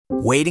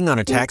Waiting on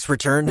a tax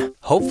return?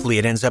 Hopefully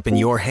it ends up in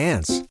your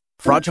hands.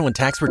 Fraudulent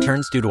tax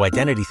returns due to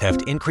identity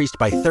theft increased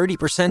by 30%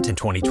 in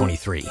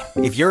 2023.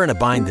 If you're in a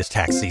bind this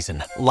tax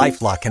season,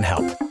 LifeLock can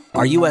help.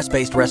 Our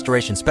U.S.-based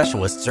restoration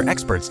specialists are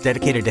experts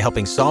dedicated to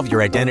helping solve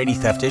your identity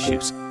theft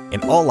issues.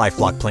 And all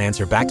LifeLock plans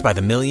are backed by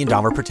the $1 Million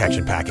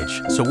Protection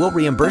Package. So we'll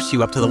reimburse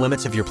you up to the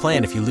limits of your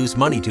plan if you lose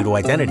money due to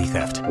identity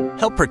theft.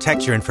 Help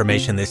protect your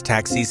information this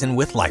tax season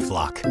with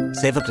LifeLock.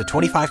 Save up to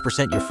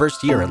 25% your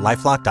first year at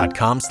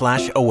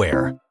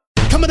LifeLock.com/aware.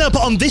 Coming up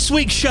on this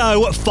week's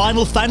show,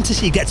 Final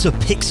Fantasy gets a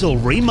pixel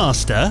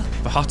remaster.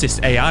 The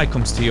hottest AI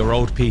comes to your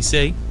old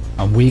PC.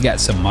 And we get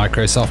some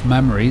Microsoft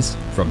memories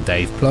from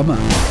Dave Plummer.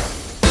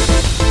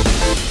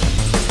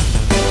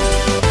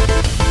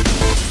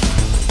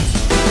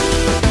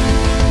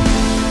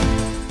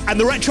 And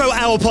the Retro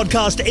Hour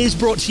podcast is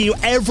brought to you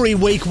every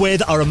week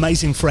with our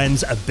amazing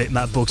friends at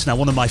Bitmap Books. Now,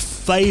 one of my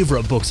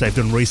favourite books they've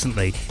done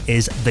recently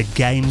is The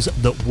Games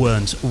That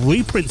Weren't.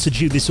 Reprints are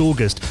due this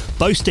August,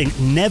 boasting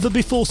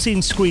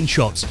never-before-seen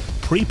screenshots,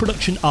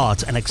 pre-production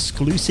art and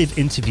exclusive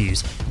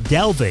interviews,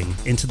 delving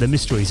into the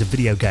mysteries of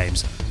video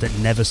games that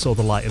never saw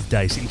the light of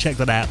day. So you can check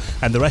that out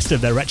and the rest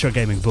of their retro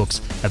gaming books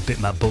at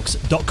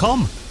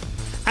bitmapbooks.com.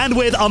 And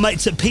with our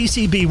mates at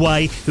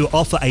PCBWay, who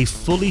offer a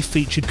fully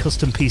featured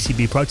custom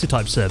PCB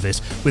prototype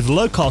service with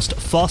low-cost,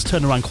 fast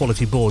turnaround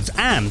quality boards,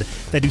 and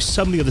they do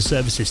so many other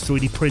services,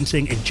 3D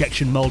printing,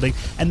 injection molding,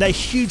 and they're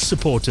huge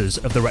supporters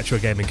of the retro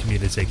gaming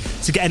community.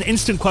 So get an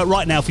instant quote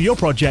right now for your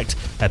project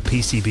at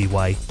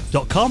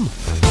PCBWay.com.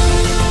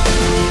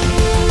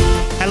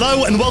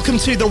 Hello and welcome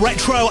to the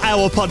Retro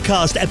Hour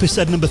podcast,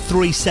 episode number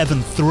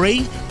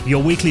 373,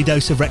 your weekly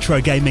dose of retro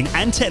gaming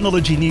and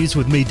technology news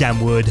with me, Dan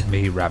Wood.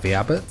 Me, Ravi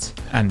Abbott.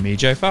 And me,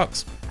 Joe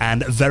Fox.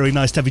 And very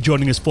nice to have you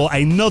joining us for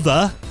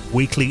another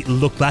weekly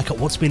look back at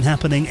what's been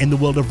happening in the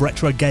world of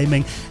retro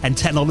gaming and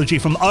technology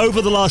from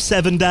over the last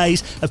 7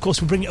 days. Of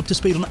course, we bring you up to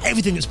speed on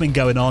everything that's been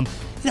going on. You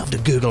don't have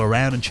to Google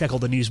around and check all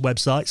the news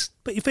websites,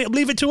 but you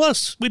leave it to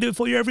us. We do it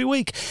for you every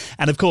week.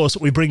 And of course,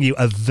 we bring you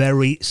a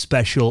very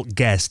special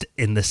guest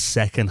in the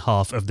second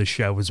half of the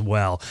show as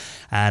well.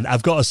 And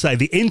I've got to say,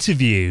 the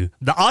interview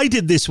that I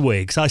did this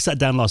week, so I sat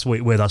down last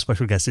week with our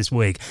special guest this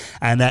week,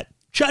 and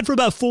chatted for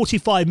about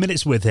 45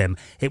 minutes with him.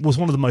 It was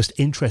one of the most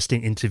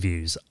interesting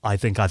interviews I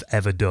think I've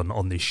ever done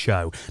on this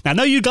show. Now, I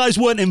know you guys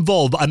weren't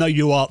involved, but I know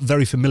you are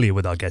very familiar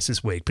with our guest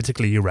this week,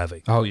 particularly you,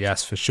 Ravi. Oh,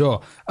 yes, for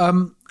sure.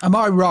 Am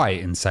I right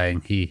in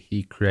saying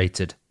he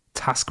created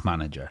Task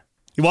Manager?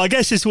 Well, I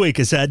guess this week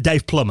is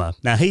Dave Plummer.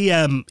 Now, he's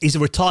a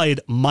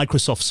retired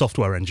Microsoft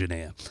software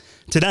engineer.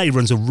 Today, he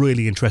runs a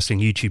really interesting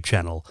YouTube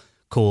channel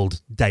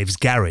called Dave's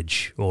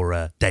Garage,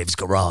 or Dave's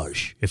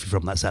Garage, if you're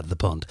from that side of the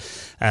pond.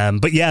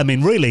 But yeah, I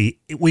mean, really,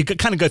 we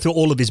kind of go through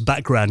all of his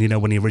background, you know,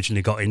 when he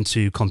originally got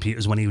into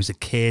computers when he was a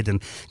kid,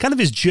 and kind of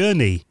his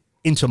journey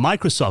into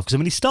Microsoft. Because, I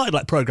mean, he started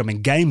like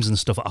programming games and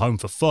stuff at home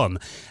for fun.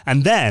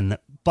 And then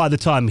by the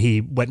time he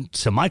went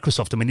to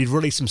Microsoft, I mean, he'd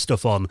released some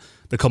stuff on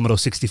the Commodore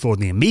 64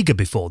 and the Amiga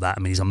before that.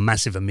 I mean, he's a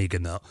massive Amiga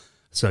nut.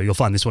 So you'll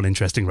find this one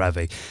interesting,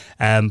 Ravi.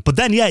 But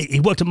then, yeah, he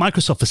worked at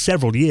Microsoft for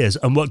several years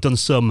and worked on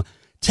some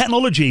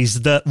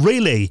technologies that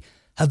really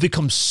have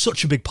become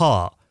such a big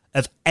part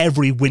of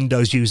every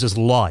Windows user's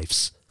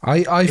lives I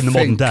in the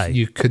modern day.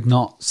 You could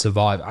not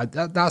survive.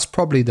 That's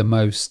probably the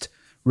most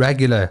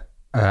regular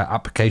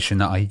application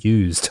that I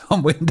used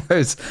on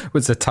Windows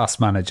was a task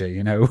manager,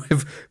 you know,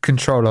 with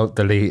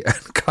Control-Alt-Delete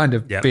and kind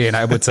of being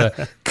able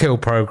to kill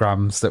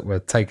programs that were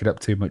taking up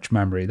too much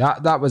memory.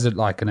 That was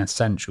like an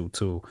essential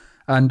tool.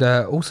 And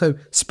also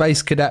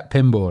Space Cadet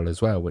Pinball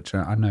as well, which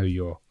I know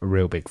you're a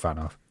real big fan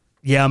of.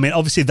 Yeah, I mean,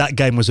 obviously that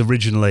game was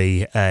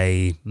originally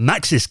a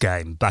Maxis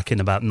game back in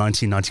about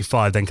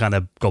 1995, then kind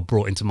of got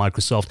brought into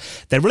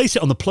Microsoft. They released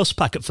it on the Plus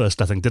Pack at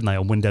first, I think, didn't they,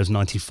 on Windows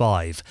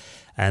 95?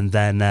 And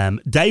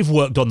then Dave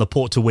worked on the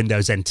port to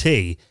Windows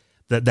NT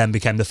that then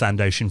became the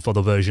foundation for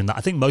the version that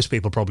I think most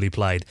people probably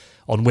played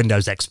on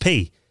Windows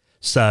XP.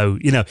 So,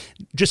 you know,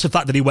 just the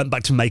fact that he went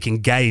back to making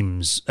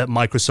games at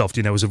Microsoft,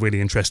 you know, was a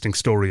really interesting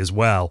story as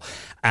well.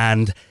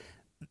 And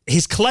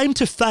his claim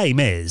to fame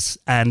is,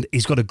 and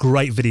he's got a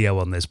great video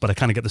on this, but I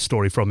kind of get the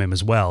story from him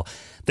as well,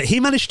 that he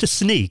managed to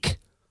sneak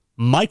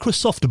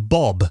Microsoft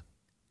Bob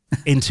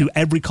into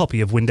every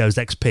copy of Windows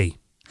XP.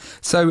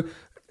 So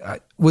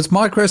was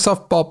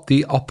Microsoft Bob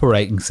the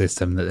operating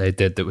system that they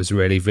did that was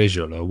really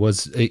visual, or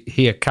was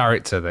he a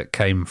character that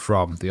came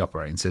from the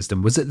operating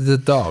system? Was it the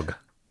dog?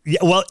 Yeah,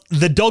 well,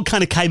 the dog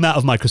kind of came out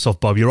of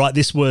Microsoft Bob. You're right.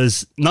 This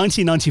was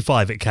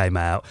 1995 it came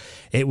out.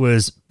 It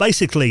was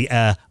basically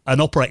an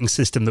operating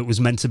system that was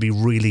meant to be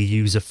really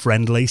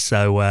user-friendly.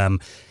 So,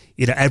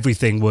 you know,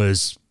 everything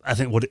was, I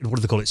think, what do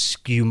they call it?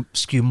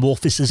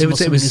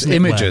 Skeuomorphism? It was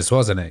images,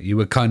 wasn't it? You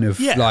were kind of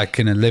like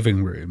in a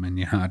living room and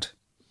you had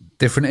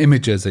different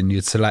images and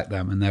you'd select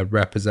them and they'd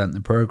represent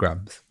the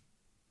programs.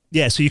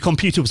 Yeah, so your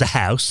computer was a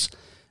house.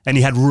 And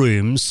you had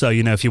rooms, so,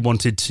 you know, if you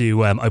wanted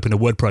to open a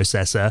word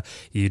processor,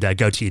 you'd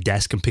go to your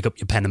desk and pick up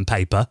your pen and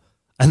paper,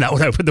 and that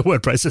would open the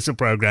word processor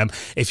program.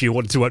 If you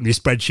wanted to open your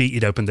spreadsheet,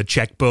 you'd open the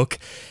checkbook.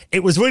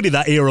 It was really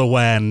that era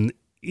when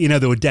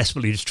they were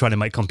desperately just trying to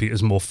make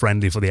computers more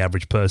friendly for the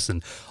average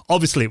person.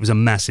 Obviously, it was a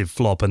massive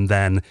flop. And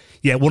then,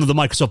 one of the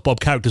Microsoft Bob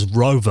characters,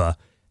 Rover,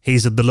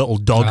 he's the little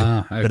dog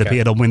that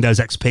appeared on Windows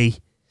XP.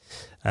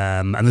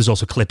 And there's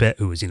also Clippit,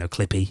 who was,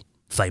 Clippy,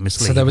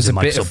 famously. So there was a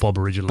Microsoft bit of Bob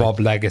originally. Bob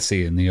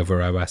legacy in the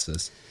other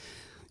OSs.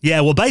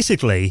 Yeah, well,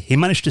 basically, he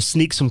managed to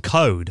sneak some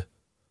code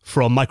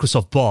from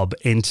Microsoft Bob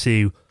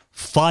into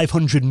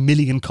 500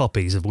 million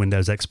copies of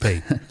Windows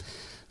XP.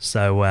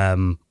 So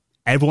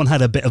everyone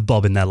had a bit of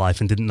Bob in their life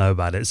and didn't know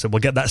about it. So we'll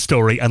get that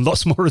story and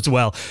lots more as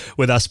well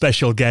with our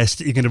special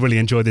guest. You're going to really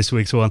enjoy this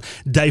week's one.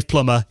 Dave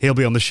Plummer, he'll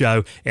be on the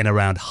show in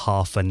around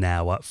half an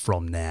hour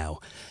from now.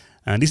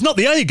 And he's not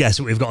the only guest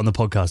that we've got on the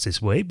podcast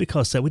this week,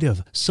 because we do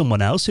have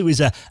someone else who is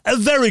a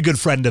very good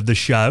friend of the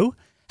show.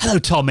 Hello,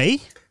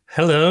 Tommy.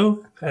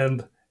 Hello,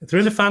 and it's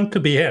really fun to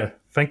be here.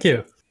 Thank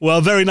you.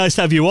 Well, very nice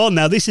to have you on.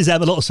 Now, this is a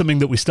lot of something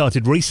that we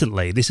started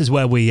recently. This is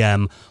where we,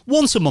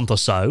 once a month or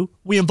so,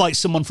 we invite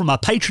someone from our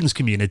patrons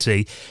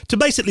community to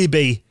basically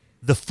be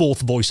the fourth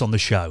voice on the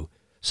show.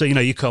 So,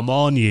 you come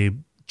on,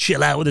 you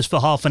chill out with us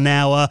for half an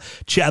hour,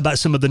 chat about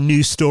some of the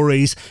news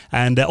stories,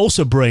 and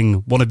also bring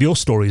one of your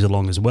stories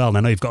along as well. And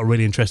I know you've got a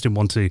really interesting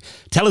one to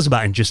tell us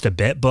about in just a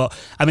bit, but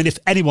I mean, if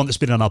anyone that's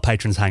been on our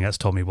Patrons Hangouts,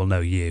 Tommy, will know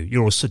you.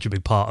 You're all such a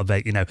big part of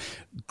it,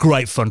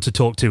 great fun to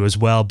talk to as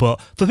well. But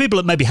for people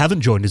that maybe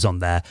haven't joined us on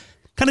there,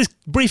 kind of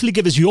briefly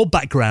give us your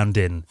background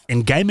in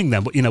gaming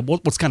then.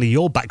 What's kind of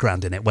your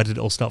background in it? Where did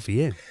it all start for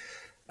you?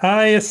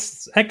 I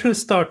actually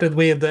started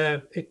with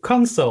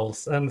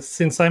consoles, and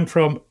since I'm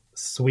from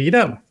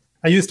Sweden,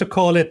 I used to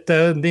call it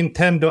the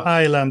Nintendo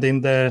Island in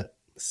the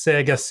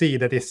Sega Sea,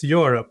 that is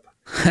Europe.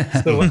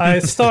 So I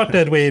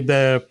started with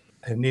a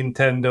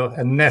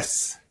Nintendo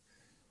NES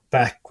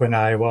back when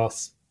I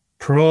was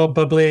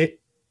probably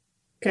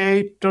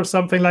 8 or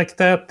something like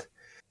that.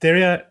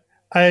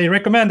 I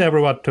recommend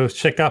everyone to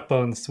check up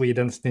on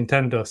Sweden's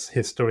Nintendo's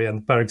history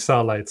and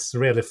Bergsala. It's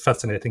really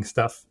fascinating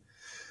stuff.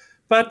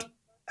 But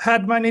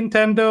had my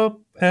Nintendo,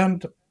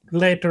 and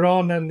later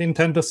on a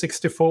Nintendo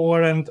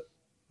 64 and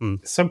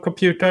some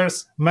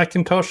computers,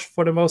 Macintosh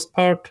for the most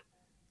part.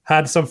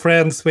 Had some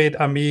friends with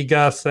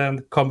Amigas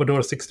and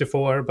Commodore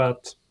 64,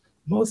 but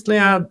mostly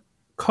a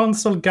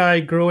console guy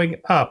growing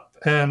up.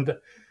 And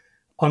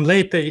in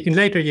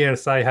later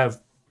years, I have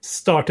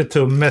started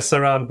to mess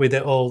around with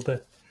the old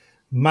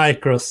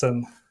micros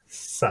and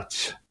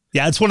such.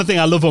 Yeah, it's one thing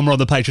I love when we're on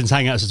the Patrons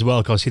Hangouts as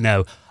well, because,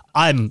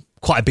 I'm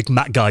quite a big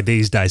Mac guy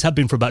these days. Have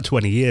been for about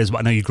 20 years, but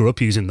I know you grew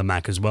up using the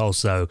Mac as well,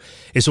 so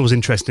it's always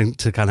interesting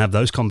to kind of have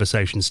those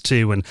conversations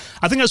too. And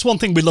I think that's one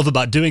thing we love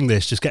about doing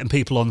this, just getting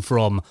people on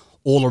from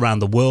all around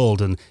the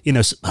world. And,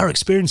 our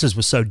experiences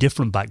were so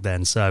different back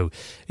then, so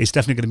it's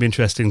definitely going to be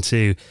interesting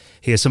to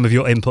hear some of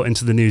your input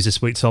into the news this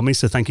week, Tommy.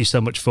 So thank you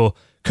so much for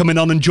coming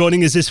on and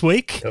joining us this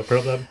week. No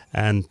problem.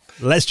 And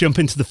let's jump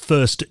into the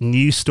first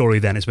news story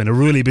then. It's been a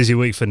really busy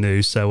week for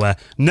news, so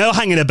no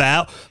hanging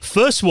about.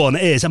 First one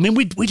is,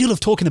 we do love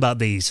talking about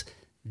these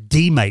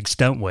D-makes,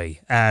 don't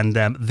we? And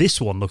this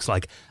one looks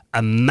like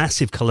a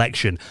massive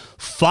collection.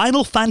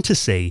 Final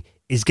Fantasy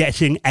is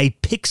getting a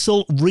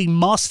Pixel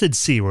Remastered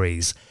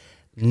series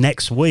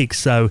next week.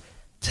 So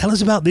tell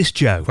us about this,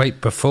 Joe.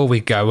 Wait, before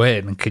we go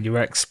in, can you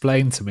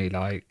explain to me,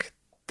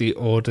 the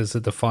orders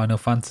of the Final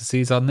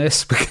Fantasies on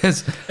this?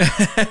 Because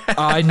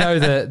I know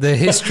the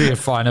history of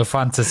Final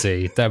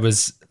Fantasy. There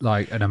was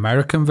an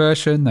American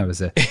version, there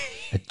was a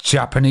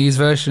Japanese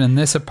version, and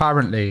this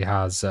apparently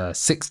has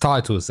 6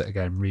 titles that are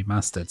getting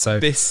remastered.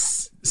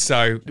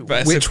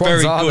 Which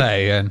ones are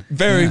they? And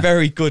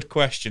very good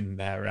question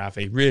there,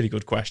 Ravi. Really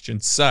good question.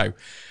 So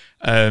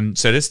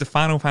this is the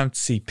Final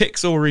Fantasy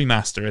Pixel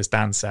Remaster, as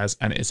Dan says,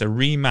 and it's a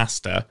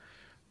remaster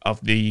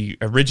of the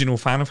original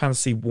Final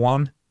Fantasy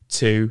 1,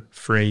 2,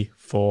 3,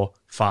 4,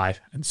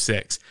 5, and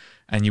 6.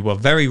 And you were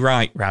very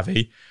right,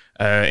 Ravi.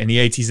 In the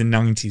 80s and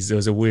 90s, there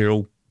was a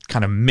real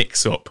kind of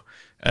mix-up,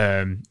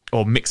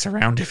 or mix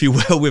around, if you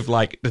will, with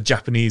the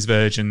Japanese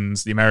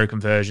versions, the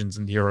American versions,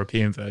 and the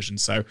European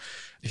versions. So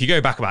if you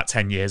go back about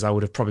 10 years, I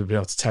would have probably been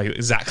able to tell you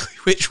exactly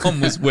which one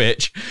was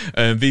which.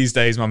 These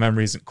days, my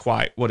memory isn't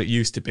quite what it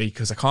used to be,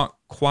 because I can't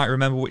quite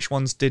remember which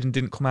ones did and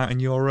didn't come out in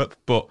Europe,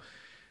 but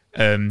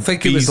I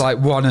think it was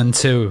 1 and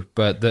 2,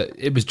 but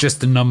it was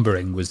just the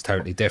numbering was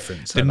totally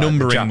different. So the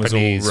numbering was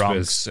all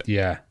wrong.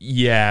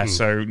 Yeah.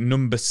 So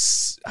number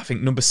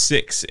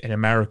 6 in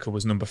America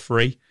was number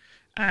 3,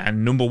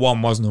 and number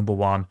 1 was number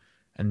 1,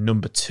 and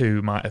number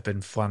 2 might have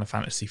been Final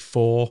Fantasy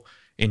 4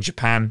 in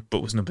Japan,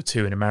 but was number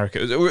 2 in America.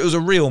 It was a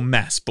real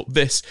mess. But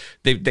this,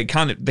 they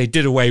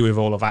did away with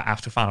all of that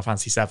after Final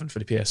Fantasy 7 for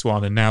the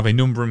PS1, and now they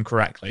number them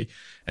correctly.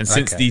 And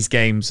since these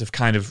games have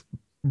kind of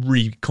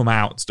come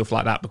out, stuff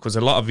like that, because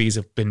a lot of these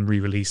have been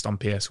re-released on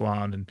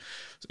PS1 and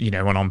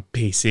and on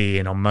PC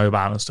and on mobile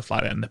and stuff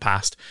like that in the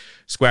past,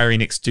 Square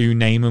Enix do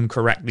name them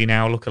correctly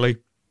now, luckily.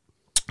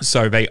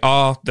 So they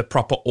are the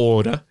proper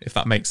order, if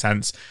that makes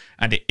sense,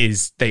 and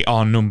they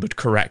are numbered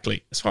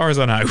correctly as far as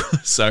I know.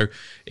 So it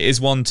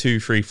is 1, 2,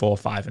 3, 4,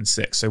 5, and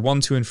 6. So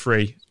 1, 2, and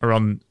 3 are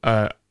on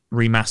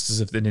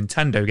remasters of the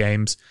Nintendo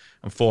games.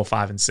 and 4,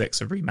 5, and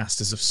 6 are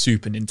remasters of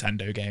Super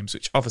Nintendo games,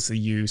 which obviously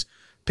use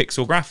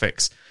pixel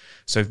graphics.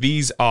 So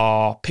these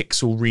are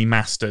pixel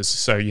remasters.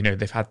 So,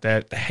 they've had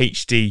the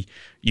HD,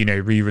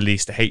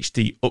 re-released, the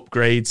HD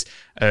upgrades.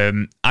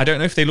 I don't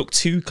know if they look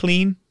too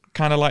clean,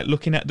 kind of like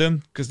looking at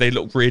them, because they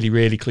look really,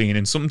 really clean.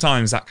 And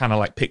sometimes that kind of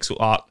like pixel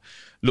art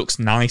looks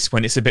nice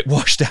when it's a bit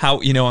washed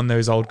out, on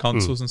those old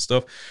consoles and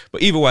stuff.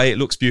 But either way, it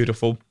looks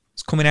beautiful.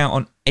 It's coming out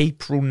on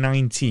April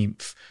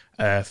 19th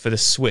for the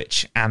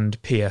Switch and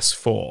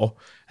PS4.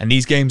 And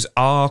these games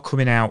are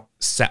coming out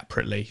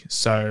separately.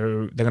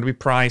 So they're going to be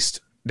priced.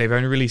 They've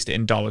only released it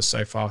in dollars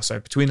so far, so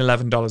between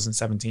 $11 and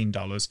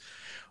 $17,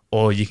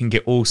 or you can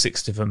get all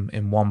 6 of them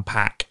in one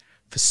pack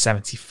for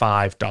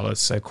 $75.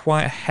 So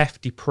quite a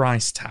hefty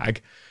price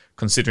tag,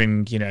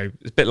 considering,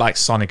 it's a bit like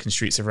Sonic and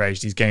Streets of Rage.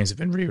 These games have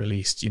been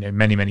re-released,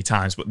 many, many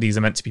times, but these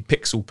are meant to be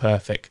pixel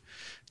perfect,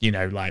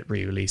 like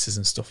re-releases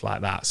and stuff like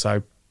that.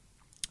 So,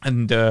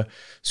 and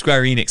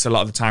Square Enix, a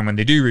lot of the time when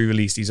they do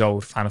re-release these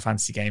old Final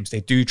Fantasy games,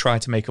 they do try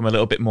to make them a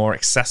little bit more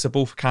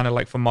accessible for kind of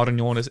like for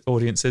modern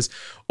audiences,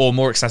 or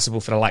more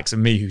accessible for the likes of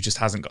me who just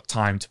hasn't got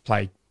time to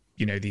play,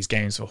 these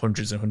games for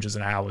hundreds and hundreds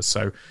of hours.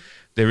 So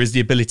there is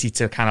the ability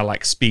to kind of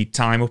like speed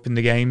time up in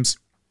the games.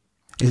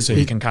 So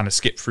you can kind of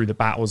skip through the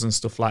battles and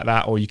stuff like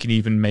that, or you can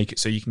even make it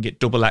so you can get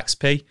double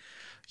XP,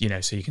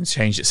 so you can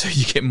change it so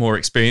you get more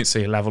experience, so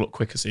you level up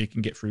quicker, so you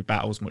can get through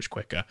battles much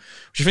quicker,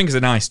 which I think is a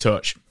nice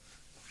touch.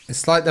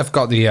 It's like they've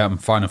got the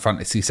Final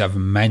Fantasy VII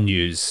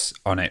menus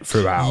on it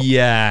throughout.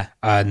 Yeah.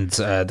 And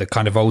the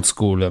kind of old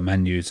schooler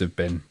menus have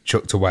been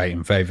chucked away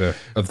in favour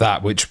of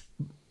that, which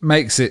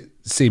makes it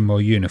seem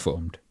more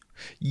uniformed.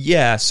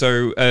 Yeah,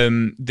 so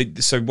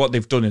so what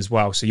they've done as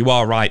well, so you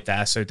are right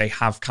there, so they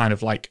have kind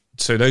of like,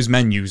 so those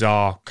menus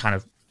are kind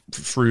of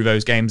through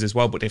those games as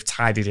well, but they've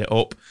tidied it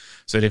up.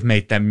 So they've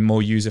made them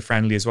more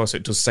user-friendly as well. So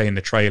it does say in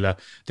the trailer,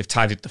 they've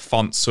tidied the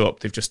fonts up.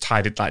 They've just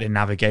tidied like the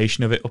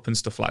navigation of it up and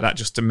stuff like that,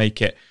 just to make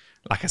it,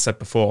 like I said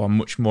before, a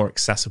much more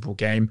accessible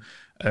game.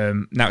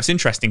 Now, it's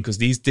interesting because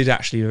these did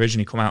actually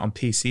originally come out on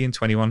PC in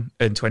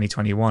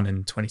 2021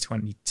 and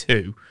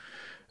 2022.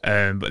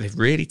 But they've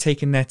really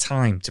taken their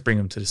time to bring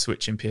them to the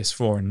Switch and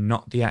PS4 and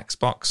not the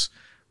Xbox,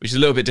 which is a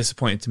little bit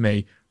disappointing to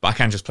me. But I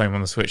can just play them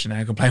on the Switch and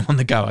I can play them on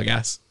the go, I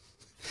guess.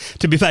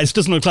 To be fair, it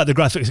doesn't look like the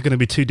graphics are going to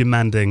be too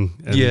demanding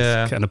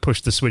and kind of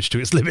push the Switch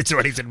to its limits or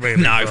anything,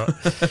 really. No.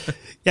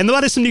 And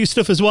there is some new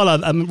stuff as well.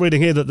 I'm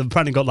reading here that they've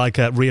apparently got like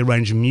a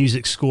rearranged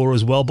music score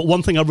as well. But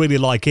one thing I really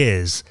like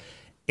is,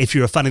 if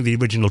you're a fan of the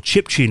original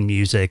chiptune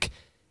music,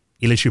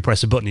 you literally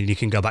press a button and you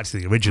can go back to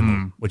the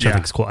original, which I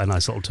think is quite a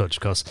nice little touch,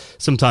 because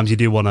sometimes you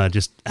do want to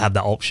just have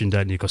that option,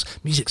 don't you? Because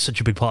music's such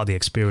a big part of the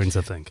experience,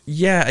 I think.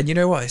 Yeah, and you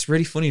know what? It's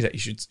really funny that you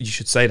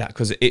should say that,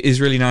 because it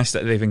is really nice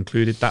that they've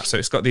included that. So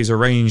it's got these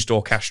arranged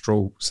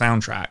orchestral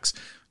soundtracks.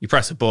 You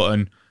press a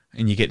button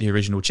and you get the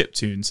original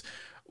chiptunes.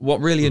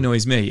 What really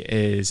annoys me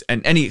is,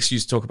 and any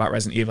excuse to talk about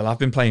Resident Evil, I've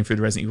been playing through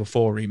the Resident Evil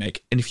 4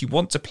 remake, and if you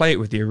want to play it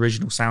with the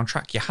original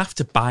soundtrack, you have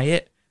to buy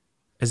it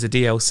as a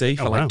DLC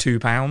for like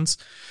 £2.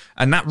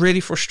 And that really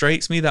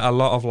frustrates me that a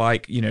lot of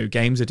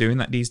games are doing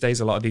that these days,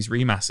 a lot of these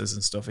remasters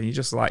and stuff. And you're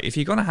just like, if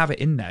you're going to have it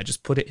in there,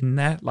 just put it in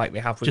there like they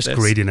have with just this.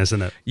 Just greediness,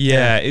 isn't it?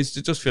 Yeah, it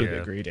does feel a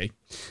bit greedy.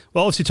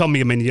 Well, obviously,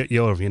 Tommy, I mean,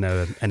 you're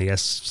an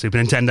NES, Super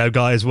Nintendo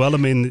guy as well. I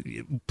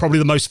mean, probably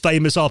the most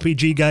famous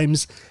RPG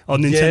games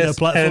on Nintendo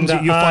platforms.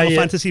 You're a Final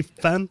Fantasy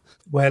fan?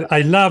 Well,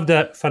 I love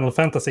the Final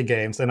Fantasy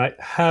games, and I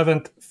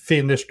haven't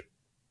finished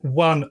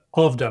one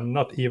of them,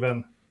 not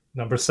even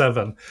number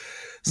 7.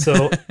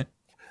 So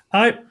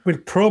I will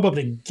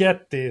probably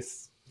get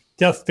this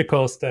just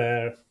because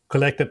they're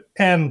collected,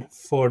 and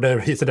for the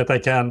reason that I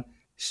can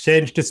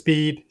change the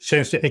speed,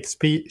 change the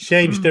XP,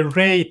 change the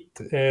rate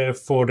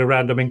for the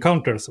random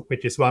encounters,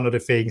 which is one of the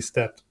things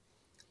that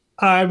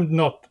I'm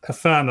not a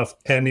fan of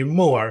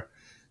anymore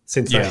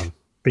since I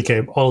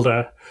became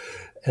older.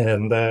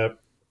 And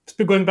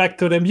going back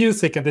to the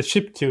music and the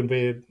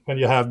chiptune, when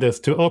you have those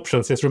two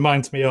options, it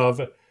reminds me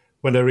of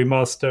when they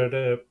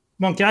remastered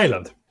Monkey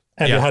Island.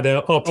 And you had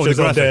the options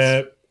of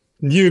the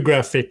new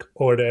graphic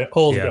or the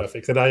old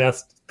graphics. And I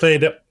just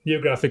played the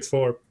new graphics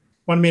for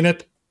 1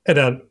 minute and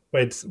then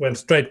went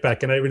straight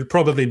back. And I will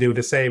probably do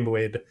the same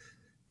with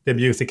the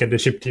music and the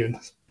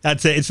chiptunes.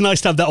 That's it. It's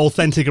nice to have that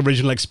authentic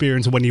original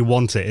experience when you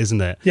want it,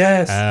 isn't it?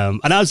 Yes.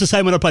 And I was the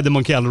same when I played the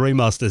Monkey Island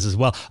remasters as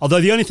well.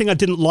 Although the only thing I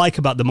didn't like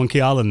about the Monkey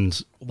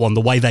Island one,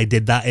 the way they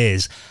did that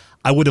is,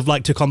 I would have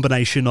liked a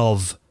combination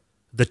of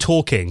the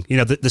talking,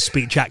 the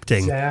speech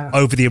acting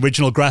over the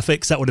original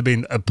graphics. That would have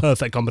been a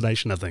perfect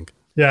combination, I think.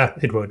 Yeah,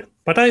 it would.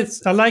 But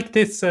I like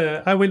this.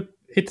 I will.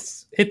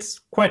 It's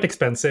quite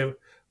expensive,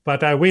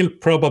 but I will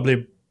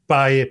probably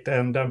buy it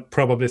and then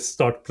probably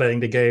start playing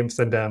the games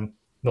and then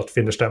not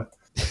finish them.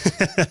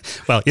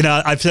 Well,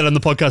 I've said on the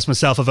podcast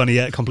myself, I've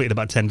only completed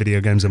about 10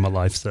 video games in my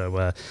life.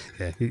 So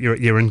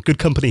you're in good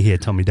company here,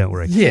 Tommy. Don't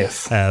worry.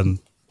 Yes.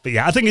 But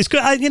yeah, I think it's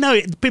good.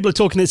 People are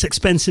talking it's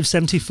expensive,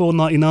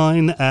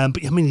 $74.99.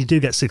 But I mean, you do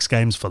get 6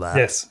 games for that.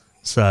 Yes.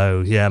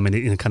 So, yeah, I mean,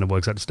 it kind of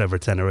works out just over a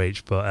tenner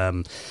each.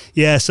 But,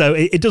 yeah, so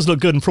it does look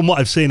good. And from what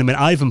I've seen, I mean,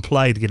 I haven't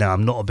played,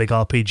 I'm not a big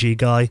RPG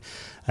guy.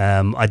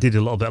 I did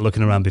a little bit of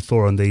looking around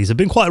before on these. They've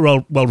been quite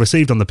well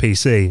received on the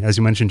PC. As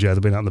you mentioned, Joe,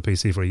 they've been out on the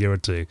PC for a year or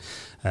two.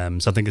 So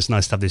I think it's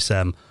nice to have this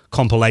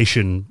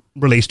compilation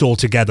released all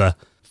together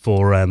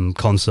for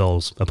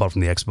consoles, apart from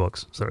the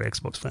Xbox. Sorry,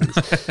 Xbox fans.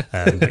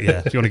 But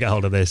yeah, if you want to get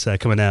hold of this,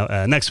 coming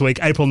out next week,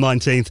 April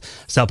 19th.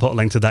 So I'll put a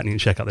link to that and you can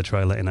check out the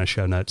trailer in our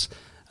show notes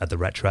at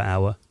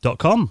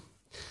theretrohour.com.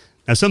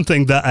 Now,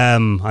 something that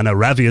I know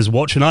Ravi has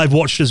watched, and I've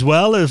watched as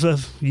well.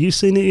 Have you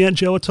seen it yet,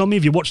 Joe or Tommy?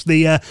 Have you watched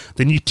the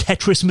new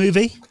Tetris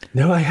movie?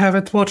 No, I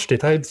haven't watched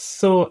it. I'm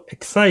so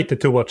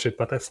excited to watch it,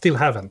 but I still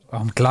haven't.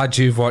 I'm glad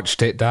you've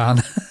watched it,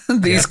 Dan.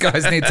 These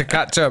guys need to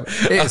catch up.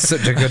 It's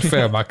such a good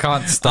film. I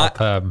can't stop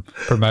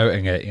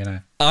promoting it,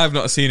 I've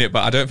not seen it,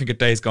 but I don't think a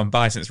day's gone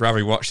by since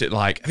Ravi watched it.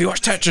 Like, have you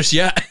watched Tetris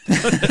yet?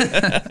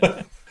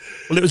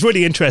 Well, it was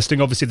really interesting,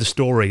 obviously, the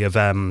story of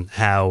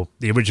how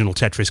the original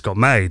Tetris got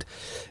made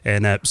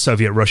in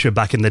Soviet Russia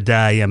back in the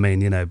day. I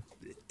mean,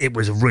 it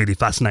was a really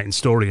fascinating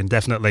story, and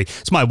definitely,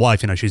 it's my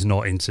wife, she's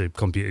not into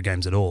computer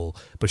games at all,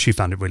 but she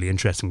found it really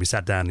interesting. We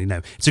sat down,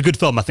 it's a good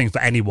film, I think, for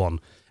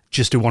anyone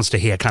just who wants to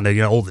hear kind of,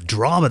 all the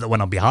drama that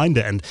went on behind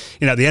it. And,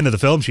 at the end of the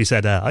film, she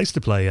said, I used to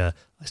play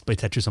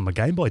Tetris on my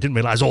Game Boy. I didn't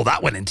realise all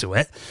that went into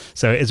it.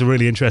 So it's a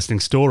really interesting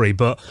story.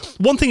 But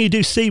one thing you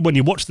do see when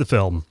you watch the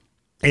film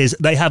is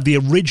they have the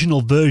original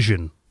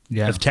version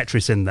of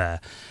Tetris in there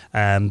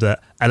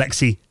that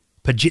Alexei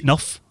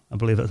Pajitnov, I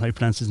believe that's how you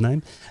pronounce his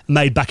name,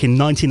 made back in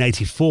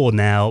 1984.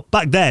 Now,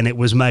 back then it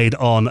was made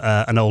on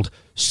an old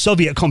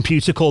Soviet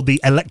computer called the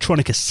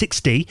Electronica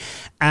 60,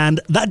 and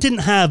that didn't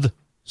have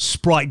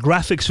sprite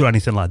graphics or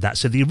anything like that.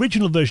 So the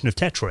original version of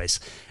Tetris,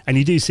 and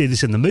you do see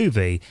this in the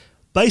movie,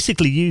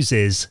 basically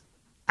uses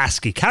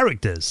ASCII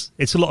characters.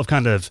 It's a lot of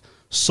kind of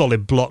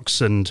solid blocks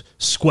and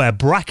square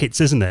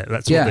brackets, isn't it?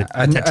 That's what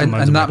and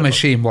that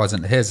machine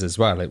wasn't his as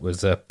well. It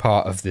was a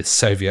part of the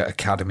Soviet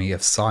Academy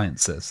of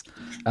Sciences,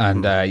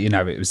 and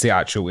it was the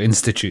actual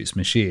institute's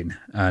machine,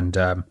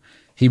 and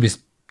he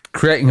was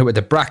creating it with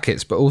the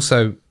brackets, but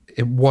also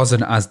it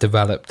wasn't as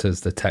developed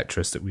as the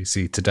Tetris that we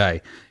see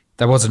today.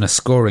 There wasn't a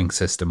scoring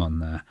system on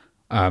there.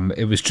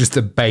 It was just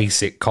a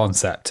basic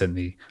concept and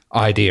the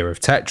idea of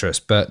Tetris,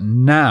 but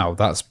now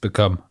that's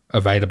become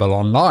available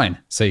online,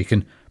 so you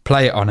can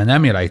play it on an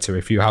emulator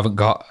if you haven't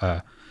got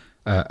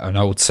an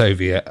old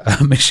Soviet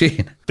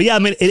machine. But yeah, I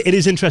mean, it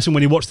is interesting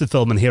when you watch the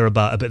film and hear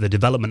about a bit of the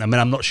development. I mean,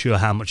 I'm not sure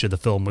how much of the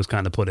film was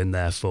kind of put in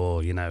there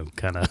for,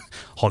 kind of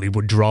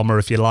Hollywood drama,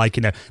 if you like.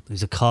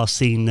 There's a car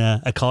scene,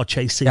 a car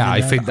chase scene. Yeah,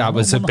 I think that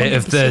was a bit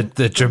of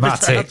the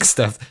dramatic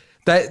stuff.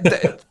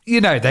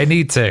 They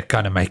need to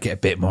kind of make it a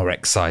bit more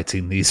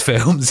exciting, these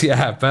films,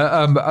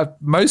 but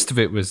most of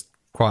it was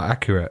quite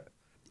accurate.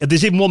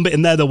 There's even one bit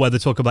in there, though, where they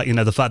talk about,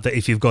 the fact that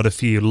if you've got a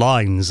few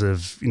lines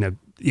of,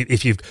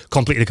 if you've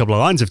completed a couple of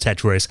lines of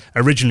Tetris,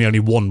 originally only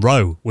one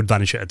row would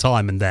vanish at a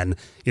time. And then,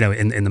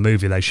 in the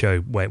movie, they show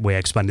where we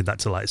expanded that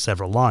to like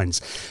several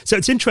lines. So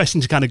it's interesting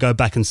to kind of go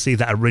back and see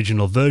that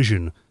original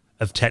version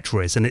of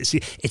Tetris. And it's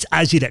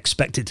as you'd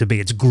expect it to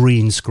be. It's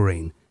green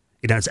screen.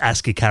 It's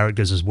ASCII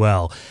characters as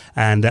well.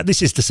 And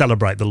this is to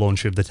celebrate the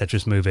launch of the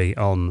Tetris movie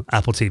on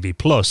Apple TV+.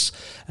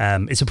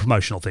 It's a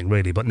promotional thing,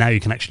 really, but now you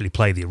can actually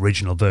play the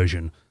original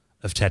version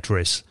of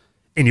Tetris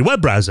in your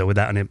web browser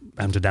without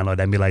having to download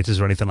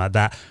emulators or anything like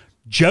that.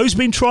 Joe's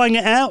been trying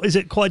it out. Is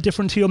it quite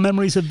different to your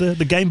memories of the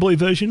Game Boy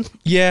version?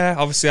 Yeah,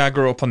 obviously I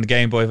grew up on the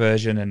Game Boy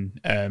version,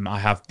 and I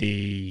have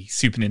the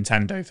Super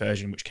Nintendo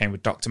version, which came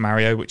with Dr.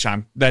 Mario,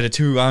 they're the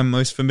two I'm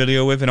most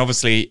familiar with. And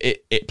obviously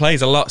it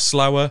plays a lot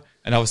slower.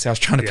 And obviously I was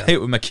trying to play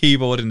it with my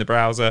keyboard in the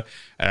browser.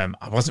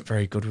 I wasn't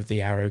very good with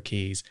the arrow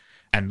keys.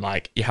 And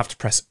you have to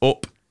press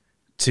up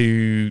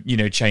to,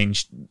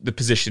 change the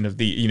position of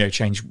the,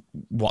 change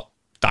what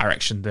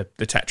direction the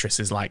Tetris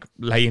is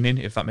laying in,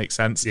 if that makes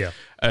sense. Yeah.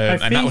 I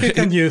think you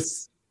can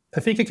use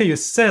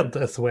Z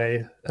as well.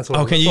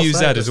 Oh, can you use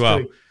Z as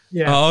well?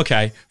 Yeah. Oh,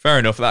 okay. Fair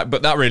enough.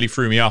 But that really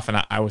threw me off,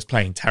 and I was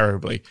playing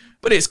terribly.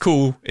 But it's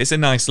cool. It's a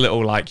nice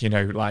little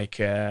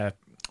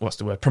what's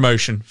the word?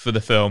 Promotion for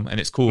the film, and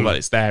it's cool that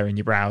it's there in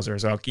your browser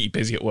as well. Keep you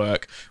busy at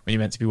work when you're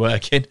meant to be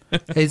working.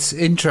 It's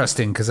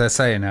interesting because they're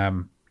saying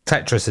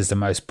Tetris is the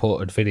most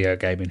ported video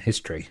game in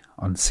history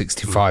on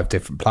 65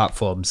 different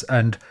platforms,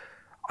 and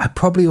I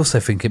probably also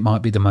think it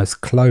might be the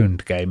most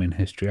cloned game in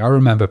history. I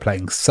remember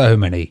playing so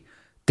many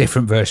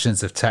different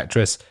versions of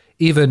Tetris,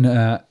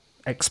 even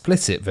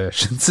explicit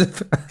versions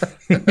of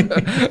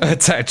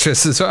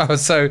Tetris as well.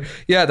 So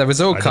yeah, there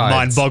was all kinds.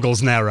 Mind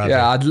boggles now, right?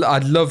 Yeah,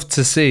 I'd love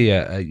to see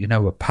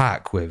a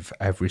pack with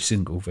every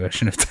single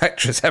version of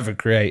Tetris ever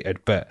created,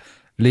 but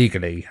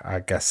legally, I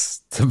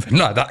guess something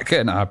like that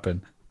couldn't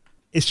happen.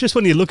 It's just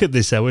when you look at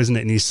this, though, isn't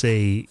it? And you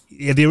see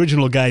the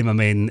original game. I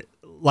mean,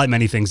 like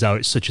many things, though,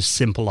 it's such a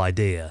simple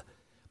idea,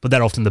 but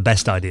they're often the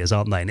best ideas,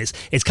 aren't they? And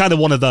it's kind of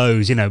one of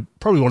those,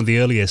 probably one of the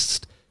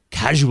earliest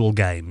casual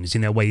games,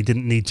 where you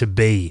didn't need to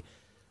be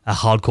a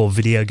hardcore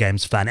video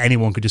games fan.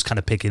 Anyone could just kind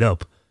of pick it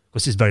up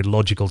because it's very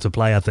logical to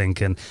play, I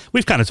think. And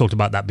we've kind of talked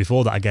about that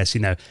before, that I guess,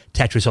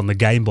 Tetris on the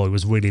Game Boy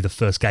was really the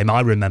first game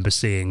I remember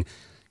seeing,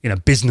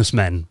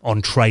 businessmen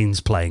on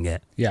trains playing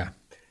it. Yeah.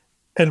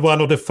 And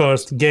one of the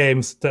first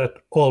games that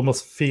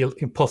almost feel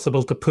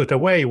impossible to put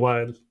away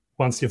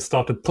once you've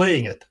started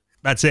playing it.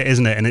 That's it,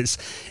 isn't it?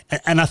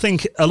 And I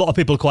think a lot of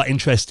people are quite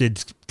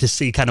interested to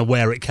see kind of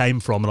where it came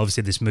from. And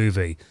obviously this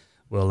movie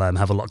will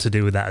have a lot to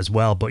do with that as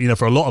well. But,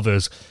 for a lot of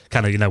us,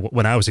 kind of,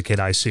 when I was a kid,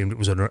 I assumed it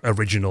was an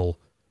original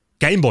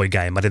Game Boy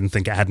game. I didn't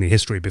think it had any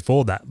history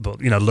before that.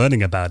 But,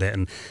 learning about it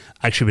and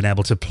actually being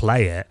able to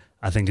play it,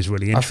 I think is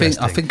really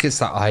interesting. I think it's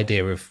that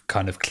idea of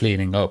kind of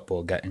cleaning up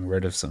or getting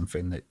rid of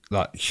something that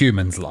like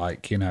humans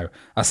like,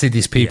 I see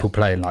these people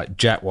playing like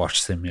Jet Wash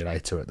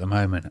Simulator at the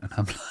moment, and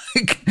I'm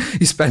like,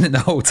 you're spending the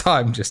whole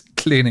time just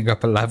cleaning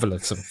up a level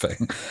of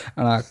something.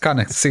 And I kind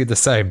of see the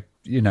same,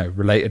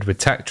 related with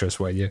Tetris,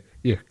 where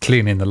you're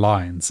cleaning the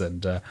lines,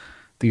 and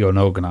the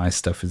unorganized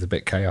stuff is a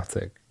bit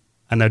chaotic.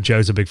 I know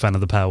Joe's a big fan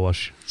of the Power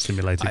Wash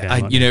Simulator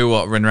game. You know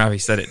what, when Ravi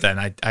said it then,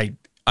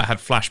 I had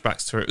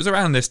flashbacks to it. It was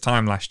around this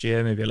time last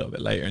year, maybe a little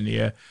bit later in the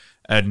year.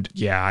 And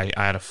I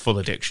had a full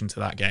addiction to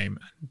that game.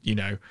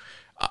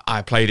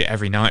 I played it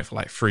every night for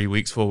like 3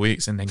 weeks, 4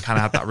 weeks, and then kind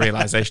of had that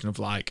realization of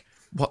like,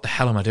 what the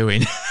hell am I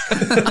doing?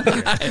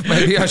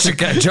 Maybe I should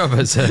get a job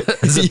as a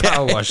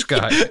power wash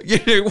guy.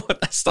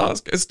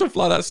 Stuff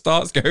like that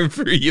starts going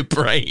through your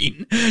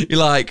brain. You're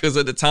like, because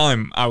at the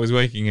time I was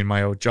working in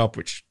my old job,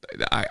 which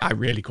I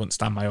really couldn't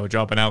stand my old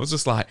job. And I was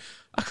just like,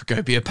 I could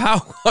go be a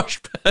power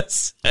wash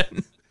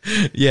person.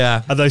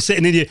 Yeah. Although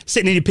sitting in your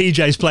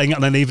PJs playing it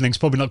on an evening is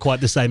probably not quite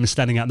the same as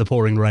standing out in the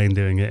pouring rain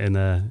doing it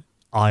in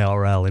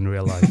IRL in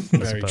real life.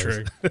 Very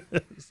true.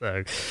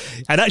 So,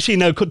 and actually,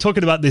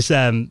 talking about this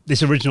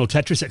original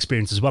Tetris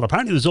experience as well.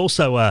 Apparently, there's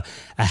also a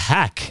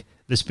hack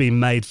that's been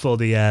made for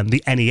the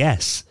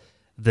NES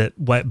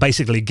that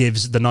basically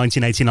gives the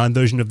 1989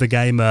 version of the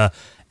game an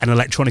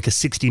Electronica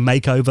 60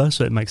 makeover.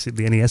 So it makes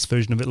the NES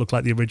version of it look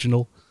like the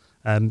original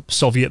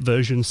Soviet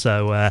version.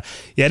 So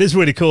it is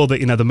really cool that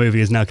the movie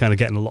is now kind of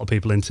getting a lot of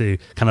people into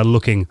kind of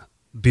looking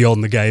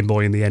beyond the Game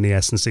Boy and the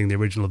NES and seeing the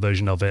original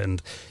version of it,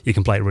 and you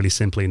can play it really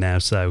simply now.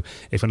 So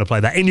if you want to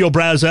play that in your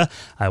browser,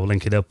 I will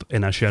link it up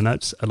in our show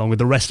notes along with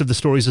the rest of the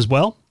stories as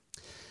well.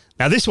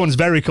 Now this one's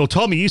very cool.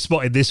 Tommy, you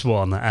spotted this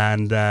one,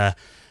 and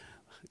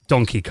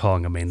Donkey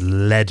Kong,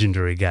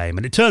 legendary game.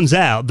 And it turns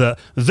out that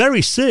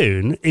very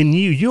soon in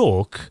New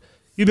York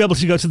you'll be able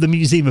to go to the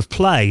Museum of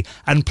Play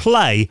and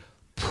play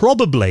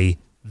probably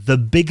the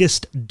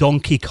biggest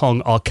Donkey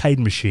Kong arcade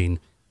machine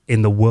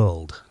in the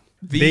world.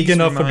 Big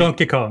enough for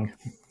Donkey Kong.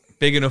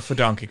 Big enough for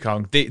Donkey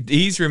Kong.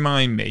 These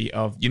remind me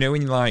of,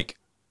 when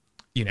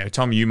you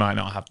Tom, you might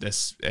not have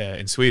this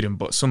in Sweden,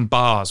 but some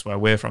bars where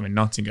we're from in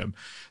Nottingham,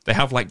 they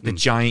have like the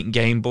giant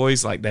Game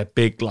Boys, like they're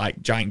big,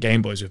 like giant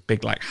Game Boys with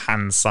big, like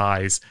hand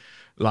size,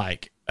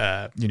 like,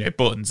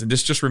 buttons. And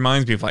this just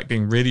reminds me of like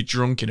being really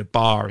drunk in a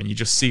bar and you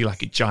just see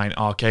like a giant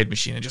arcade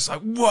machine and just like,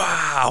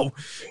 wow.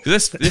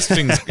 This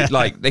thing's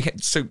like,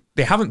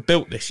 they haven't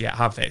built this yet,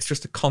 have they? It's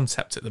just a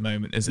concept at the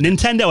moment, isn't it?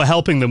 Nintendo are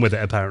helping them with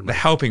it, apparently. They're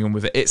helping them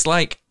with it. It's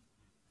like,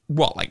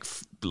 what, like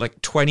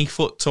 20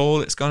 foot tall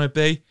it's going to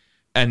be?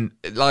 And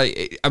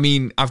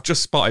I've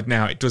just spotted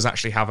now it does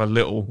actually have a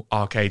little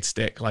arcade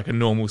stick, like a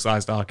normal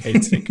sized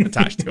arcade stick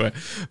attached to it.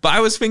 But I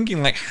was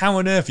thinking, like, how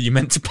on earth are you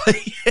meant to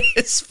play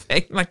this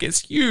thing? Like,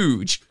 it's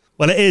huge.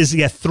 Well, it is,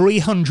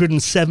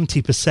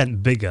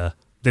 370% bigger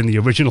than the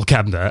original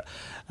cabinet.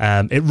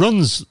 It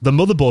runs the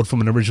motherboard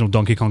from an original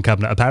Donkey Kong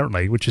cabinet,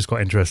 apparently, which is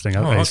quite interesting.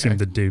 I assume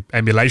they do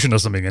emulation or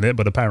something in it,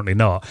 but apparently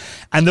not.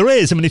 And there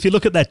is, if you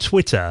look at their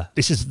Twitter,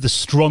 this is the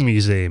Strong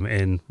Museum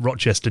in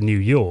Rochester, New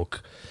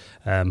York,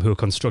 who are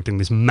constructing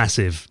this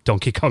massive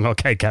Donkey Kong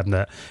arcade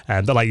cabinet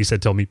that, like you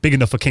said, Tommy, big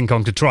enough for King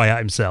Kong to try out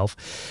himself.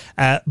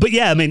 But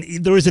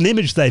there is an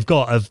image they've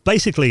got of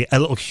basically a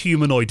little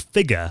humanoid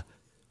figure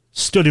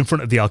stood in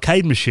front of the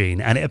arcade machine,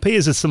 and it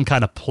appears as some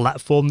kind of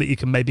platform that you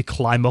can maybe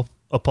climb up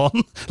upon.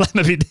 Like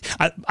maybe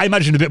I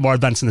imagine a bit more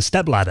advanced than a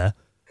step ladder,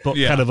 but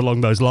kind of along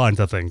those lines,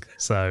 I think.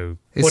 So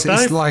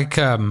it's like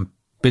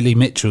Billy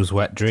Mitchell's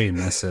Wet Dream.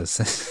 This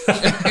is.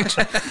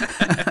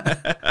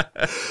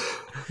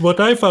 What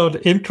I found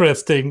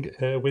interesting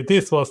with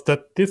this was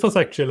that this was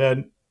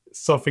actually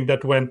something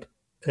that went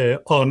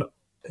on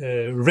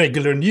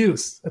regular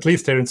news, at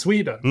least here in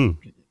Sweden.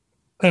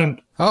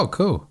 And oh,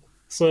 cool.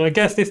 So I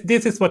guess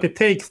this is what it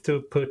takes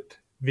to put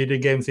video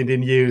games in the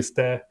news.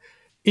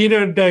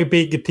 Either the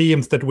big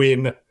teams that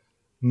win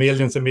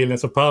millions and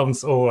millions of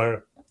pounds,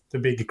 or the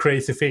big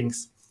crazy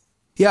things.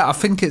 Yeah, I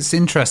think it's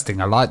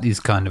interesting. I like these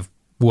kind of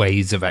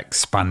ways of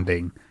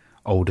expanding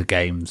older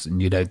games and,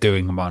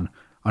 doing them on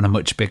a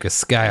much bigger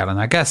scale. And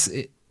I guess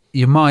it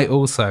might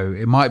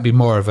be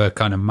more of a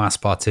kind of mass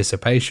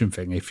participation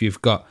thing. If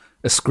you've got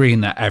a screen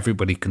that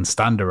everybody can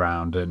stand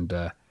around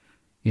and,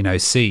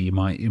 see, you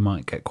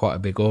might get quite a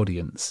big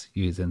audience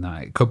using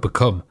that. It could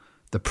become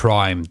the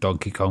prime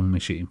Donkey Kong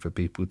machine for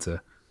people to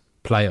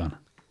play on.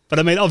 But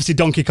I mean, obviously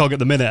Donkey Kong at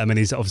the minute, I mean,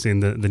 he's obviously in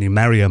the new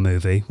Mario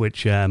movie,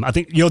 which I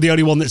think you're the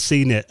only one that's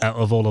seen it out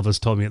of all of us,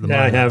 Tommy, at the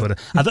moment. I have.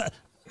 But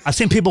I've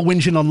seen people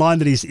whinging online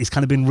that he's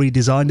kind of been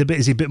redesigned a bit.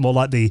 Is he a bit more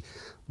like the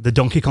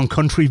Donkey Kong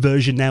Country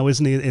version now,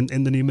 isn't he,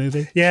 in the new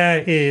movie?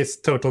 Yeah, he is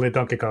totally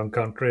Donkey Kong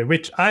Country,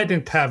 which I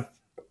didn't have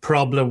a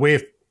problem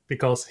with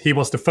because he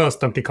was the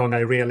first Donkey Kong I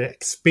really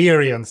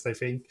experienced, I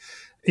think.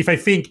 If I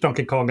think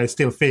Donkey Kong, I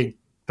still think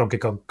Donkey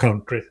Kong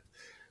Country.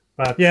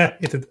 But yeah,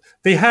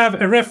 they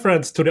have a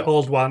reference to the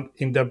old one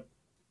in the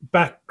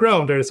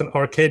background. There is an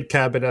arcade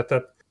cabinet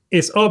that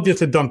is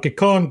obviously Donkey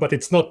Kong, but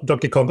it's not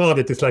Donkey Kong on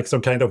it. It's like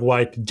some kind of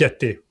white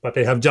jetty, but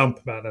they have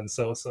Jumpman and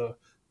so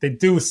they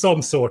do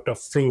some sort of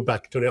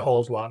throwback to the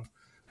old one.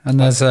 And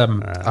there's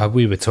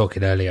we were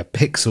talking earlier,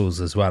 Pixels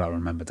as well. I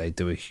remember they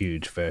do a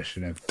huge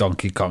version of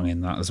Donkey Kong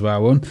in that as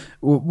well. And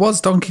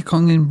was Donkey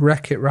Kong in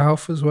Wreck-It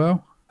Ralph as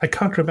well? I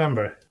can't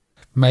remember.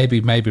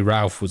 Maybe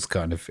Ralph was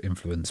kind of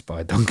influenced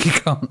by Donkey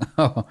Kong.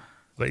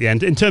 But yeah,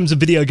 in terms of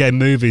video game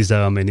movies,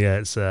 though, I mean, yeah,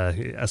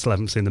 I still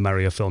haven't seen the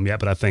Mario film yet,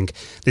 but I think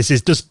this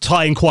is just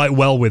tying quite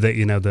well with it,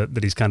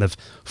 that he's kind of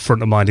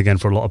front of mind again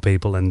for a lot of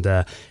people. And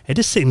it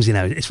just seems,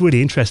 it's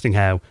really interesting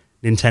how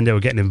Nintendo are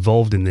getting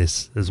involved in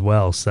this as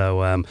well.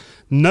 So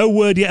no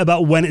word yet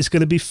about when it's going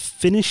to be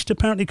finished.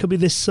 Apparently it could be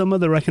this summer.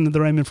 They reckon that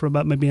they're aiming for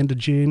about maybe end of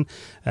June.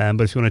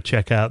 But if you want to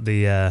check out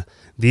the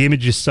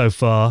images so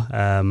far,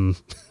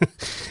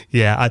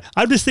 yeah,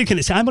 I'm just thinking,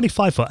 I'm only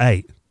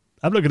 5'8".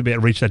 I'm not going to be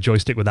able to reach that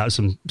joystick without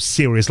some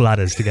serious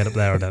ladders to get up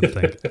there, I don't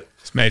think.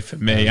 It's made for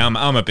me. I'm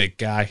a big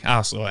guy.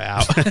 I'll sort it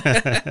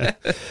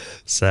out.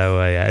 So,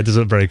 yeah, it does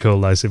look very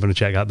cool, though. So if you want to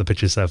check out the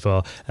pictures so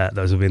far,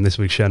 those will be in this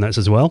week's show notes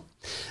as well.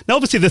 Now,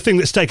 obviously, the thing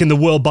that's taken the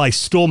world by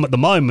storm at the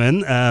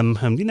moment,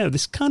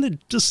 this kind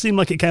of just seemed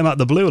like it came out of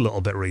the blue a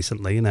little bit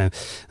recently.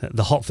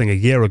 The hot thing a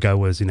year ago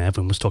was,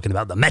 everyone was talking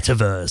about the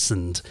metaverse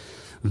and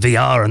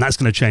VR, and that's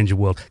going to change the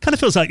world. Kind of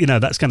feels like,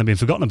 that's kind of been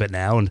forgotten a bit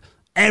now, and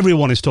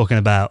everyone is talking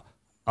about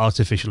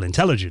artificial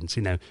intelligence,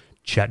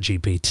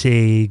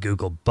 ChatGPT,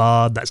 Google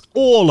Bard, that's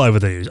all over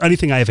the news. Only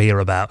thing I ever hear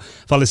about,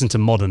 if I listen to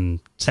modern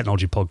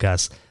technology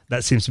podcasts,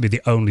 that seems to be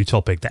the only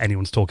topic that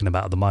anyone's talking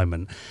about at the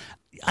moment.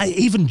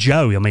 Even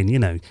Joe, I mean,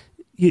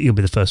 you'll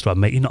be the first to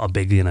admit you're not a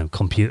big,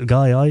 computer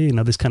guy, are you?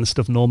 This kind of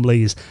stuff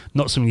normally is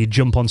not something you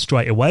jump on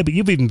straight away, but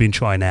you've even been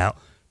trying out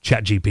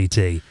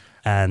ChatGPT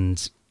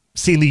and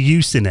seeing the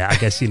use in it. I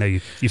guess, you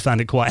found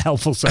it quite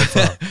helpful so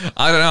far.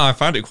 I don't know. I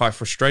found it quite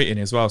frustrating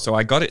as well. So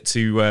I got it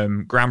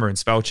to grammar and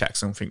spell check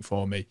something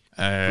for me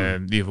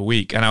the other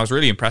week, and I was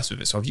really impressed with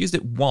it. So I've used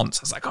it once.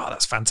 I was like, oh,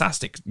 that's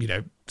fantastic.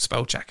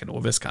 Spell check and all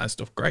this kind of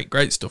stuff.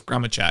 Great stuff.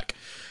 Grammar check.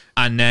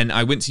 And then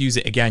I went to use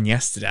it again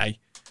yesterday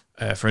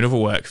for another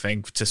work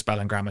thing to spell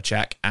and grammar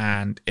check,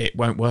 and it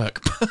won't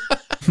work.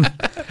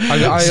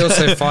 I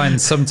also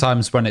find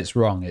sometimes when it's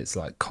wrong, it's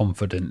like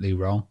confidently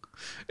wrong.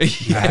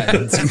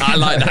 Yeah, I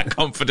like that,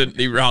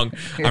 confidently wrong.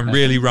 I'm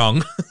really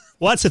wrong.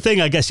 Well, that's the thing,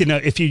 I guess,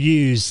 if you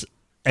use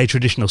a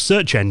traditional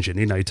search engine,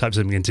 you type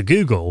something into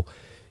Google,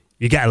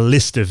 you get a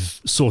list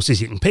of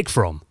sources you can pick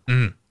from.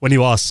 When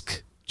you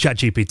ask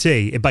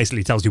ChatGPT, it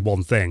basically tells you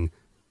one thing,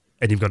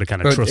 and you've got to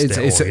kind of trust it.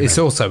 It's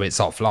also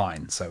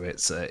offline, so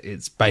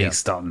it's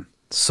based on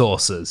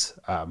sources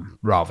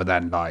rather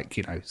than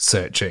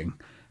searching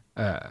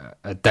a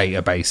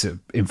database of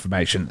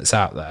information that's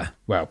out there.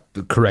 Well,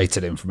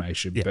 created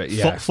information, but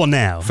yeah. For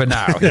now.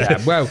 Yeah.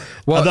 Well,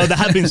 although there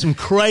have been some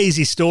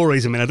crazy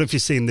stories. I mean, I don't know if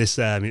you've seen this,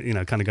 kind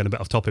of going a bit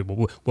off topic, but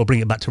we'll bring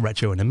it back to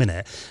retro in a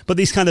minute. But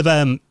these kind of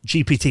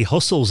GPT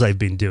hustles they've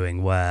been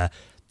doing where,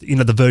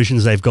 the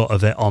versions they've got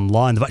of it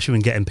online, they've actually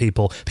been getting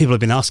people have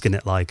been asking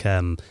it like,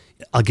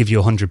 I'll give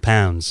you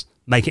 £100.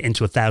 Make it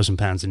into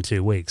 £1,000 in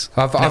 2 weeks.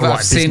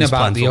 I've seen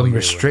about the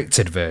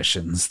unrestricted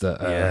versions that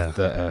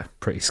are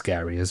pretty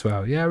scary as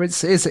well. Yeah,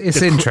 it's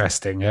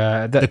interesting.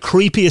 The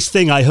creepiest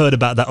thing I heard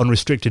about that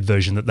unrestricted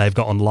version that they've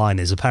got online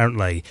is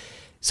apparently,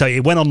 so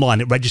it went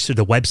online, it registered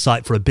a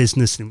website for a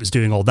business and it was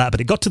doing all that, but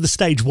it got to the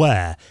stage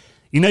where,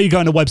 you go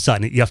on a website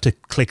and you have to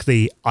click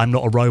the "I'm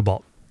not a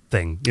robot"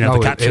 thing. The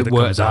capture that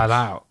comes up.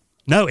 Out.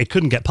 No, it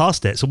couldn't get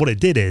past it. So what it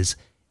did is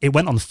it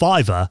went on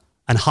Fiverr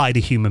and hired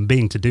a human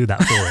being to do that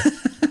for it.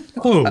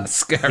 Oh, that's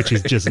scary. Which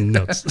is just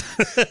nuts.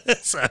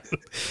 So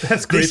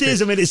that's creepy.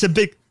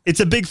 It's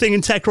a big thing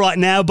in tech right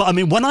now. But I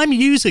mean, when I'm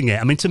using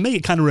it, I mean, to me,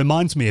 it kind of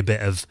reminds me a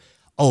bit of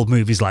old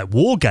movies like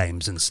War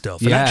Games and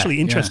stuff. And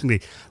actually,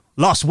 interestingly,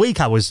 last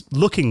week I was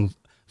looking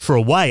for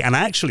a way, and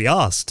I actually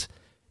asked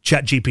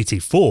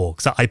ChatGPT 4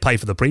 because I pay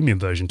for the premium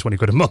version,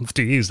 £20 a month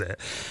to use it.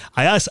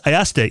 I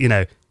asked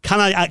it, can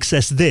I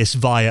access this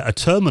via a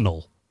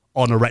terminal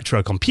on a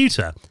retro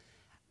computer?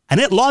 And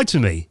it lied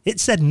to me. It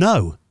said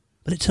no.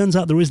 But it turns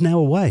out there is now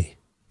a way.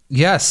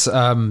 Yes.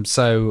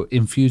 So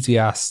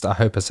Enthusiast, I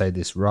hope I say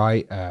this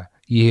right,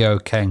 Yeo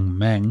Keng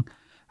Meng,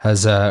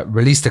 has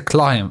released a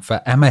client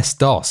for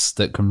MS-DOS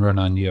that can run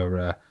on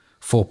your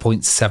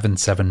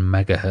 4.77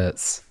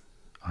 megahertz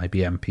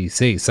IBM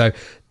PC. So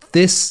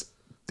this,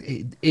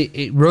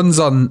 it runs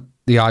on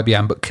the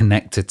IBM but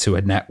connected to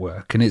a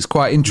network. And it's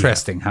quite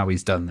interesting how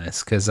he's done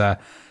this because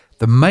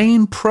the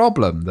main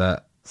problem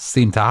that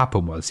seemed to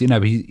happen was,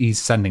 he's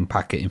sending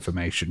packet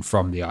information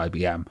from the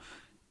IBM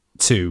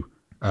to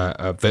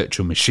a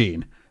virtual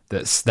machine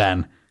that's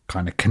then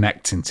kind of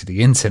connecting to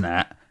the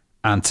internet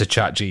and to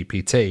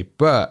ChatGPT.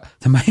 But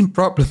the main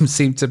problem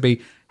seemed to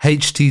be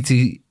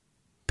HTTP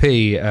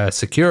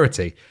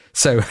security.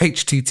 So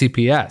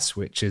HTTPS,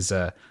 which is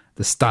the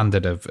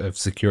standard of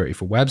security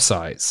for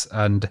websites.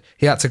 And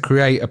he had to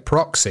create a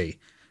proxy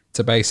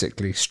to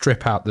basically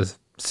strip out the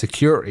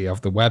security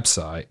of the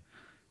website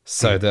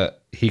so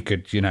that he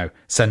could,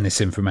 send this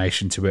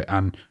information to it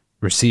and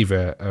receive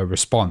a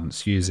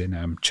response using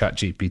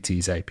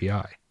ChatGPT's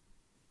API.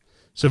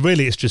 So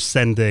really it's just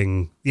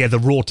sending, the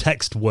raw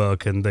text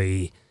work and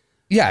the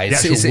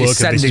it's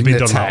sending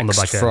the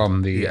text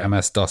from the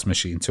MS-DOS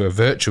machine to a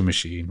virtual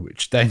machine,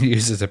 which then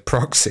uses a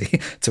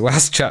proxy to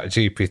ask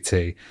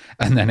ChatGPT,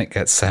 and then it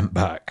gets sent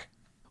back.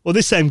 Well,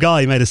 this same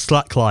guy made a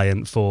Slack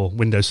client for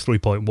Windows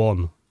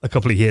 3.1 a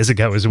couple of years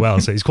ago as well,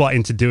 so he's quite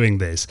into doing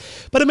this.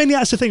 But I mean,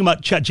 that's the thing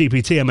about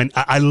ChatGPT. I mean,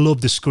 I love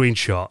the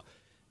screenshot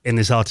in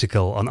this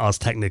article on Ars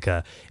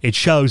Technica. It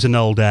shows an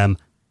old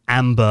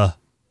amber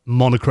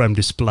monochrome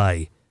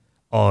display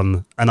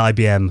on an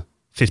IBM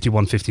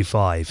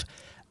 5155.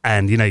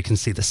 And, you can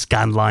see the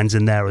scan lines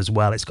in there as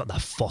well. It's got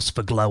that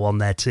phosphor glow on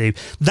there too.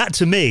 That,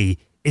 to me,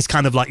 is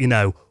kind of like,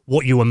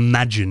 what you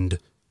imagined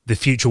the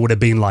future would have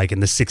been like in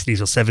the 60s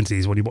or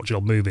 70s when you watch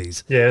old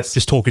movies. Yes.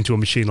 Just talking to a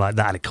machine like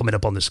that and it coming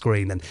up on the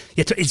screen. And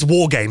it's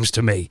war games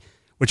to me,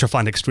 which I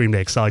find extremely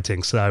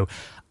exciting. So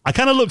I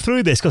kind of looked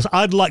through this because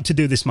I'd like to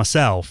do this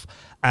myself.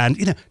 And,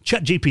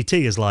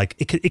 ChatGPT is like,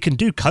 it can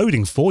do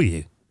coding for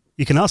you.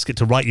 You can ask it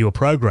to write you a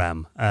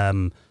program.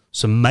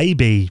 So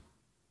maybe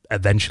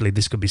eventually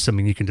this could be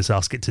something you can just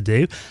ask it to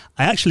do.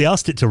 I actually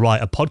asked it to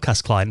write a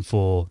podcast client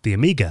for the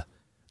Amiga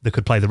that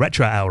could play the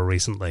Retro Hour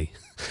recently.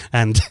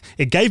 And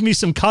it gave me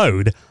some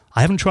code. I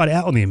haven't tried it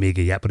out on the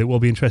Amiga yet, but it will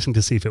be interesting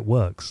to see if it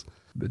works.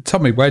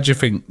 Tommy, where do you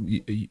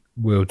think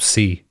we'll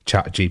see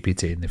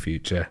ChatGPT in the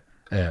future,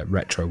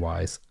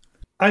 retro-wise?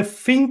 I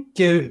think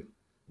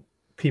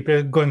people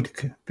are going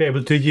to be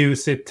able to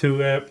use it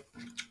to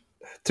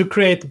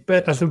create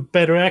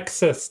better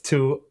access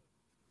to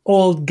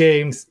old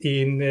games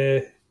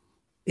in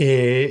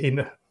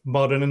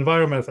modern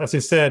environments. As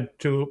you said,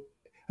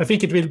 I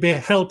think it will be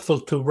helpful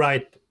to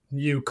write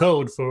new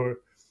code for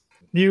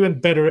new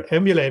and better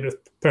emulators,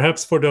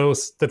 perhaps for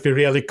those that we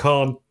really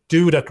can't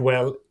do that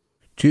well.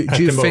 Do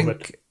you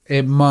think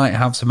it might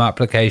have some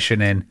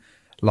application in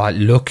like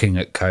looking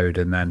at code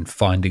and then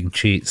finding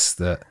cheats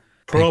that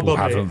people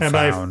haven't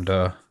found?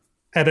 And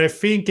I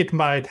think it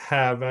might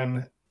have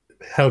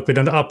help with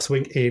an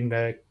upswing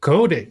in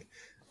coding.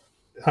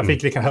 I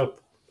think it can help,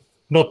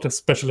 not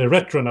especially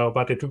retro now,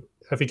 but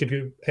I think it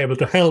will be able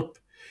to help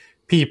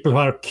people who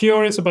are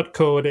curious about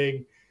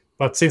coding.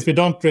 But since we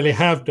don't really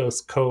have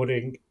those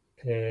coding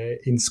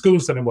in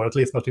schools anymore, at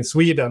least not in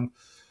Sweden,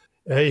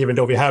 even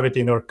though we have it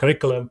in our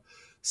curriculum.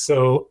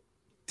 So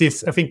I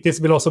think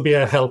this will also be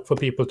a help for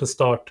people to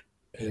start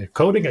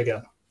coding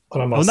again.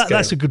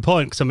 That's a good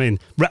point, because I mean,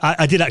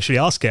 I did actually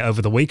ask it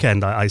over the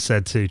weekend. I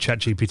said to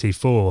ChatGPT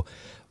 4,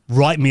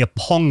 write me a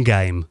Pong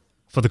game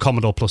for the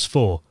Commodore Plus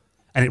 4.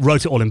 And it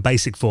wrote it all in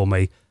BASIC for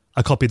me.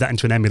 I copied that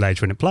into an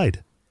emulator and it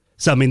played.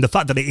 So, I mean, the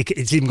fact that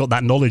it's even got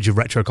that knowledge of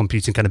retro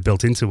computing kind of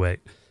built into it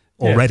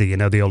already,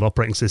 the old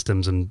operating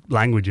systems and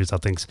languages, I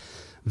think is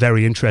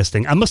very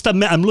interesting. I must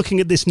admit, I'm looking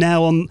at this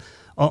now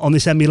on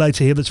this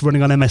emulator here that's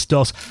running on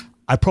MS-DOS.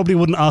 I probably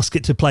wouldn't ask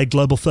it to play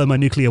Global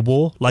Thermonuclear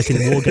War, like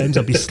in war games.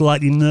 I'd be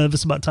slightly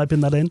nervous about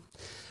typing that in.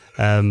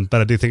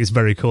 But I do think it's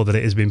very cool that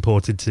it has been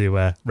ported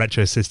to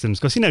retro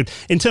systems. Because,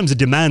 in terms of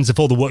demands, if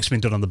all the work's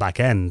been done on the back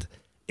end,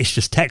 it's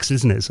just text,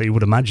 isn't it? So you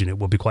would imagine it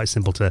would be quite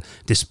simple to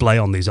display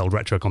on these old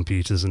retro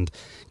computers and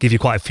give you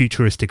quite a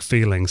futuristic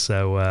feeling.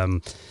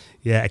 So,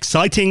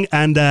 exciting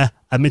and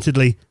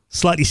admittedly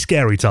slightly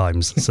scary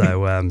times.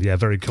 So,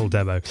 very cool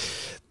demo.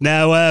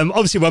 Now,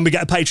 obviously, when we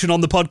get a patron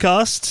on the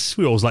podcast,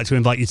 we always like to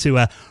invite you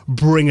to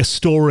bring a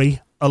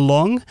story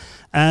along.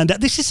 And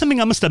this is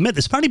something I must admit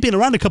that's apparently been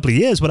around a couple of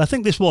years, but I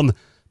think this one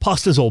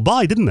passed us all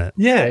by, didn't it?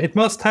 Yeah, it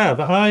must have.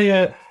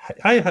 I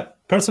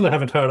personally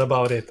haven't heard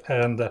about it,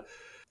 and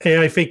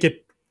I think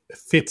it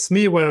fits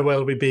me very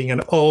well with being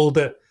an old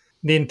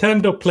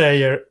Nintendo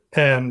player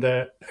and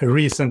a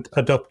recent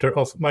adopter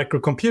of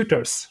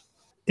microcomputers.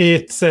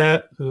 It's,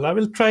 I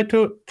will try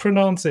to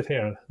pronounce it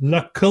here,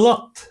 La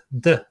Culotte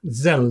de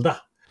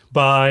Zelda.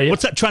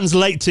 What's that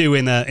translate to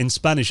in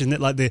Spanish? Isn't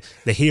it like the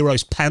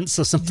hero's pants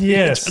or something?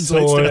 Yes,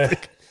 or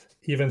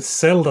even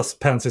Zelda's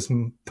pants is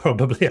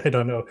probably, I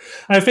don't know.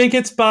 I think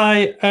it's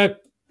by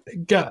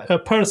a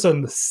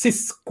person,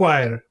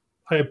 Sisquire.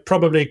 I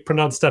probably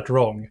pronounced that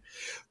wrong.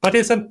 But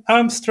it's an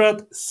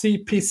Amstrad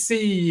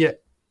CPC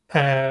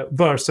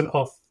version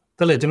of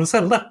The Legend of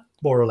Zelda,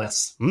 more or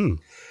less.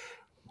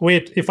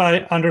 With, if I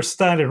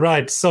understand it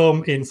right,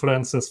 some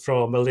influences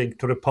from A Link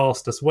to the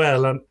Past as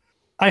well. And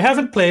I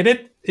haven't played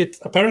it. It's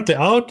apparently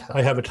out.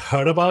 I haven't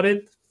heard about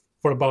it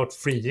for about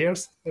 3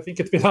 years. I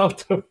think it's been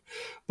out.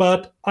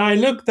 But I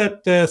looked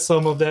at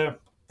some of the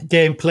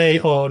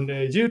gameplay on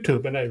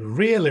YouTube, and I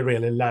really,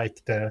 really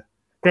like the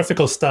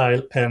graphical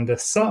style and the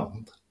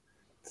sound.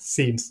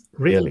 Seems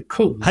really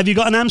cool. Have you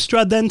got an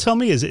Amstrad then,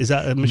 Tommy? Is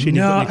that a machine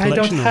you've got in your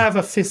collection? I don't have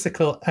a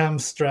physical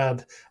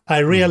Amstrad. I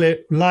really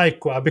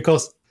like one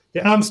because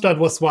the Amstrad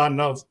was one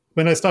of,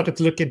 when I started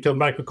to look into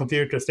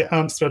microcomputers, the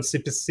Amstrad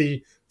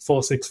CPC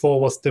 464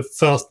 was the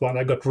first one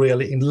I got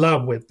really in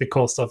love with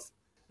because of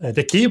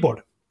the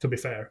keyboard, to be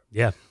fair.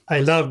 Yeah. I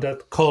love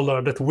that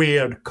color, that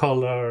weird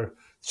color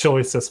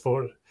choices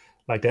for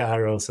like the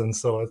arrows and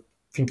so.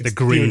 I think it's the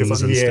greens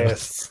beautiful. and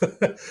yes.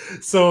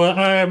 stuff. So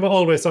I'm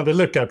always on the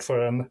lookout for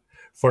the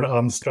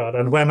Amstrad.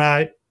 And when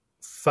I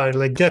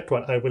finally get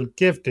one, I will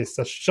give this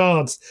a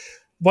chance.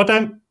 What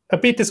I'm a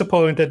bit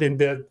disappointed in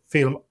the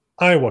film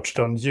I watched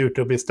on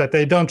YouTube is that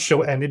they don't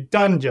show any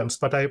dungeons,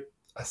 but I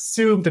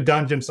assume the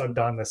dungeons are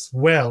done as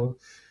well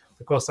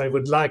because I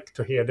would like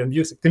to hear the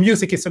music. The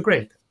music is so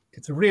great.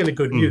 It's really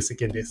good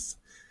music in this.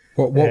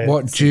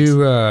 What do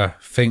you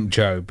think,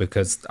 Joe?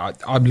 Because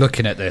I'm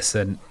looking at this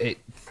and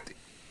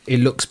it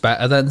looks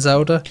better than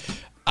Zelda.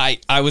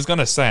 I was going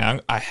to say,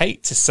 I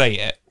hate to say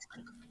it,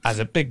 as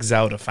a big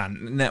Zelda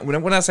fan. Now,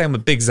 when I say I'm a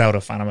big Zelda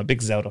fan, I'm a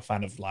big Zelda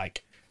fan of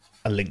like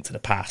A Link to the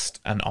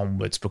Past and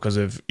onwards because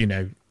of,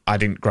 I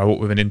didn't grow up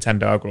with a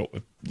Nintendo. I grew up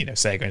with,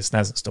 Sega and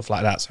SNES and stuff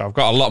like that. So I've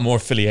got a lot more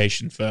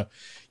affiliation for,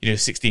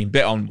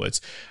 16-bit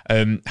onwards.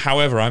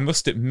 However, I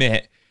must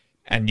admit,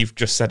 and you've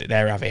just said it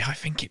there, Avi, I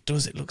think it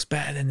does. It looks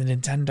better than the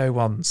Nintendo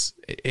ones.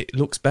 It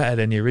looks better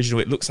than the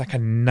original. It looks like a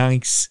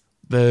nice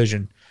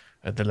version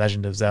of The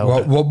Legend of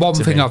Zelda. Well, one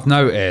thing I've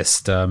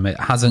noticed, it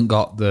hasn't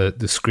got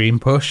the screen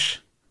push.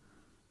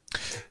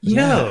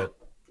 No,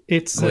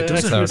 it's actually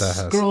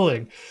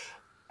scrolling.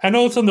 And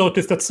also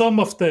noticed that some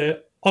of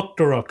the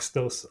Octoroks,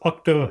 those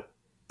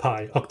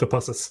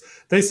octopuses,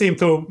 they seem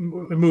to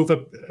move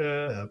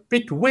a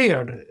bit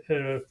weird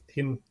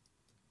in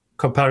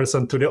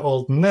comparison to the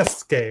old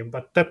NES game,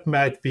 but that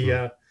might be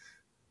a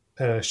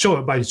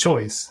show by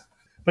choice.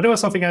 But there was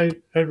something I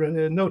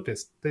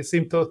noticed. They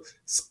seem to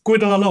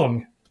squiddle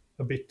along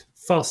a bit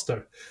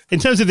faster. In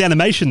terms of the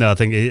animation, though, I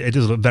think it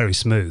does look very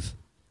smooth.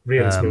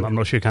 Really smooth. I'm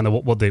not sure kind of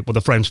what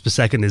the frames per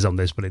second is on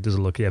this, but it does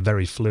look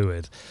very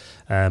fluid.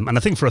 And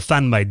I think for a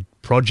fan-made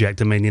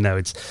project, I mean,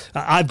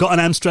 I've got an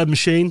Amstrad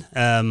machine,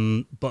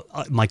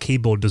 but my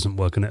keyboard doesn't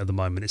work on it at the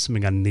moment. It's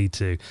something I need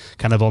to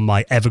kind of on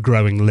my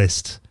ever-growing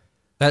list.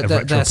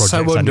 They're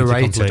so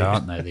underrated,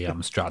 aren't they, the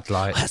Amstrad?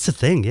 Like, that's the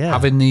thing, yeah.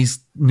 Having these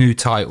new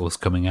titles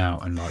coming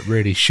out and like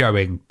really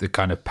showing the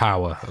kind of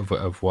power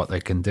of what they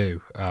can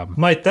do.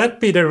 Might that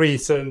be the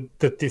reason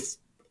that this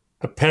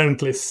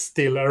apparently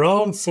still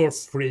around for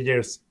 3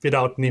 years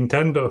without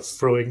Nintendo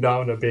throwing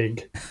down a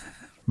big...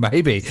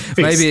 Maybe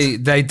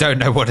they don't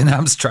know what an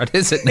Amstrad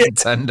is at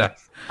Nintendo.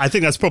 I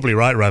think that's probably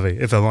right, Ravi,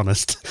 if I'm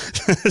honest.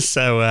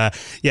 So,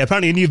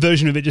 apparently a new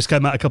version of it just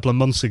came out a couple of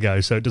months ago,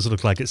 so it does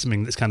look like it's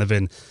something that's kind of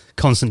in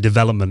constant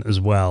development as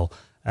well.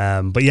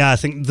 But yeah, I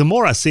think the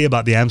more I see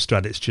about the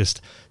Amstrad, it's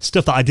just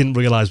stuff that I didn't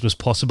realise was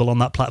possible on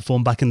that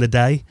platform back in the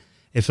day.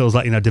 It feels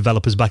like,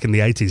 developers back in the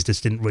 80s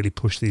just didn't really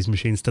push these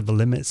machines to the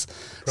limits.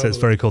 Probably. So it's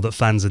very cool that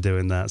fans are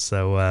doing that.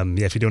 So,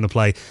 if you do want to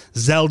play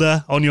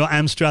Zelda on your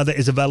Amstrad, that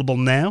is available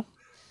now.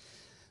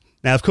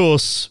 Now, of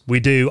course, we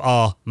do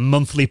our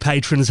monthly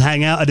patrons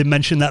hangout. I did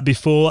mention that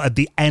before at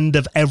the end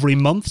of every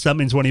month. So that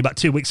means we're only about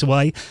 2 weeks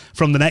away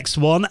from the next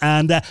one.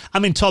 And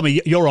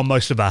Tommy, you're on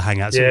most of our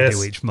hangouts that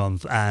we do each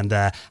month. And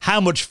how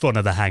much fun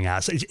are the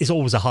hangouts? It's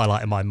always a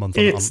highlight of my month.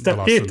 It is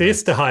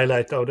the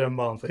highlight of the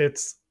month.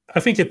 I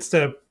think it's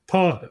the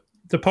part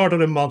of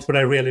the month when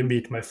I really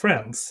meet my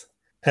friends.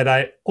 And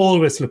I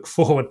always look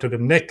forward to the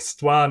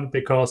next one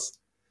because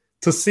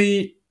to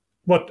see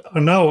what are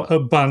now a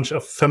bunch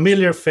of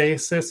familiar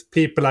faces,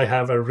 people I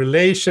have a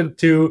relation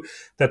to,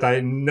 that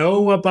I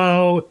know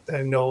about,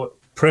 I know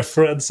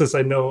preferences,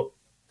 I know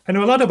a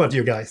lot about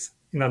you guys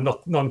in a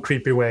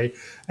non-creepy way.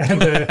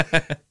 And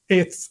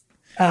it's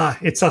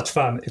such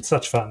fun. It's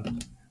such fun.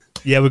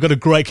 Yeah, we've got a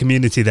great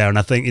community there. And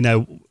I think,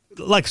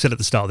 like I said at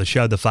the start of the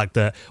show, the fact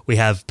that we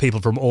have people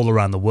from all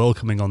around the world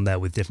coming on there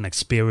with different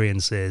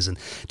experiences and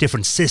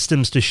different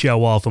systems to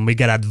show off, and we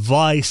get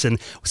advice, and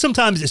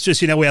sometimes it's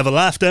just, we have a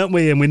laugh, don't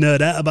we, and we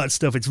nerd out about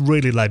stuff. It's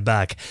really laid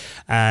back,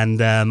 and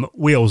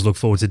we always look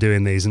forward to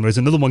doing these. And there's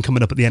another one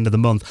coming up at the end of the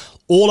month.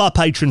 All our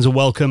patrons are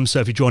welcome, so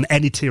if you join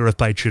any tier of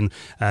patron,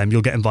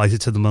 you'll get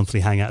invited to the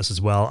monthly hangouts as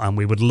well, and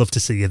we would love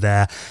to see you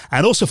there.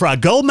 And also for our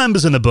gold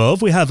members and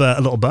above, we have a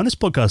little bonus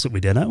podcast that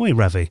we did, don't we,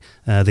 Ravi?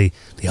 The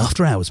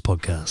After Hours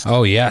podcast.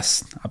 Oh,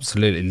 yes,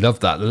 absolutely. Love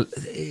that.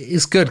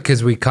 It's good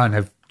because we kind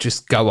of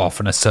just go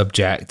off on a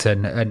subject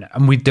and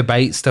we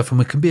debate stuff, and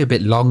we can be a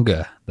bit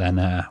longer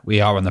than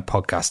we are on the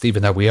podcast,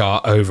 even though we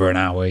are over an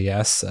hour,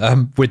 yes.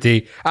 With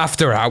the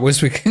After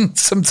Hours, we can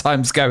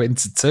sometimes go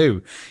into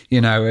 2.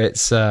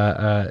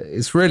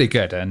 It's really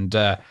good. And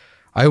I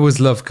always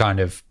love kind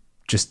of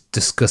just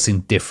discussing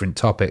different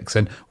topics.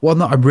 And one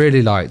that I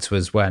really liked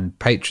was when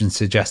patrons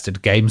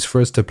suggested games for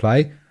us to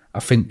play. I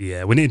think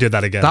we need to do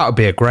that again. That would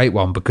be a great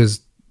one because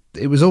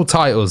it was all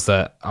titles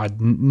that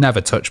I'd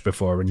never touched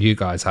before and you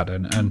guys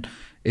hadn't. And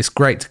it's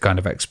great to kind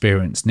of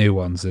experience new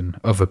ones and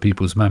other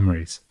people's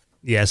memories.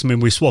 Yes, I mean,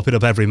 we swap it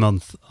up every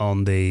month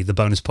on the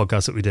bonus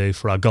podcast that we do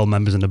for our gold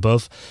members and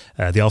above.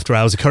 The After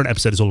Hours, the current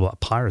episode is all about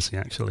piracy,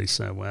 actually.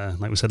 So,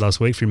 like we said last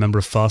week, if you're a member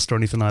of FAST or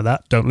anything like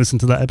that, don't listen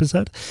to that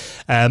episode.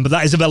 But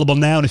that is available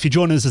now. And if you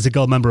join us as a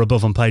gold member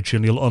above on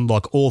Patreon, you'll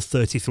unlock all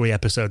 33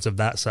 episodes of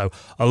that. So,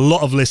 a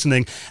lot of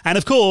listening. And,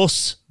 of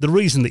course, the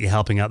reason that you're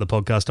helping out the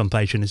podcast on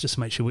Patreon is just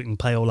to make sure we can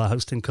pay all our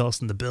hosting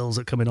costs and the bills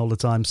that come in all the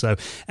time. So,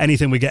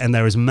 anything we get in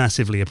there is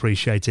massively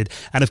appreciated.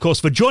 And, of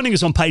course, for joining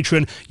us on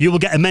Patreon, you will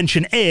get a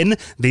mention in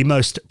the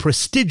most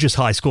prestigious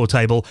high score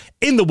table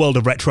in the world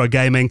of retro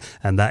gaming,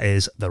 and that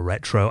is the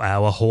Retro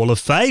Hour Hall of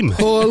Fame.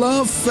 Hall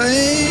of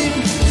Fame!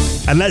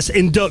 And let's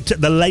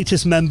induct the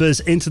latest members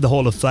into the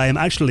Hall of Fame.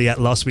 Actually,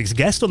 last week's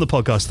guest on the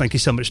podcast, thank you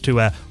so much to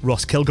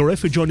Ross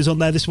Kilgariff, who joined us on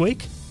there this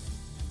week.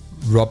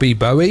 Robbie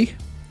Bowie.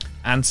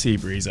 And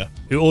Seabreezer,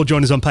 who all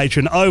joined us on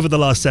Patreon over the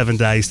last 7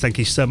 days. Thank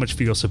you so much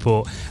for your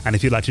support. And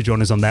if you'd like to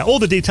join us on there, all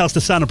the details to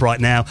sign up right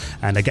now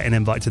and get an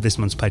invite to this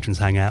month's Patrons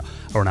Hangout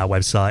are on our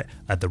website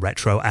at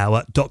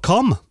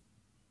theretrohour.com.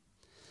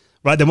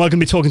 Right, then we're going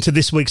to be talking to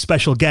this week's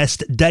special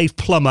guest, Dave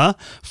Plummer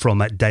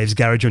from Dave's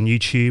Garage on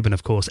YouTube and,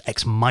 of course,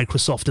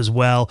 ex-Microsoft as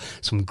well.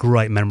 Some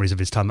great memories of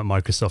his time at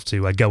Microsoft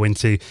to go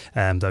into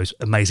those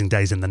amazing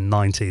days in the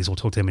 90s. We'll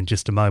talk to him in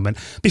just a moment.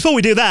 Before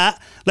we do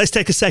that, let's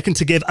take a second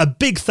to give a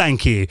big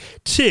thank you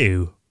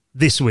to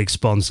this week's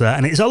sponsor,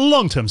 and it's a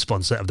long-term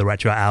sponsor of the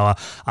Retro Hour,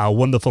 our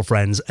wonderful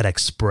friends at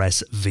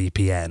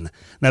ExpressVPN.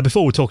 Now,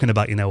 before we're talking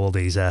about, all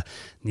these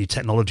new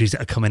technologies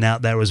that are coming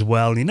out there as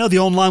well, the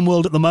online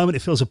world at the moment,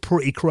 it feels a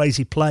pretty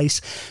crazy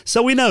place.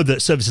 So we know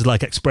that services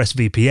like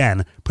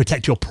ExpressVPN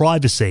protect your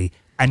privacy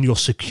and your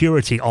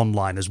security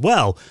online as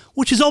well,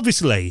 which is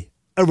obviously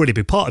a really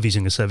big part of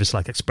using a service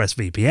like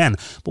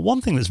ExpressVPN. But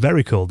one thing that's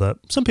very cool that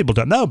some people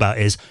don't know about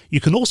is you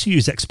can also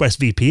use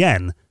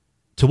ExpressVPN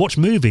to watch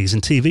movies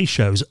and TV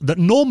shows that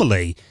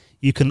normally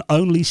you can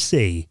only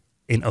see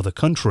in other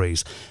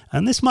countries.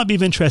 And this might be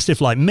of interest if,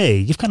 like me,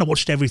 you've kind of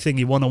watched everything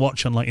you want to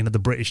watch on, the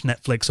British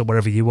Netflix or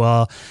wherever you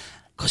are.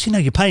 Because,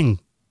 you're paying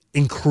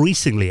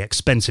increasingly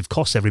expensive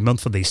costs every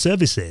month for these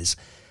services.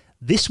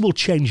 This will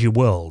change your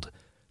world.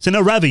 So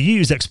now rather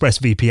use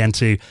ExpressVPN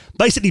to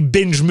basically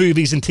binge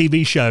movies and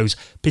TV shows,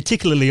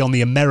 particularly on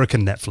the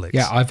American Netflix.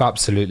 Yeah, I've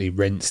absolutely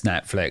rinsed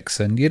Netflix.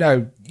 And,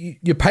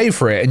 you pay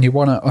for it and you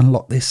want to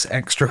unlock this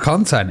extra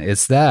content.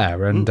 It's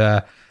there. And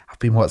I've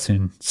been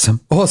watching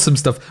some awesome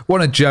stuff.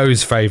 One of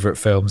Joe's favourite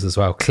films as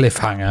well,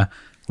 Cliffhanger.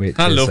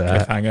 I love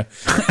Cliffhanger.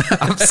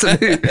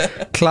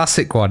 Absolute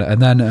classic one. And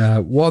then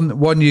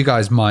one you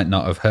guys might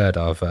not have heard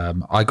of,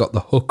 I Got the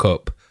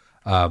Hookup,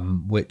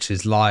 which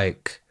is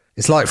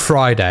it's like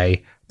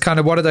Friday, kind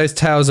of one of those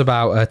tales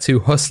about two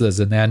hustlers,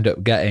 and they end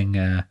up getting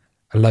a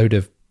load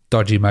of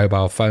dodgy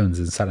mobile phones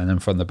and selling them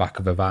from the back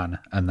of a van,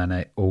 and then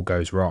it all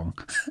goes wrong.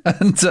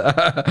 And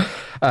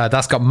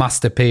that's got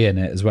Master P in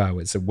it as well.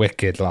 It's a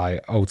wicked,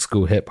 old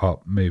school hip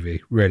hop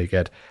movie, really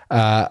good.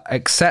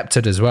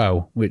 Accepted as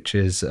well, which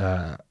is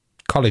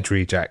College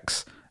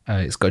Rejects.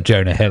 It's got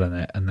Jonah Hill in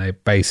it, and they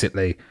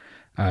basically,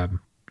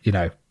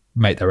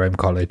 make their own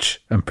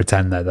college and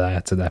pretend they're there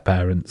to their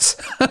parents,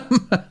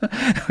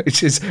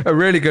 which is a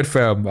really good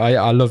film.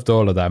 I loved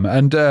all of them.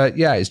 And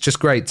it's just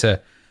great to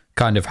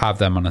kind of have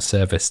them on a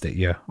service that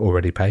you're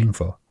already paying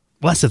for.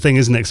 Well, that's the thing,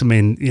 isn't it? 'Cause,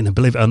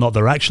 believe it or not,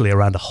 there are actually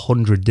around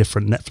 100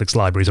 different Netflix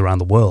libraries around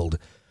the world.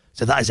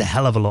 So that is a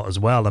hell of a lot as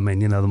well. There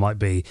might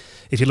be,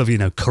 if you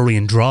love,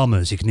 Korean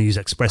dramas, you can use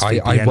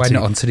ExpressVPN. I went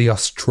onto the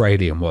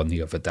Australian one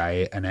the other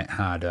day, and it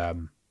had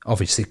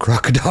obviously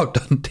Crocodile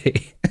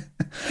Dundee.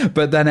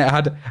 But then it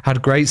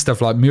had great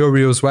stuff like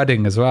Muriel's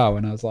Wedding as well.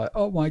 And I was like,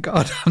 oh my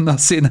God, I've not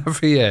seen that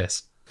for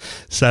years.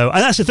 So,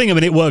 and that's the thing.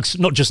 It works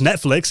not just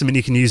Netflix.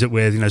 You can use it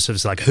with,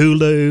 services like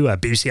Hulu,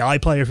 BBC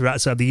iPlayer if you're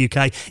outside the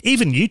UK.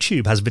 Even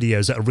YouTube has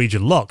videos that are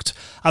region locked.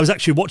 I was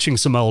actually watching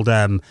some old, do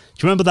you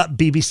remember that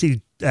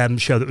BBC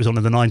show that was on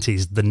in the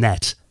 90s, The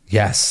Net?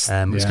 Yes.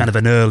 It was kind of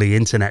an early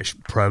internet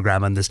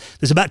program, and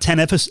there's about 10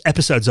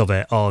 episodes of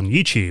it on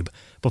YouTube.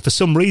 But for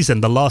some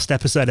reason, the last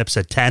episode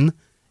 10,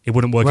 it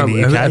wouldn't work in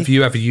the UK. Have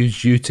you ever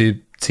used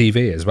YouTube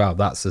TV as well?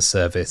 That's a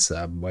service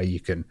where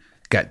you can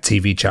get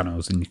TV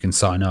channels and you can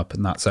sign up,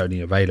 and that's only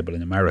available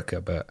in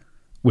America. But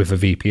with a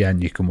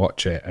VPN, you can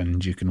watch it,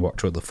 and you can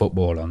watch all the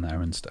football on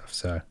there and stuff.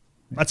 So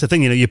that's the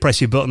thing, you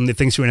press your button, it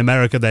thinks you're in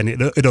America, then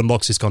it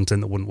unlocks this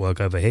content that wouldn't work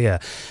over here.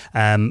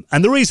 And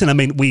the reason,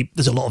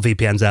 there's a lot of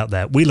VPNs out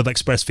there. We love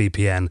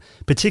ExpressVPN,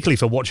 particularly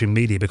for watching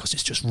media, because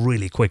it's just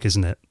really quick,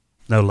 isn't it?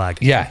 No lag.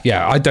 Yeah.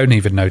 I don't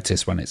even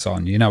notice when it's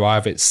on. I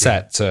have it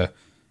set to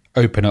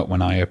open up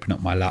when I open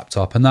up my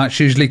laptop, and that's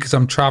usually because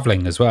I'm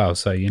traveling as well.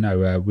 So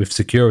with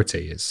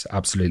security, it's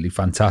absolutely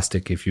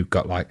fantastic if you've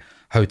got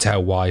hotel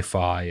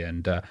Wi-Fi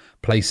and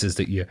places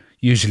that you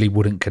usually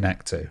wouldn't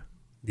connect to.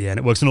 Yeah, and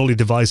it works on all your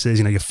devices,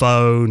 your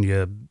phone,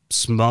 your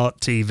smart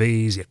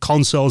TVs, your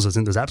consoles. I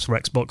think there's apps for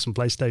Xbox and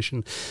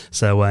PlayStation.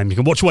 So you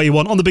can watch what you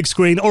want on the big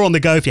screen or on the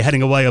go. If you're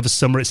heading away over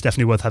summer, it's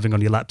definitely worth having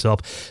on your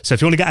laptop. So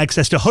if you want to get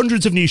access to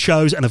hundreds of new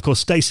shows and, of course,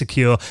 stay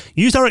secure,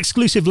 use our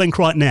exclusive link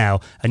right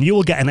now and you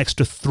will get an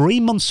extra 3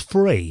 months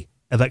free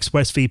of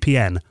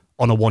ExpressVPN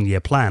on a 1-year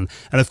plan.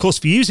 And of course,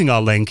 for using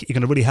our link, you're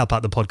going to really help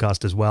out the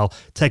podcast as well.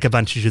 Take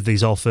advantage of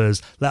these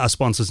offers. Let our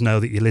sponsors know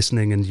that you're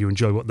listening and you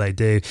enjoy what they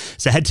do.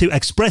 So head to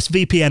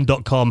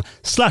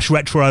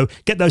expressvpn.com/retro.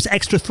 Get those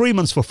extra 3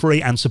 months for free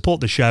and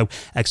support the show.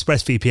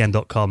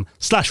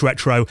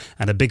 expressvpn.com/retro.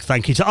 And a big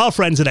thank you to our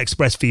friends at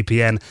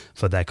ExpressVPN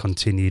for their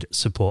continued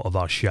support of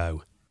our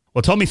show.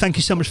 Well, Tommy, thank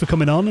you so much for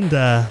coming on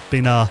and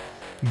being our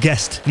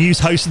guest news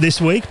host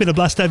this week. Been a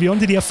blast to have you on.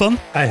 Did you have fun?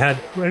 I had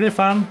really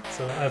fun.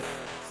 So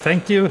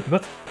thank you. It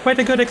was quite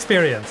a good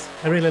experience.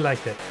 I really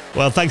liked it.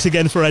 Well, thanks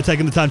again for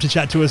taking the time to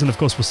chat to us. And of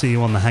course, we'll see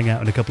you on the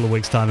Hangout in a couple of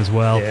weeks' time as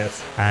well.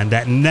 Yes. And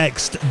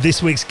next,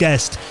 this week's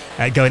guest,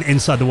 going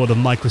inside the world of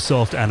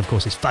Microsoft and, of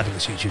course, his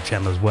fabulous YouTube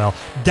channel as well.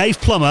 Dave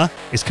Plummer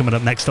is coming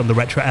up next on the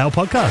Retro Hour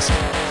podcast.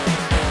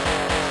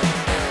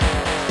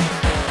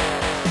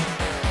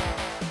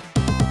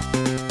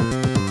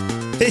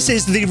 This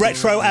is the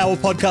Retro Hour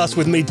podcast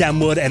with me, Dan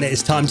Wood, and it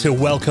is time to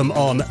welcome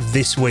on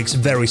this week's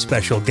very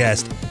special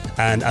guest.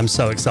 And I'm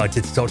so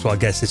excited to talk to our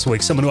guest this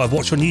week. Someone who I've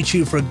watched on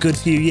YouTube for a good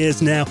few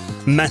years now.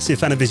 Massive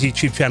fan of his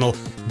YouTube channel,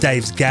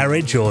 Dave's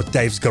Garage or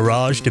Dave's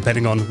Garage,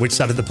 depending on which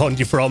side of the pond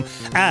you're from.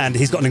 And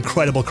he's got an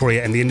incredible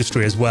career in the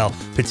industry as well.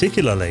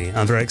 Particularly,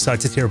 I'm very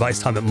excited to hear about his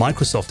time at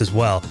Microsoft as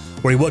well,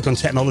 where he worked on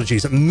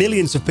technologies that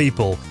millions of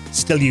people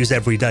still use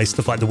every day.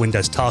 Stuff like the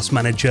Windows Task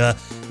Manager,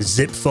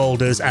 zip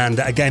folders, and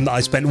a game that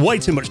I spent way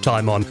too much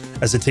time on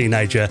as a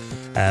teenager,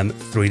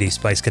 3D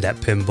Space Cadet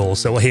Pinball.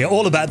 So we'll hear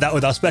all about that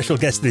with our special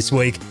guest this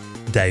week,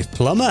 Dave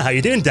Plummer. How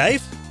you doing,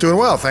 Dave? Doing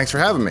well. Thanks for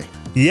having me.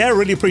 Yeah,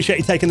 really appreciate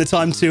you taking the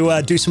time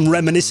to do some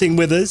reminiscing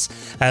with us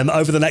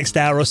over the next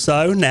hour or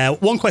so. Now,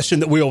 one question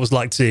that we always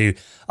like to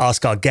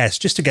ask our guests,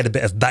 just to get a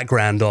bit of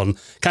background on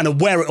kind of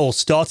where it all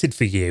started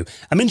for you.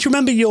 I mean, do you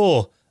remember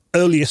your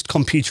earliest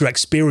computer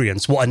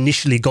experience, what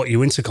initially got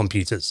you into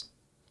computers?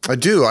 I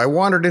do. I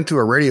wandered into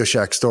a Radio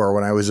Shack store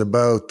when I was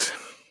about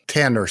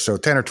 10 or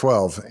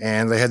 12,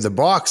 and they had the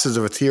boxes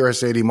of a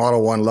TRS-80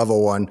 Model 1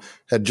 Level 1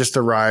 had just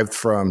arrived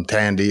from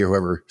Tandy or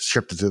whoever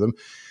shipped it to them,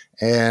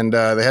 and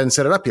they hadn't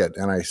set it up yet.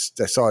 And I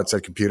saw it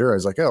said computer. I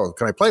was like, oh,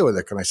 can I play with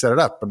it? Can I set it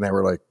up? And they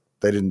were like,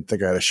 they didn't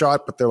think I had a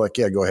shot, but they're like,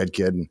 yeah, go ahead,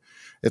 kid. And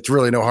it's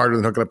really no harder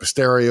than hooking up a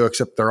stereo,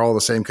 except they're all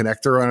the same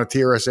connector on a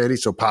TRS-80,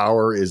 so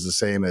power is the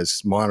same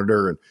as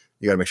monitor, and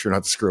you got to make sure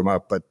not to screw them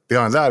up. But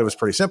beyond that, it was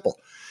pretty simple.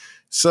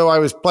 So I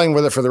was playing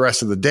with it for the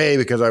rest of the day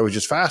because I was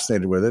just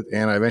fascinated with it.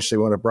 And I eventually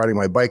wound up riding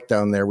my bike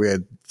down there. We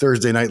had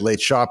Thursday night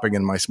late shopping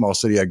in my small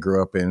city I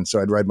grew up in.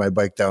 So I'd ride my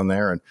bike down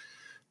there and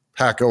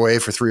hack away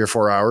for 3 or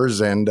 4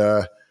 hours and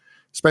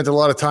spent a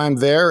lot of time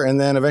there.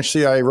 And then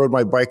eventually I rode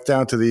my bike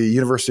down to the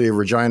University of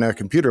Regina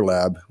Computer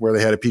Lab where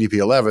they had a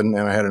PDP-11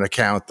 and I had an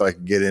account that I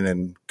could get in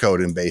and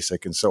code in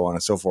BASIC and so on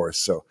and so forth.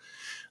 So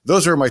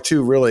those are my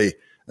two really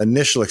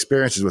initial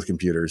experiences with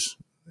computers.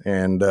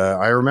 And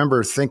I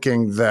remember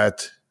thinking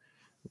that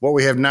what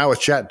we have now with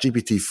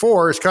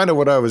ChatGPT-4 is kind of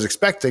what I was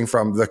expecting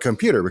from the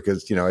computer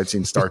because, I'd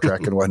seen Star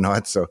Trek and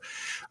whatnot. So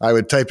I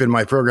would type in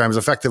my programs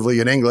effectively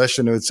in English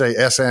and it would say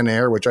SN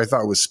error, which I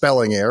thought was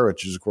spelling error,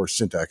 which is, of course,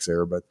 syntax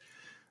error.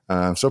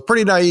 But so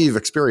pretty naive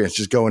experience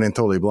just going in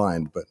totally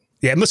blind. But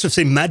yeah, it must have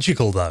seemed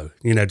magical, though,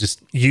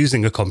 just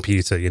using a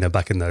computer,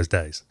 back in those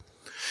days.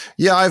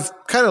 Yeah, I've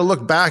kind of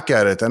looked back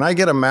at it and I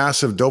get a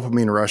massive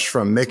dopamine rush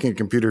from making a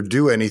computer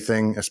do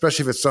anything,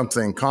 especially if it's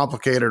something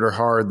complicated or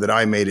hard that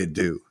I made it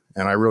do.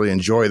 And I really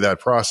enjoy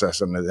that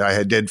process, and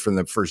I did from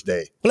the first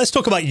day. Well, let's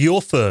talk about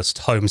your first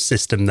home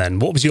system then.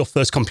 What was your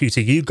first computer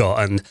you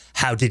got, and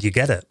how did you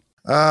get it?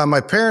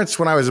 My parents,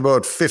 when I was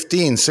about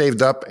 15,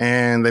 saved up,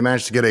 and they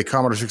managed to get a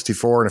Commodore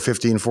 64 and a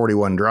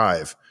 1541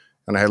 drive.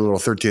 And I had a little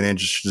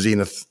 13-inch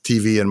Zenith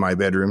TV in my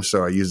bedroom,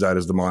 so I used that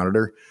as the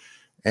monitor.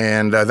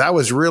 And that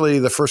was really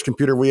the first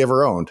computer we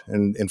ever owned.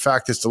 And in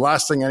fact, it's the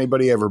last thing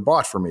anybody ever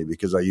bought for me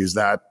because I used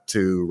that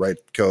to write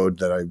code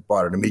that I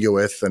bought an Amiga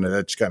with, and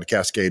it just kind of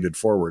cascaded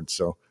forward.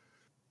 So,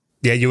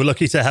 yeah, you were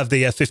lucky to have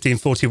the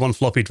 1541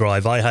 floppy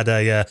drive. I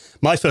had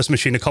my first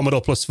machine, a Commodore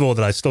Plus 4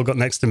 that I've still got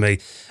next to me.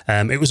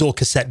 It was all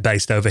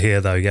cassette-based over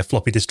here, though. Yeah,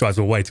 floppy disk drives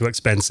were way too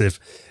expensive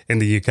in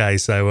the UK.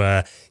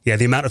 So,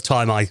 the amount of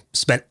time I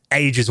spent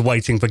ages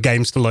waiting for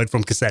games to load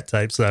from cassette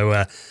tape.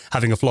 So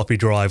having a floppy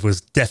drive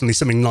was definitely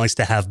something nice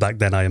to have back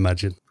then, I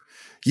imagine.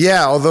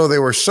 Yeah, although they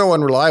were so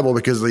unreliable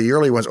because the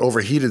early ones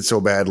overheated so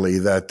badly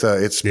that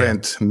it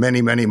spent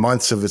many, many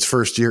months of its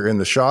first year in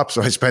the shop.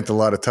 So I spent a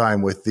lot of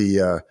time with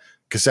the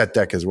cassette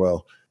deck as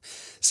well.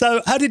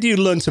 So how did you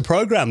learn to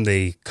program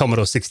the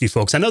Commodore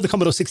 64? Because I know the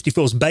Commodore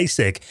 64 is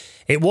basic.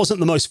 It wasn't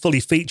the most fully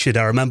featured.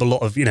 I remember a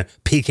lot of,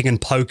 peeking and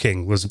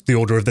poking was the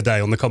order of the day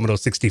on the Commodore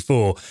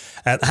 64.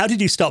 How did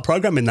you start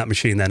programming that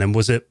machine then? And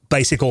was it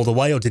basic all the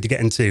way, or did you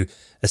get into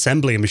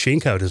assembly and machine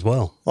code as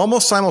well?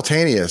 Almost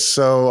simultaneous.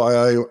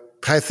 So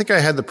I think I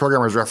had the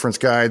programmer's reference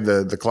guide,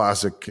 the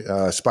classic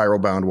spiral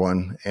bound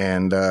one.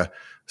 And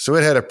so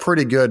it had a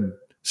pretty good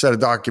set of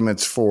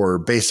documents for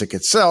BASIC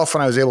itself.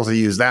 And I was able to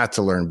use that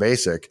to learn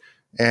BASIC.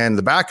 And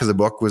the back of the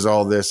book was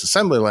all this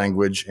assembly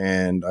language.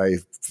 And I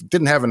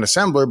didn't have an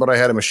assembler, but I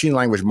had a machine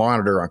language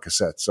monitor on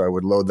cassette. So I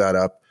would load that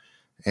up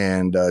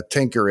and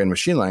tinker in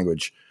machine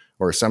language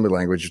or assembly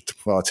language.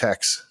 Well, it's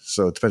hex,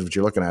 so it depends what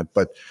you're looking at.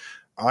 But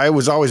I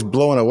was always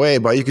blown away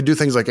by, you could do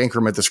things like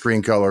increment the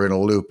screen color in a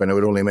loop, and it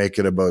would only make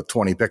it about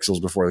 20 pixels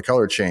before the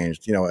color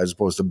changed, as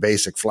opposed to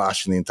BASIC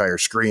flashing the entire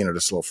screen at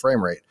a slow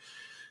frame rate.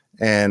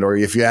 Or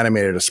if you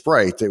animated a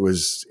sprite, it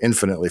was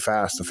infinitely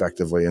fast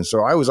effectively. And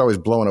so I was always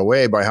blown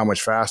away by how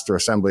much faster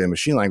assembly and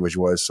machine language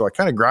was. So I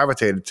kind of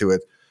gravitated to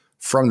it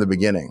from the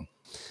beginning.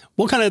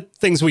 What kind of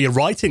things were you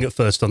writing at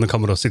first on the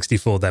Commodore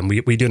 64 then? Were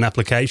you doing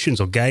applications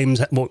or games?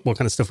 What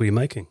kind of stuff were you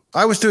making?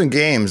 I was doing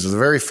games. The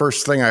very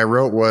first thing I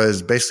wrote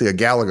was basically a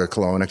Galaga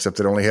clone, except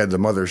it only had the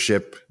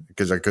mothership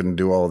because I couldn't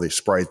do all the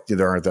sprites.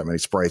 There aren't that many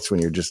sprites when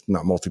you're just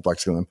not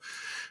multiplexing them.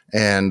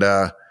 And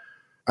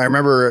I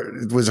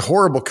remember it was a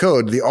horrible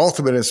code, the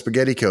ultimate in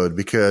spaghetti code,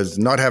 because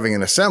not having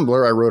an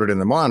assembler, I wrote it in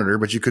the monitor,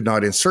 but you could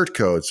not insert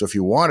code. So if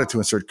you wanted to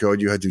insert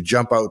code, you had to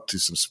jump out to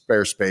some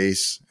spare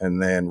space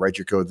and then write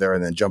your code there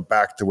and then jump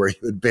back to where you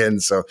had been.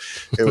 So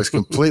it was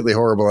completely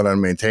horrible and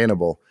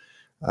unmaintainable.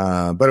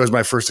 But it was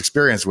my first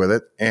experience with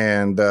it.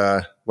 And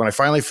when I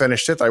finally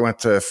finished it, I went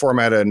to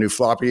format a new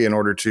floppy in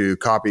order to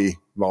copy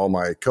all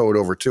my code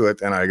over to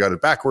it. And I got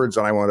it backwards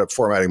and I wound up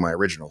formatting my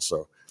original.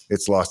 So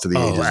it's lost to the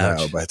ages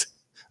now, but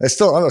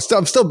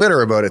I'm still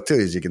bitter about it too,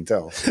 as you can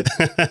tell.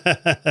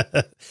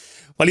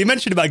 Well, you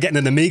mentioned about getting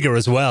an Amiga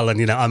as well,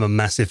 and I'm a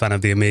massive fan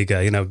of the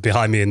Amiga.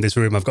 Behind me in this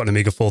room, I've got an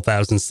Amiga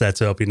 4000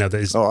 set up. That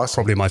is awesome.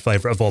 Probably my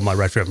favorite of all my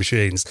retro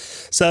machines.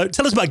 So,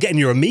 tell us about getting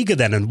your Amiga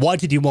then, and why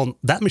did you want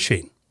that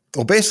machine?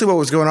 Well, basically, what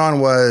was going on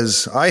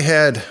was I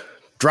had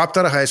dropped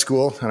out of high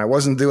school, and I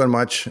wasn't doing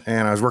much,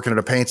 and I was working at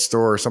a paint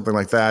store or something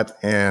like that,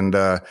 and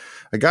a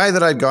guy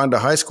that I'd gone to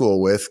high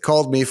school with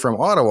called me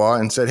from Ottawa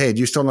and said, "Hey, do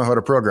you still know how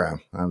to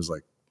program?" I was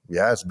like,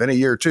 "Yeah, it's been a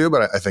year or two,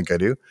 but I think I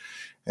do."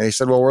 And he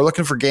said, "Well, we're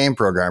looking for game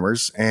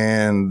programmers."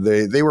 And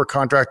they were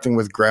contracting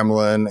with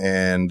Gremlin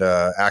and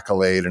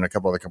Accolade and a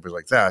couple other companies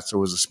like that. So it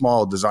was a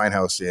small design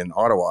house in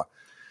Ottawa.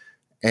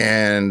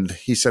 And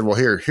he said, "Well,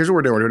 here's what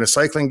we're doing. We're doing a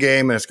cycling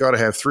game, and it's got to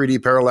have 3D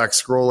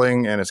parallax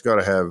scrolling, and it's got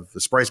to have the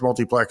sprites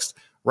multiplexed.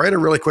 Write a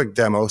really quick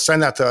demo,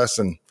 send that to us."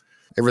 And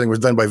everything was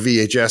done by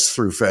VHS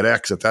through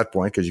FedEx at that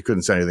point because you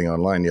couldn't send anything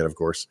online yet, of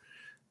course.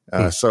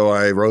 So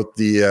I wrote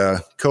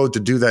the code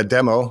to do that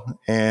demo,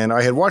 and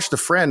I had watched a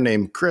friend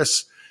named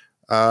Chris.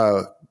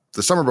 The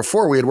summer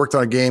before, we had worked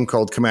on a game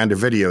called Commander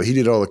Video. He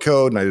did all the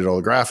code and I did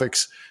all the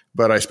graphics,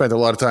 but I spent a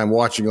lot of time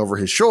watching over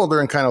his shoulder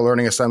and kind of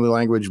learning assembly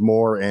language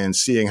more and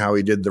seeing how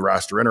he did the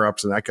raster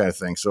interrupts and that kind of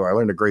thing. So I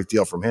learned a great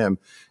deal from him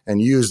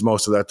and used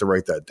most of that to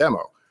write that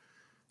demo.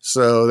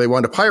 So they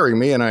wound up hiring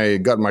me, and I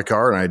got in my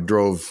car and I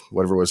drove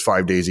whatever it was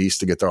 5 days east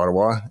to get to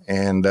Ottawa.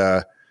 And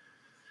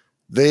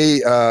they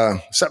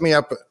set me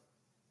up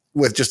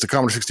with just a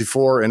Commodore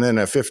 64 and then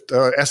a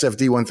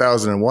SFD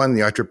 1001,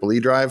 the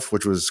IEEE drive,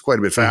 which was quite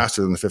a bit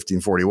faster than the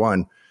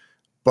 1541.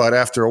 But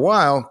after a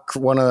while,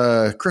 one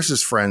of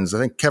Chris's friends, I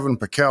think Kevin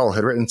Packel,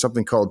 had written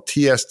something called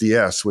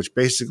TSDS, which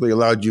basically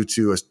allowed you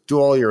to do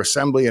all your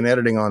assembly and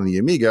editing on the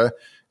Amiga.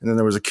 And then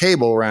there was a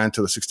cable ran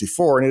to the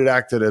 64, and it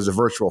acted as a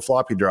virtual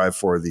floppy drive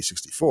for the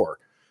 64.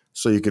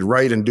 So you could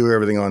write and do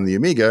everything on the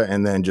Amiga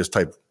and then just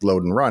type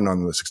load and run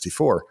on the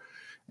 64.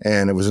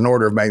 And it was an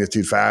order of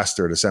magnitude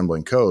faster at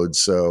assembling code.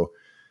 So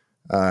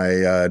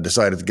I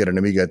decided to get an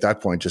Amiga at that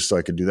point just so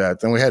I could do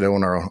that. Then we had to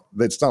own our own.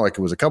 It's not like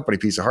it was a company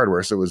piece of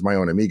hardware, so it was my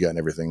own Amiga and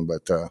everything.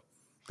 But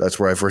that's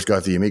where I first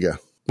got the Amiga.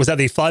 Was that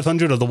the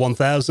 500 or the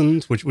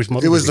 1000? Which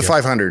model? It was the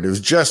 500. It was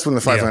just when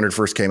the 500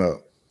 first came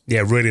out.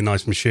 Yeah, really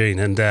nice machine.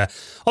 And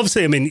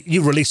obviously,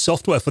 you released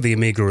software for the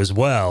Amiga as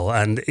well,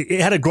 and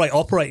it had a great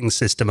operating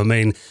system.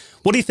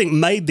 What do you think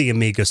made the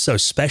Amiga so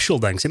special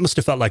then? Because it must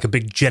have felt like a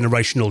big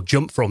generational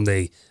jump from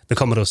the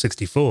Commodore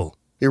 64.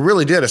 It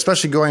really did,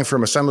 especially going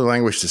from assembly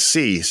language to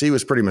C. C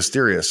was pretty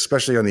mysterious,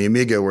 especially on the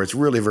Amiga where it's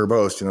really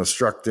verbose,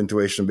 struct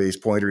intuition base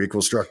pointer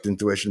equals struct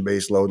intuition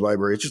base load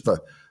library. It's just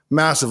a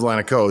massive line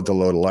of code to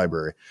load a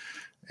library.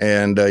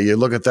 And you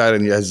look at that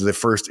and as the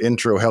first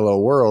intro hello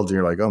world, and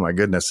you're like, oh my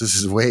goodness, this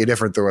is way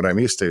different than what I'm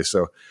used to.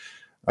 So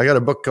I got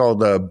a book called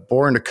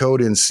Born to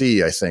Code in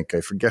C, I think. I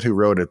forget who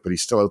wrote it, but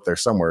he's still out there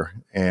somewhere.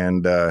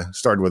 And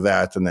started with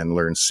that and then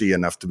learned C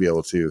enough to be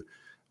able to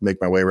make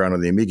my way around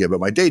on the Amiga. But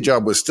my day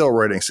job was still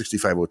writing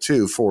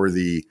 6502 for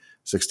the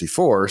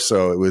 64.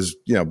 So it was,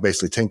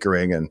 basically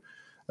tinkering. And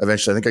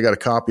eventually I think I got a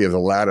copy of the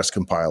Lattice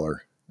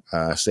compiler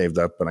saved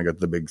up, and I got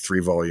the big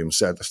 3-volume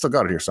set. I still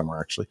got it here somewhere,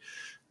 actually.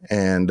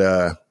 And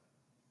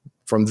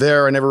from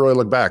there, I never really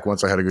looked back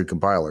once I had a good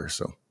compiler.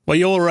 So, well,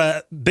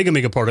 your big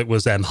Amiga product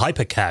was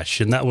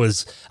Hypercache, and that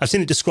was, I've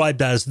seen it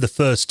described as the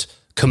first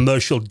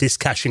commercial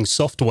disk caching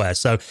software.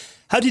 So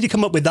how did you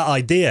come up with that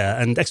idea?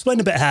 And explain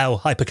a bit how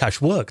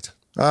Hypercache worked.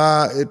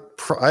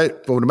 I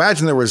would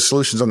imagine there was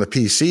solutions on the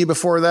PC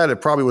before that.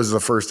 It probably was the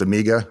first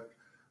Amiga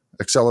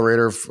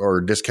accelerator or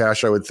disk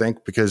cache, I would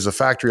think, because the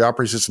factory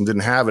operating system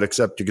didn't have it,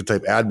 except you could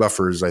type add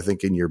buffers, I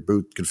think, in your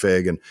boot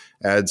config and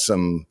add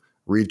some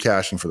read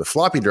caching for the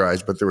floppy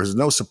drives, but there was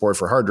no support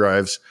for hard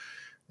drives.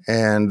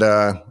 And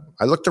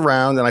I looked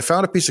around and I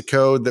found a piece of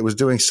code that was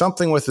doing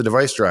something with the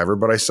device driver,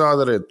 but I saw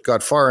that it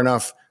got far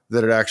enough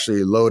that it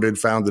actually loaded,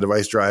 found the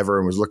device driver,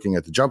 and was looking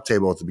at the jump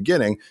table at the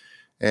beginning.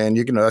 And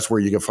you can that's where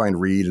you can find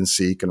read and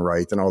seek and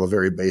write and all the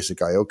very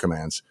basic IO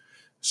commands.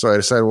 So I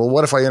decided, well,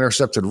 what if I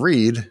intercepted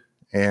read?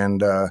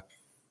 And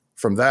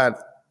from that,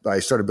 I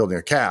started building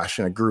a cache,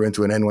 and it grew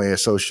into an n-way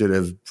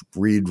associative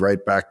read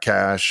write back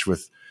cache.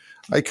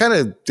 I kind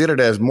of did it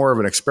as more of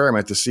an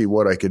experiment to see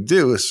what I could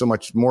do. It's so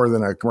much more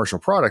than a commercial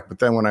product. But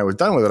then when I was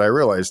done with it, I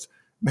realized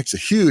it makes a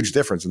huge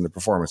difference in the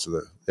performance of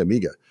the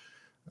Amiga.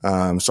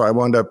 So I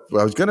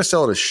was going to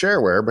sell it as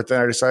shareware, but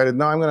then I decided,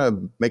 no, I'm going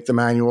to make the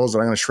manuals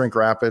and I'm going to shrink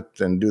wrap it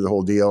and do the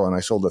whole deal. And I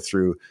sold it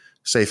through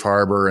Safe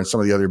Harbor and some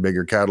of the other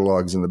bigger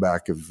catalogs in the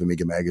back of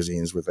Amiga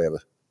magazines where they have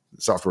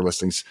software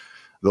listings,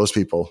 those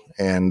people.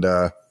 And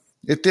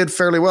it did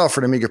fairly well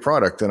for an Amiga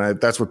product. And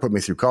that's what put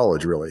me through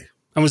college, really.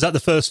 And was that the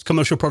first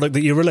commercial product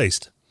that you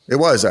released? It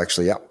was,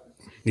 actually, yeah.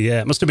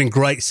 Yeah, it must have been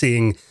great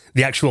seeing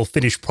the actual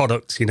finished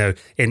product,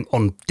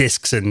 on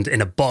discs and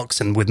in a box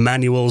and with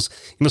manuals.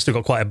 You must have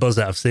got quite a buzz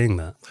out of seeing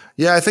that.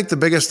 Yeah, I think the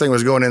biggest thing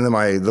was going into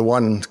the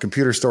one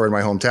computer store in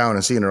my hometown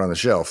and seeing it on the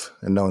shelf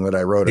and knowing that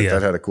I wrote it. Yeah.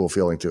 That had a cool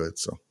feeling to it.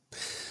 So,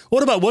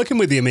 what about working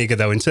with the Amiga,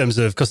 though, in terms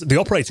of, because the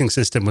operating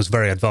system was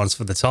very advanced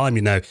for the time,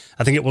 I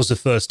think it was the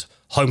first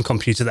home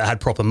computer that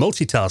had proper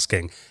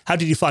multitasking. How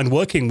did you find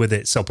working with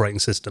its operating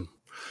system?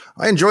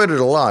 I enjoyed it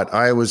a lot.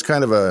 I was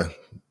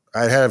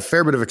I had a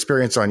fair bit of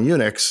experience on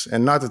Unix,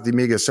 and not that the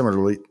Amiga is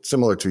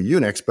similar to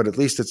Unix, but at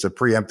least it's a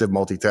preemptive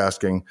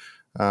multitasking.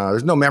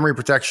 There's no memory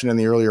protection in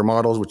the earlier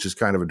models, which is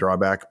kind of a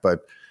drawback,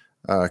 but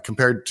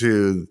compared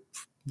to,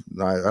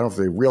 I don't know if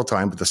they're real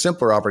time, but the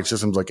simpler operating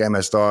systems like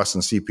MS-DOS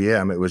and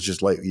CP/M, it was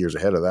just light years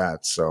ahead of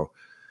that. So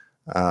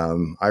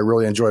I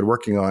really enjoyed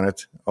working on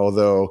it,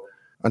 although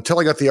until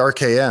I got the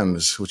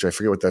RKMs, which I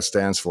forget what that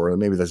stands for,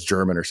 maybe that's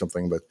German or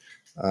something, but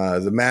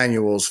the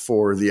manuals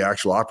for the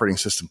actual operating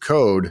system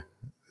code,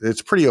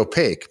 it's pretty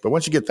opaque. But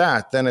once you get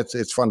that, then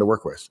it's fun to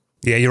work with.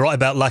 Yeah, you're right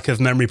about lack of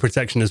memory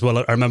protection as well.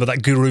 I remember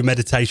that Guru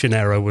meditation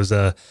era was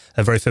a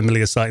very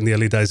familiar sight in the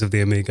early days of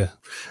the Amiga.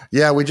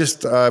 Yeah, we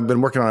just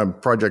been working on a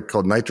project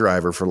called Night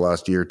Driver for the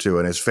last year or two,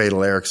 and its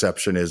fatal error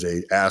exception is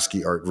a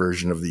ASCII art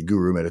version of the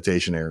Guru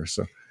meditation era.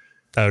 So,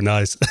 oh,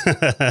 nice.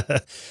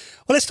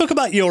 Well, let's talk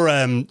about your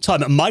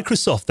time at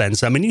Microsoft then.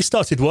 So, you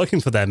started working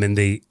for them in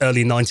the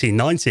early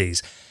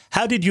 1990s.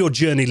 How did your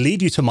journey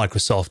lead you to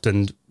Microsoft,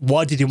 and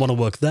why did you want to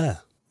work there?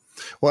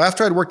 Well,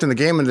 after I'd worked in the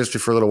game industry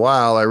for a little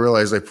while, I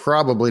realized I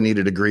probably need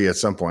a degree at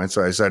some point.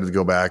 So I decided to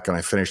go back, and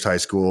I finished high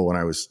school when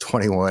I was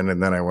 21,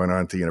 and then I went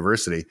on to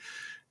university.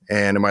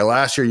 And in my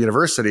last year at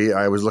university,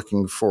 I was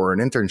looking for an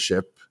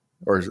internship,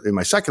 or in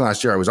my second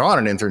last year, I was on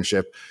an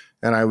internship,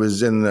 and I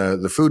was in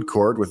the food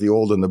court with the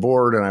old and the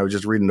board, and I was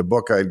just reading a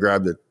book I had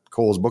grabbed at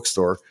Kohl's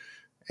bookstore,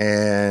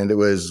 and it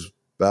was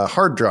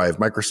Hard Drive,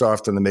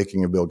 Microsoft and the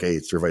Making of Bill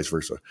Gates, or vice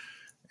versa.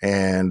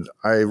 And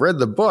I read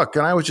the book,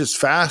 and I was just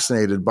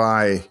fascinated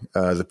by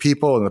the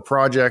people and the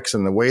projects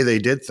and the way they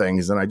did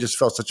things. And I just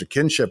felt such a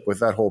kinship with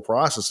that whole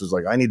process. It was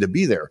like, I need to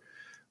be there.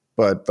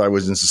 But I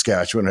was in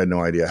Saskatchewan, I had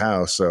no idea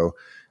how. So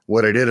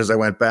what I did is I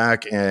went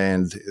back,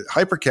 and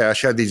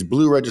Hypercache had these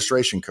blue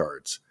registration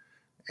cards,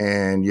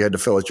 and you had to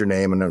fill out your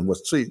name. And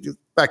then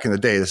back in the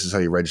day, this is how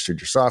you registered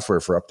your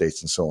software for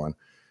updates and so on.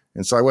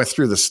 And so I went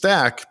through the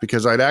stack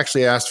because I'd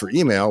actually asked for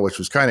email, which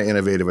was kind of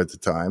innovative at the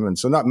time. And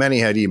so not many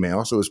had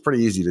email, so it was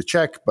pretty easy to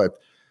check. But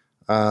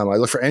I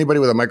looked for anybody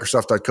with a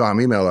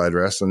Microsoft.com email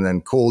address and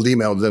then cold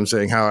emailed them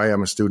saying, hi,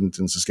 I'm a student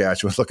in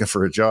Saskatchewan looking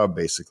for a job,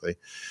 basically.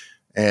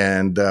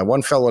 And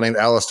one fellow named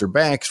Alistair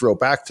Banks wrote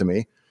back to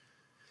me.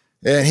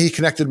 And he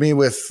connected me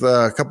with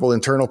a couple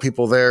internal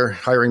people there,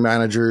 hiring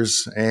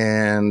managers.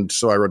 And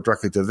so I wrote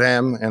directly to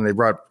them, and they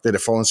did a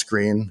phone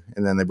screen,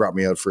 and then they brought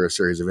me out for a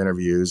series of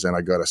interviews, and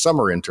I got a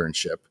summer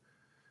internship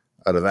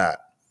out of that.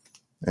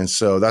 And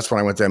so that's when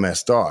I went to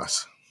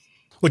MS-DOS.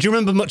 Well, do you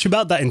remember much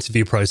about that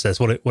interview process,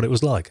 what it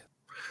was like?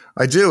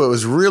 I do. It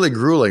was really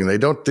grueling. They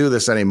don't do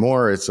this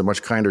anymore. It's a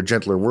much kinder,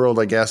 gentler world,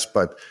 I guess.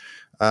 But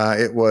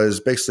it was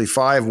basically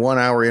 5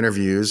 one-hour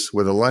interviews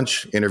with a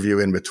lunch interview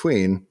in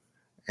between.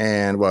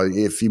 And well,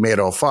 if you made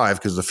all 5,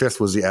 because the 5th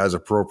was the as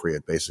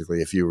appropriate,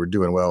 basically, if you were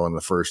doing well in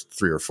the first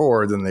 3 or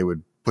 4, then they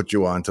would put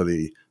you on to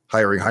the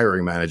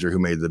hiring manager who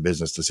made the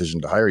business decision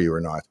to hire you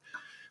or not.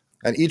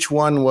 And each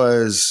one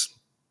was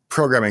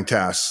programming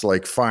tasks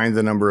like find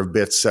the number of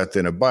bits set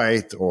in a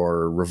byte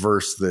or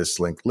reverse this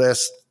linked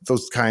list,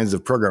 those kinds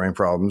of programming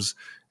problems.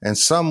 And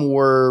some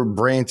were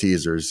brain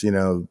teasers,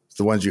 the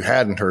ones you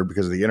hadn't heard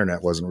because the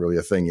internet wasn't really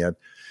a thing yet.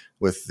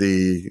 With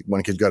the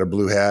one kid's got a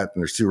blue hat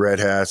and there's 2 red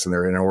hats and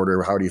they're in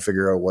order. How do you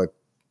figure out what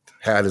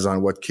hat is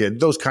on what kid?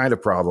 Those kind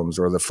of problems,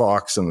 or the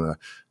fox and the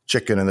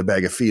chicken and the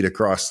bag of feed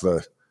across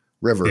the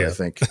river, I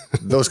think,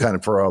 those kind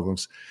of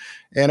problems.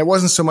 And it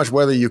wasn't so much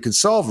whether you could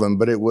solve them,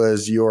 but it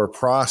was your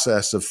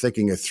process of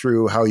thinking it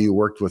through, how you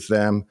worked with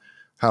them,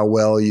 how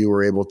well you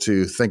were able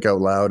to think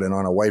out loud and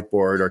on a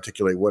whiteboard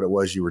articulate what it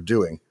was you were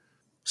doing.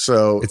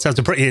 So it sounds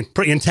a pretty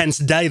intense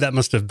day that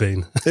must have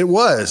been. It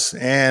was.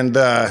 And,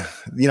 I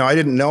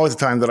didn't know at the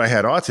time that I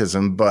had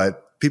autism,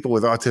 but people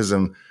with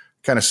autism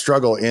kind of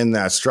struggle in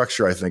that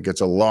structure. I think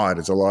it's a lot.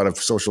 It's a lot of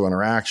social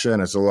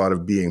interaction. It's a lot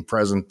of being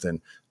present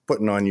and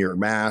putting on your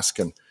mask.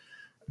 And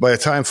by the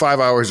time 5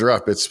 hours are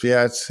up, it's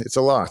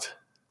a lot.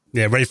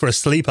 Yeah, ready for a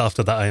sleep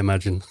after that, I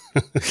imagine.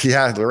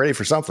 Yeah, they're ready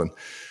for something.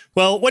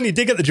 Well, when you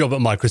did get the job at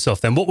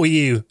Microsoft, then what were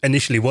you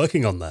initially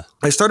working on there?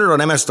 I started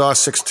on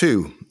MS-DOS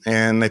 6.2,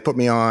 and they put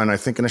me on, I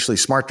think, initially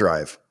Smart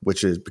Drive,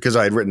 which is because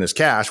I had written as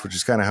cache, which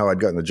is kind of how I'd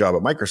gotten the job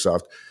at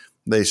Microsoft.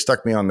 They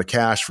stuck me on the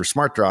cache for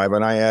Smart Drive,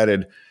 and I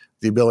added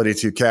the ability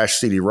to cache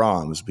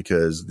CD-ROMs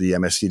because the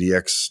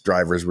MS-CDX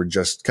drivers were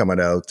just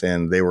coming out,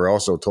 and they were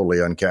also totally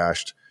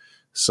uncached.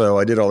 So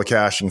I did all the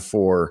caching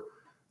for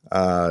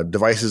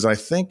devices, and I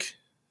think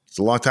it's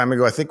a long time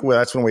ago. I think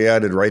that's when we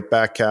added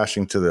write-back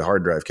caching to the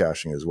hard drive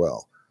caching as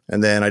well.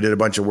 And then I did a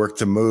bunch of work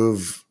to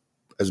move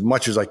as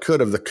much as I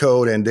could of the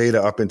code and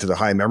data up into the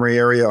high memory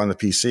area on the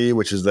PC,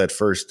 which is that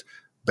first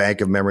bank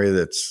of memory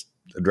that's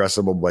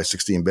addressable by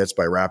 16 bits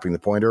by wrapping the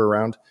pointer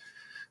around.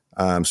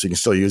 So you can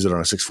still use it on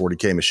a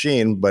 640K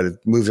machine, but it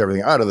moves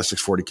everything out of the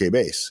 640K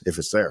base if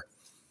it's there.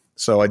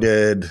 So I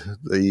did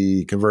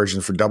the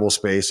conversion for double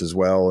space as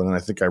well. And I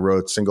think I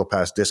wrote single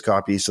pass disk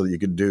copy so that you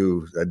could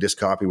do a disk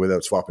copy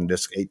without swapping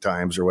disk 8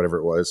 times or whatever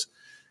it was.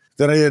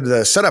 Then I did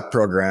the setup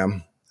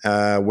program,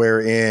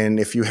 wherein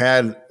if you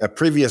had a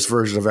previous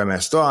version of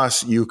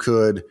MS-DOS, you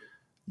could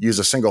use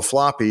a single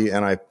floppy,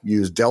 and I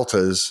used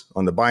deltas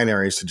on the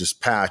binaries to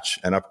just patch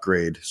and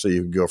upgrade. So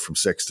you could go from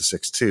 6 to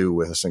 6.2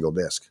 with a single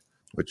disk,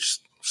 which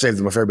saved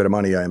them a fair bit of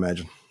money, I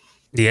imagine.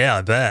 Yeah,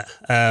 I bet.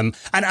 And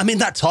I mean,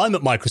 that time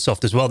at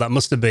Microsoft as well, that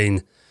must have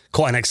been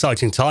quite an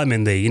exciting time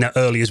in the,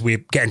 early as we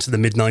get into the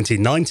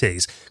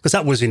mid-1990s, because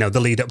that was, the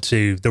lead up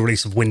to the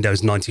release of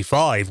Windows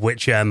 95,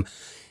 which,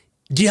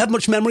 do you have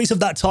much memories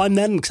of that time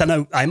then?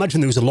 Because I imagine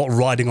there was a lot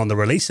riding on the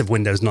release of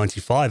Windows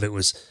 95. It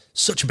was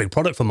such a big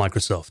product for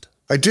Microsoft.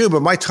 I do,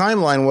 but my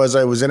timeline was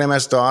I was in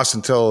MS-DOS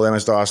until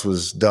MS-DOS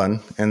was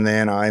done, and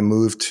then I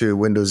moved to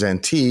Windows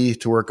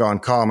NT to work on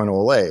COM and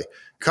OLE.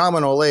 COM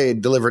and OLE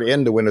delivered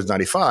into Windows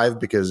 95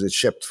 because it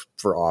shipped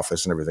for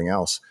Office and everything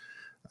else,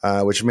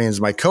 which means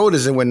my code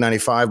is in Win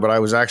 95, but I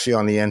was actually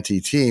on the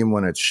NT team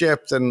when it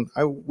shipped, and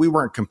we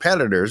weren't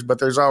competitors, but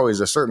there's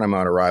always a certain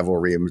amount of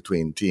rivalry in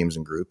between teams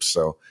and groups.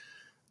 So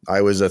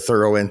I was a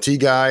thorough NT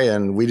guy,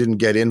 and we didn't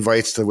get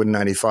invites to Win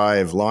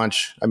 95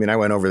 launch. I mean, I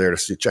went over there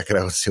to check it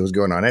out and see what was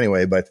going on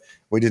anyway, but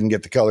we didn't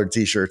get the colored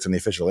T-shirts and the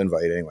official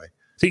invite anyway.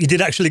 So you did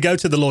actually go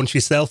to the launch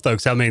yourself, though?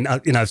 Because, I mean,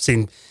 I've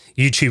seen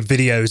YouTube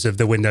videos of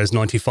the Windows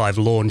 95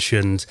 launch,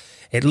 and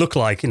it looked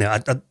like,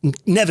 I'd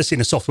never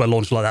seen a software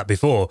launch like that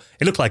before.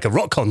 It looked like a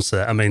rock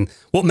concert. I mean,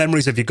 what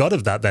memories have you got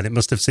of that then? It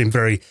must have seemed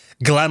very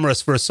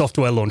glamorous for a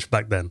software launch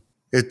back then.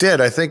 It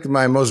did. I think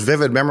my most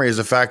vivid memory is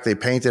the fact they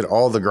painted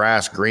all the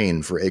grass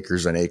green for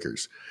acres and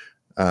acres,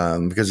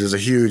 because there's a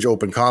huge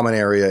open common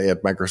area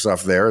at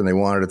Microsoft there, and they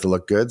wanted it to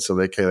look good. So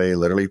they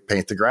literally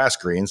paint the grass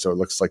green so it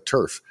looks like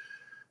turf.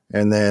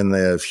 And then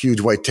the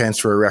huge white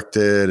tents were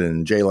erected,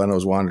 and Jay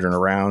Leno's wandering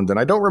around. And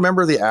I don't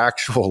remember the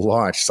actual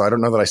launch, so I don't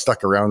know that I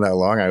stuck around that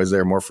long. I was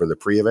there more for the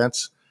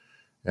pre-events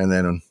and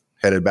then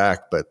headed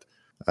back. But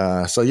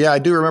so, yeah, I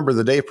do remember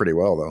the day pretty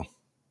well, though.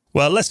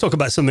 Well, let's talk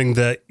about something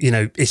that,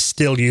 is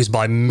still used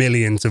by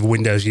millions of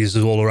Windows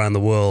users all around the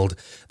world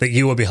that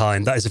you were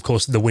behind. That is, of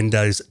course, the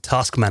Windows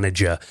Task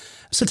Manager.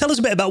 So tell us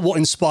a bit about what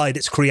inspired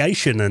its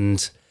creation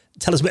and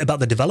tell us a bit about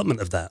the development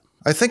of that.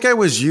 I think I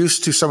was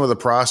used to some of the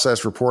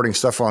process reporting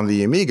stuff on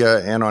the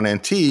Amiga, and on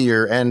NT,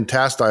 your end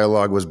task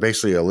dialog was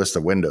basically a list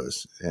of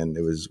windows, and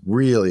it was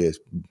really,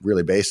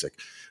 really basic.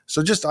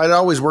 So I'd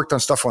always worked on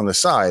stuff on the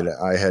side.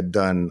 I had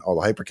done all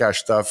the hypercache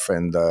stuff,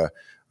 and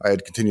I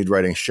had continued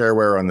writing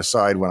shareware on the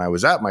side when I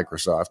was at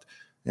Microsoft.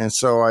 And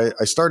so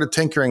I started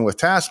tinkering with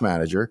Task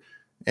Manager.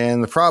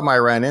 And the problem I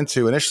ran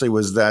into initially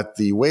was that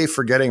the way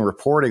for getting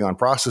reporting on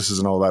processes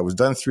and all that was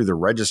done through the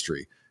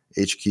registry,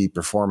 HKey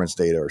performance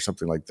data or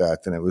something like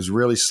that. And it was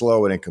really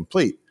slow and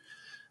incomplete.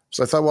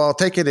 So I thought, well, I'll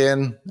take it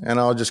in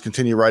and I'll just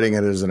continue writing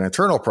it as an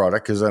internal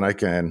product, because then I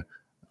can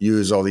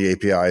use all the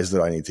APIs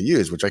that I need to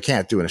use, which I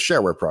can't do in a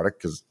shareware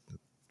product because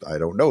I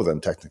don't know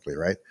them technically,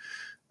 right?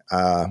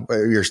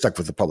 You're stuck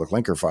with the public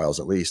linker files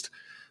at least.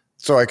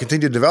 So I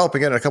continued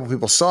developing it, and a couple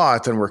people saw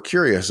it and were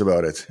curious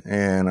about it.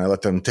 And I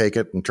let them take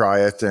it and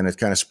try it, and it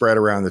kind of spread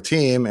around the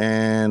team.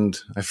 And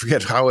I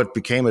forget how it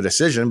became a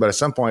decision, but at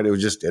some point it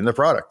was just in the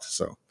product.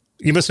 So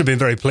you must have been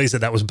very pleased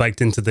that was baked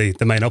into the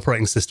main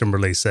operating system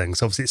release thing.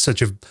 So obviously it's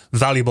such a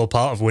valuable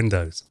part of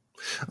Windows.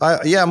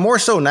 Yeah, more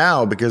so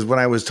now, because when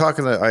I was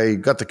I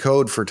got the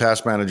code for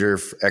Task Manager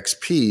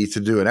XP to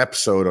do an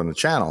episode on the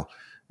channel.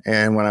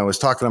 And when I was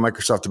talking to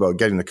Microsoft about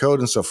getting the code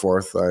and so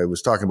forth, I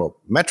was talking about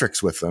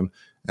metrics with them.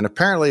 And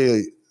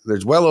apparently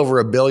there's well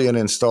over 1 billion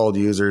installed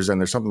users, and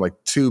there's something like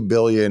 2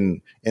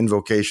 billion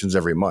invocations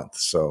every month.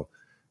 So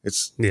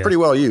it's pretty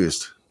well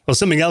used. Well,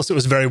 something else that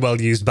was very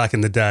well used back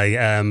in the day,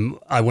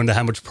 I wonder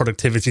how much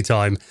productivity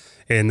time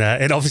in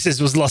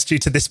offices was lost due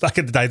to this back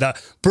in the day.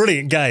 That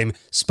brilliant game,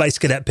 Space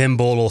Cadet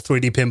Pinball, or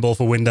 3D Pinball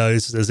for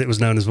Windows, as it was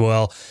known as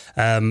well.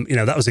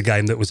 That was a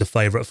game that was a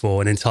favourite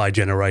for an entire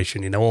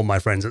generation. All my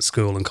friends at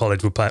school and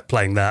college were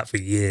playing that for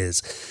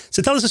years.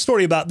 So tell us a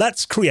story about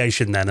that's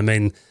creation then. I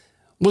mean,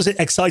 was it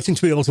exciting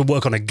to be able to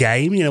work on a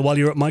game, while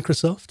you were at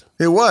Microsoft?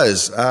 It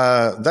was.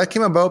 That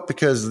came about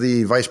because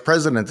the vice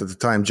president at the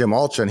time, Jim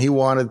Alchin, he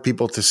wanted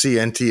people to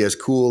see NT as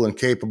cool and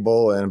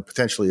capable and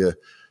potentially,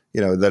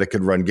 that it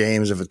could run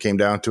games if it came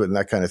down to it and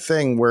that kind of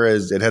thing,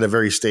 whereas it had a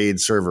very staid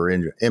server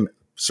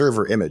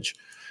image.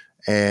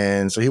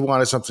 And so he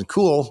wanted something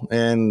cool,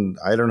 and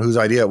I don't know whose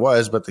idea it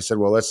was, but they said,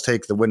 well, let's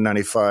take the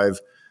Win95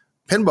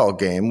 pinball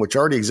game, which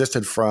already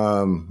existed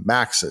from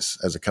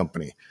Maxis as a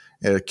company.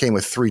 It came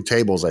with 3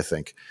 tables, I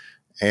think.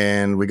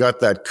 And we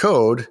got that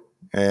code.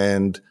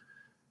 And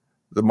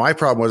my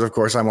problem was, of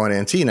course, I'm on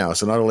NT now.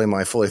 So not only am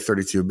I fully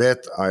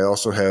 32-bit, I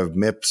also have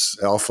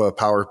MIPS, Alpha,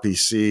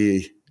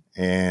 PowerPC,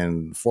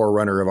 and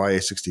Forerunner of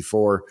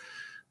IA64.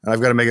 And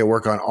I've got to make it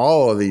work on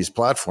all of these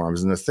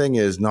platforms. And the thing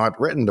is not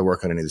written to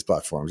work on any of these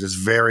platforms. It's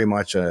very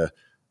much on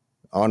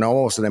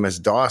almost an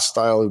MS-DOS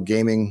style of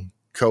gaming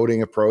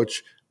coding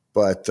approach,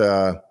 but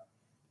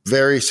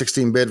very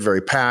 16-bit,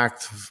 very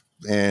packed,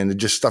 and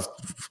just stuff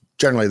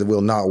generally that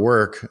will not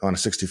work on a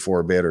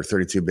 64-bit or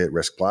 32-bit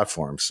RISC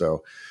platform.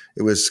 So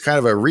it was kind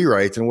of a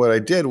rewrite. And what I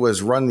did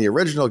was run the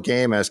original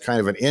game as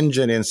kind of an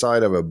engine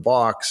inside of a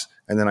box,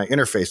 and then I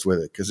interfaced with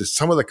it because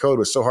some of the code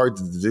was so hard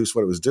to deduce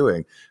what it was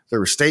doing. There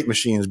were state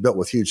machines built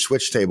with huge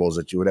switch tables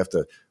that you would have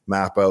to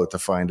map out to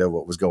find out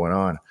what was going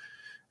on.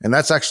 And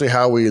that's actually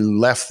how we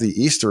left the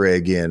Easter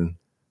egg in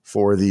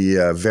for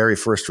the very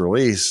first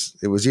release.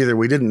 It was either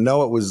we didn't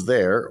know it was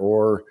there,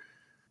 or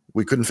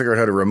we couldn't figure out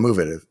how to remove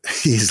it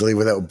easily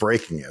without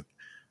breaking it.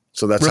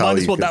 So that's Remind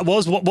us what that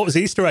was. What was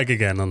Easter egg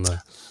again on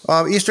the?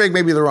 Easter egg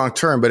may be the wrong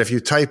term, but if you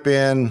type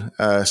in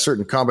a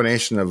certain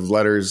combination of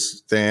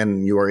letters,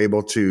 then you are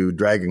able to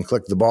drag and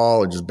click the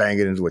ball and just bang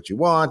it into what you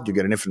want. You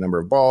get an infinite number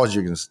of balls.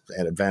 You can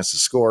advance the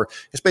score.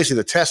 It's basically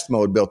the test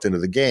mode built into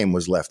the game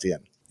was left in.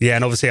 Yeah,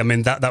 and obviously, I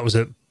mean, that was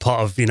a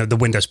part of, the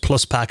Windows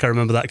Plus pack. I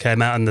remember that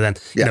came out, and then,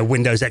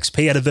 Windows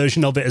XP had a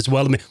version of it as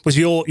well. I mean, was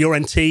your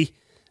NT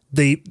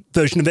the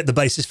version of it the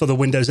basis for the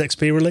Windows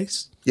XP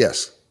release?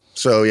 Yes.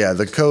 So, yeah,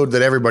 the code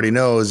that everybody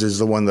knows is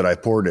the one that I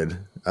ported,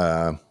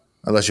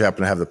 unless you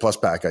happen to have the Plus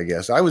pack, I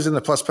guess. I was in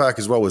the Plus pack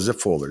as well with zip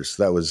folders.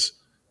 That was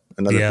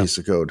another piece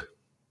of code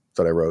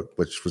that I wrote,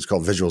 which was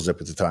called Visual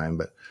Zip at the time.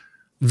 But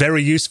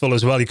very useful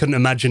as well. You couldn't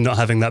imagine not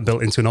having that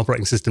built into an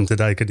operating system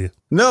today, could you?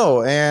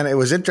 No, and it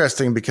was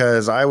interesting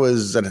because I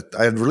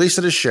had released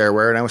it as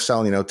shareware, and I was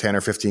selling, 10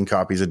 or 15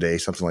 copies a day,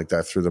 something like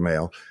that, through the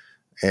mail.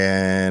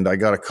 And I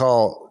got a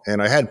call,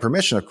 and I had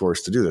permission, of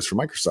course, to do this for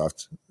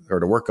Microsoft or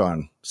to work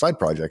on side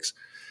projects.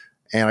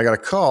 And I got a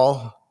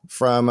call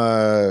from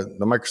the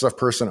Microsoft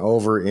person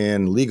over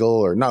in legal,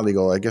 or not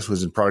legal, I guess it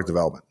was in product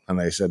development. And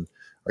they said,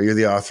 "Are you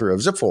the author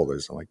of zip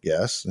folders?" I'm like,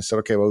 "Yes." And they said,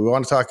 "Okay, well, we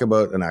want to talk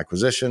about an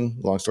acquisition,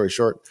 long story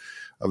short,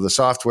 of the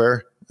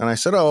software." And I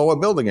said, "Oh,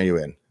 what building are you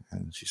in?"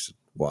 And she said,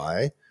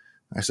 "Why?"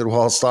 I said,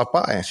 "Well, I'll stop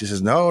by." And she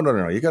says, No.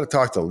 You got to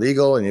talk to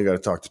legal, and you got to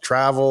talk to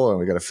travel, and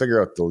we got to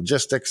figure out the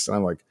logistics. And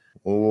I'm like,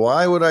 "Well,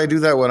 why would I do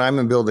that when I'm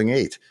in building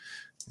 8?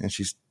 And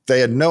they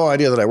had no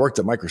idea that I worked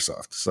at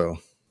Microsoft. So,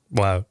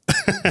 wow.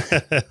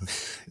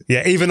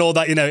 Yeah, even all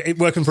that,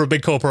 working for a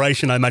big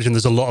corporation, I imagine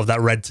there's a lot of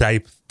that red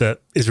tape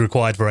that is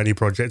required for any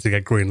project to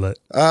get greenlit.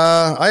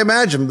 I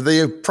imagine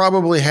they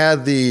probably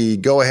had the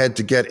go-ahead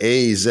to get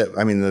a zip.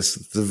 I mean, the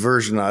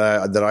version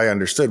that I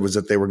understood was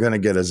that they were going to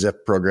get a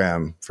zip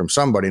program from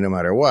somebody no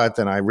matter what.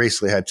 And I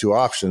basically had 2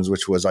 options,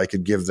 which was I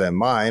could give them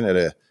mine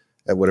at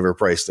whatever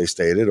price they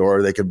stated,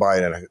 or they could buy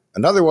it at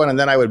another one, and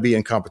then I would be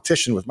in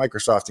competition with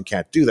Microsoft and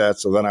can't do that.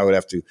 So then I would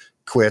have to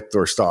quit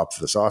or stop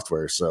the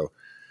software. So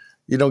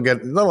you not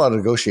a lot of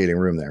negotiating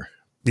room there.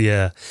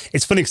 Yeah.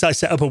 It's funny because I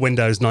set up a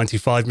Windows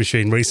 95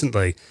 machine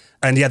recently,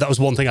 and that was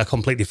one thing I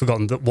completely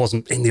forgotten that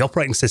wasn't in the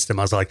operating system.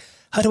 I was like,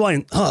 how do I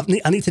need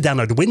to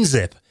download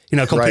WinZip.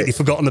 Completely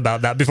forgotten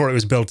about that before it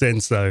was built in.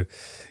 So,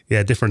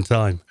 yeah, different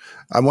time.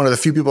 I'm one of the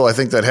few people I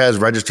think that has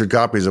registered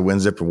copies of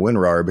WinZip and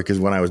WinRAR, because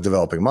when I was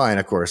developing mine,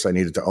 of course, I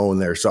needed to own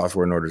their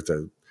software in order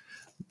to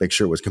make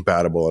sure it was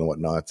compatible and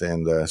whatnot.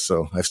 And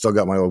so I've still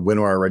got my old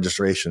WinRAR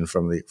registration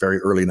from the very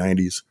early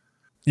 90s.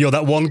 You're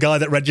that one guy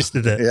that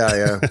registered it.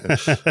 Yeah.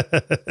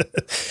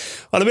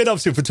 Well, I mean,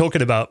 obviously, if we're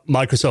talking about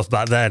Microsoft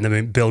back then, I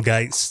mean, Bill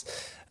Gates,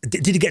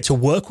 did you get to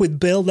work with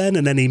Bill then?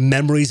 And any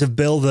memories of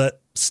Bill that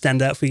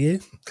stand out for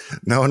you?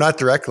 No, not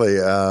directly.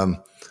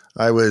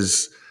 I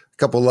was a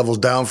couple levels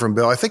down from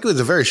Bill. I think it was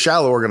a very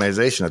shallow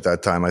organization at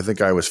that time. I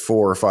think I was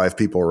 4 or 5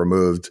 people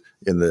removed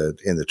in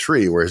the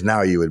tree, whereas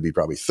now you would be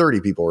probably 30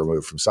 people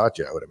removed from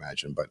Satya, I would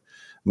imagine, but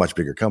much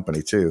bigger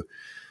company too.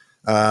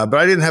 But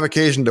I didn't have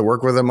occasion to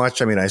work with him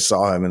much. I mean, I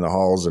saw him in the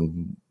halls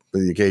and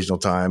the occasional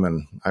time.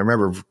 And I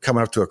remember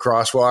coming up to a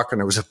crosswalk and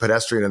there was a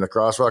pedestrian in the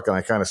crosswalk and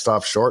I kind of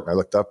stopped short and I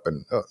looked up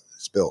and,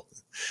 it's Bill.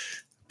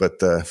 But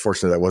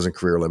fortunately, that wasn't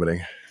career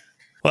limiting.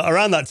 Well,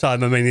 around that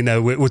time, I mean, you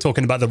know, we're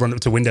talking about the run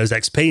up to Windows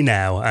XP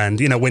now. And,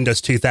 you know,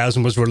 Windows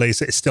 2000 was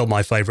released. It's still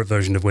my favorite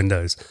version of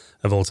Windows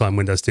of all time,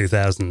 Windows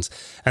 2000.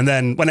 And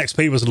then when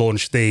XP was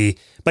launched,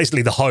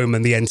 basically the home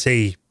and the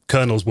NT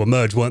kernels were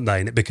merged, weren't they?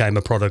 And it became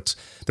a product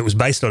that was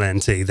based on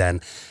NT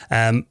then.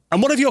 And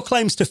one of your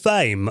claims to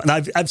fame, and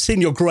I've seen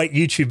your great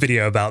YouTube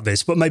video about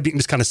this, but maybe you can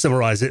just kind of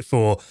summarize it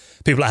for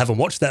people that haven't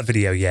watched that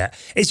video yet,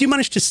 is you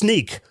managed to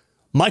sneak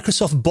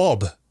Microsoft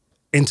Bob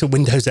into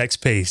Windows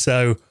XP.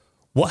 So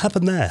what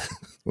happened there?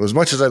 Well, as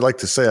much as I'd like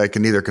to say I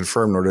can neither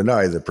confirm nor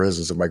deny the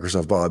presence of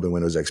Microsoft Bob in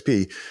Windows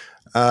XP,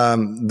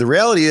 the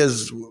reality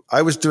is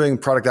I was doing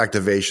product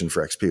activation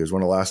for XP. It was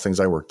one of the last things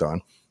I worked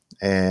on.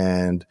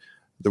 And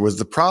there was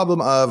the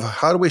problem of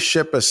how do we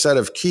ship a set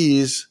of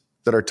keys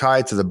that are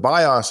tied to the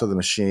BIOS of the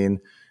machine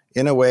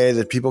in a way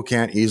that people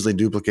can't easily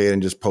duplicate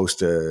and just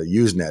post a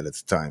Usenet at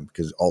the time,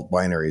 because alt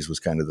binaries was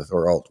kind of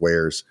or alt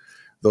wares.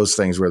 Those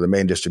things were the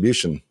main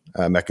distribution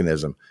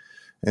mechanism.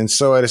 And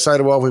so I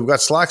decided, well, if we've got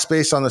slack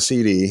space on the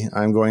CD,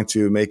 I'm going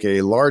to make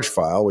a large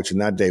file, which in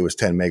that day was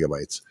 10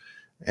 megabytes.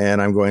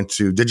 And I'm going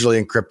to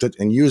digitally encrypt it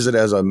and use it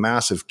as a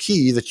massive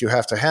key that you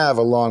have to have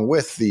along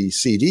with the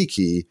CD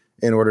key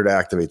in order to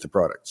activate the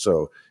product.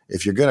 So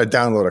if you're going to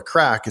download a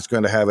crack, it's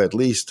going to have at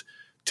least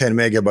 10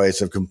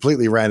 megabytes of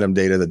completely random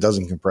data that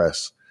doesn't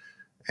compress.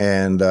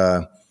 And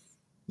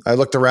I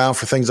looked around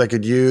for things I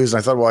could use. And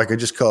I thought, well, I could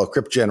just call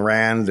cryptgen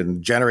rand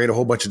and generate a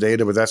whole bunch of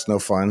data, but that's no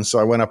fun. So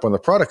I went up on the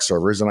product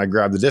servers and I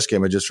grabbed the disk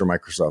images from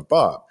Microsoft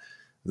Bob.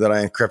 Then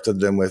I encrypted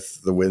them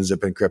with the WinZip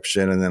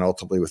encryption and then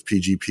ultimately with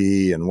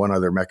PGP and one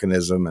other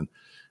mechanism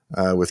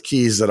and with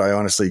keys that I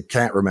honestly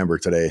can't remember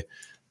today.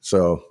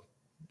 So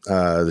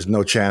there's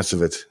no chance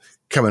of it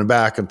coming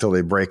back until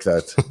they break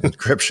that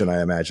encryption,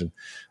 I imagine.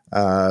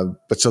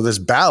 But so this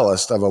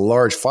ballast of a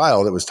large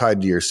file that was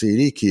tied to your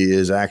CD key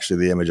is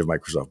actually the image of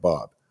Microsoft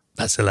Bob.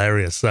 That's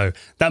hilarious. So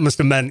that must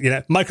have meant, you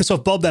know,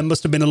 Microsoft Bob then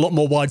must have been a lot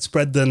more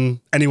widespread than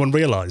anyone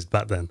realized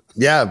back then.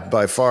 Yeah,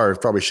 by far.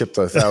 It probably shipped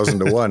 1,000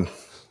 to 1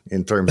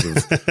 in terms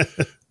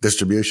of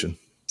distribution.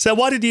 So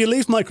why did you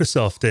leave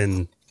Microsoft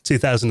in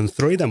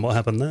 2003 then? What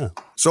happened there?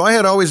 So I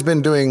had always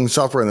been doing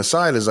software on the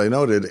side, as I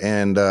noted,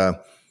 and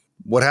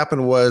what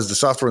happened was the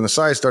software on the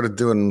side started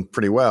doing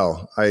pretty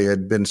well. I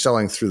had been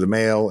selling through the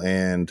mail,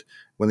 and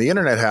when the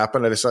internet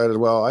happened, I decided,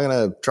 well, I'm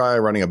going to try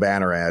running a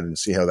banner ad and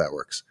see how that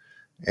works.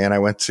 And I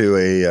went to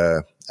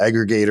a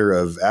aggregator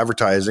of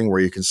advertising where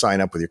you can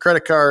sign up with your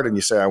credit card and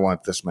you say, I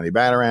want this many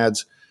banner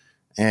ads,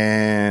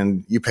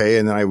 and you pay.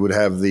 And then I would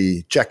have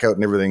the checkout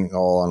and everything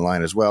all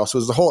online as well. So it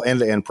was the whole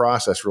end-to-end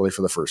process really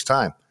for the first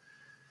time.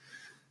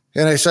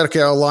 And I said,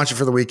 okay, I'll launch it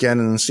for the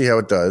weekend and see how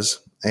it does.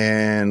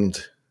 And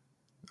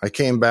I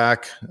came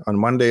back on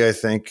Monday, I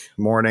think,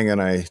 morning, and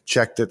I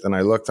checked it and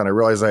I looked and I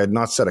realized I had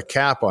not set a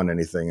cap on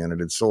anything, and it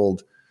had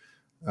sold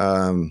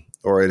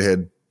or it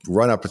had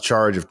run up a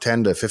charge of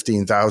 $10,000 to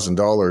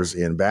 $15,000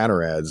 in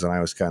banner ads. And I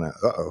was kind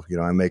of,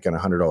 I'm making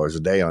 $100 a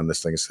day on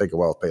this thing. It's take a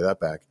while to pay that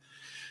back.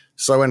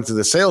 So I went to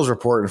the sales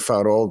report and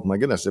found, oh my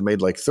goodness, it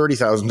made like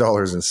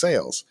 $30,000 in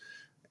sales.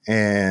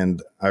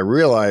 And I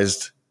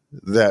realized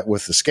that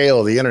with the scale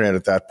of the internet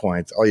at that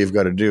point, all you've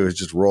got to do is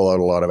just roll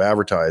out a lot of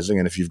advertising.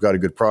 And if you've got a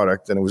good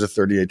product, then it was a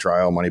 30-day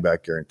trial,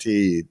 money-back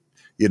guarantee. You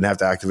didn't have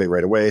to activate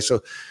right away.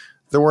 So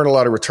there weren't a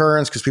lot of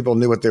returns because people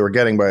knew what they were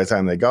getting by the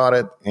time they got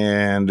it.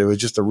 And it was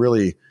just a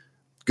really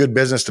good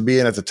business to be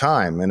in at the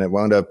time. And it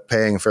wound up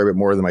paying a fair bit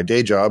more than my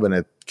day job. And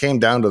it came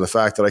down to the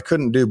fact that I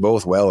couldn't do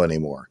both well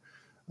anymore.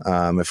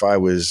 If I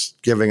was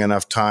giving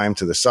enough time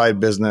to the side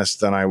business,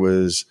 then I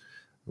was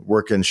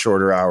working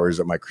shorter hours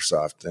at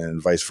Microsoft,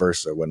 and vice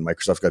versa. When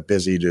Microsoft got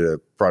busy due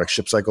to product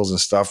ship cycles and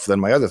stuff, then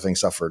my other thing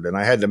suffered. And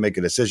I had to make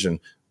a decision,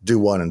 do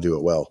one and do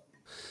it well.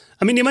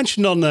 I mean, you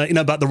mentioned on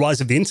about the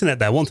rise of the internet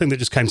there. One thing that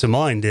just came to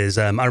mind is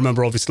I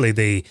remember obviously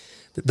the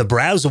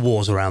browser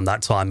wars around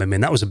that time. I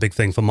mean, that was a big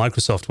thing for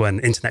Microsoft when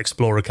Internet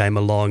Explorer came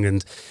along,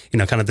 and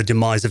kind of the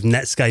demise of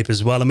Netscape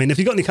as well. I mean, have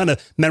you got any kind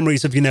of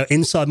memories of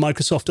inside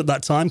Microsoft at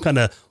that time, kind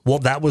of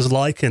what that was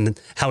like and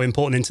how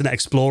important Internet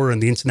Explorer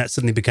and the internet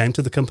suddenly became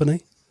to the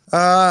company?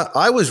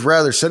 I was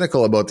rather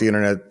cynical about the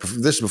internet.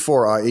 This is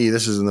before IE.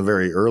 This is in the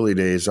very early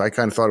days. I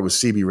kind of thought it was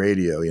CB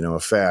radio, a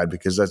fad,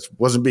 because that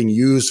wasn't being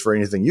used for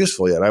anything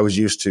useful yet. I was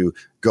used to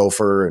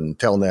Gopher and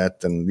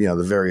Telnet and,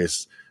 the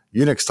various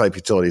Unix type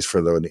utilities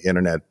for the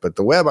internet. But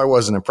the web I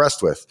wasn't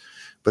impressed with.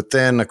 But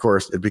then, of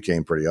course, it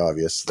became pretty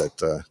obvious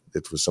that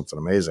it was something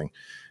amazing.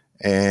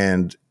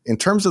 And in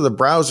terms of the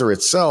browser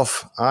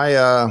itself,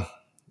 I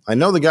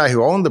know the guy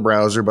who owned the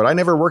browser, but I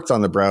never worked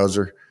on the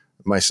browser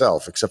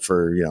myself, except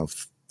for,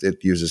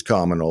 it uses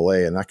Common OLE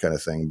and that kind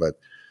of thing. But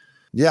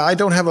yeah, I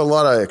don't have a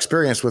lot of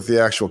experience with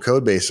the actual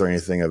code base or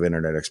anything of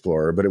Internet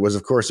Explorer, but it was,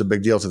 of course, a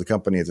big deal to the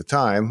company at the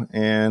time.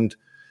 And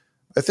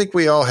I think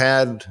we all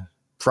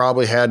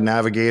probably had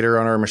Navigator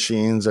on our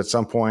machines at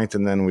some point,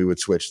 and then we would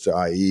switch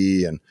to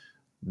IE and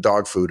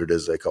dog fooded,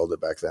 as they called it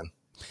back then.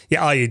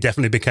 Yeah, IE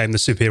definitely became the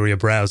superior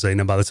browser,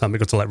 by the time it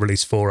got to like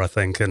release 4, I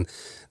think. And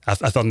I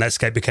thought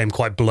Netscape became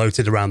quite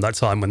bloated around that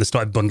time when they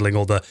started bundling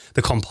all the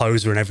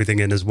composer and everything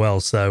in as well.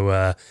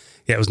 So,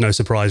 it was no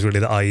surprise really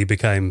that IE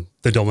became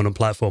the dominant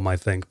platform, I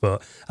think.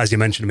 But as you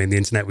mentioned, the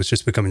internet was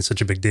just becoming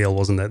such a big deal,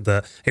 wasn't it?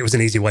 That it was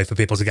an easy way for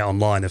people to get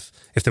online if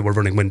they were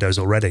running Windows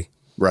already.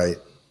 Right.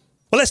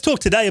 Well, let's talk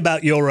today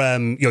about your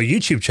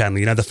YouTube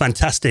channel, the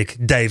fantastic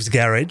Dave's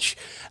Garage.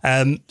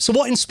 So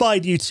what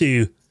inspired you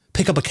to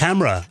pick up a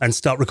camera and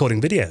start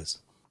recording videos?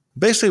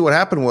 Basically, what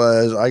happened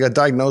was I got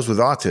diagnosed with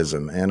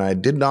autism, and I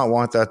did not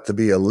want that to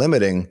be a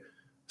limiting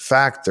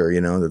factor,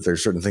 that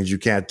there's certain things you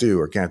can't do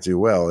or can't do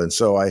well. And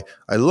so I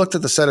looked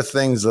at the set of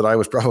things that I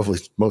was probably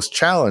most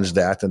challenged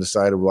at and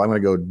decided, well, I'm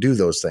going to go do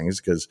those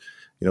things because,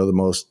 the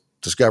most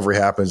discovery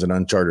happens in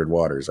uncharted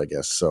waters, I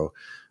guess. So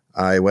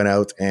I went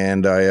out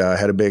and I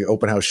had a big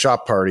open house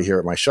shop party here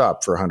at my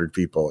shop for 100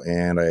 people.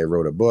 And I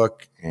wrote a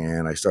book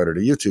and I started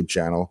a YouTube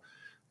channel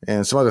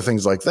and some other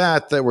things like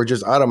that were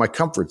just out of my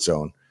comfort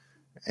zone.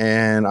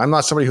 And I'm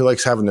not somebody who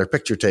likes having their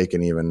picture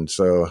taken even.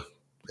 So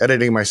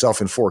editing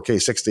myself in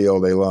 4K 60 all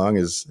day long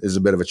is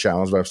a bit of a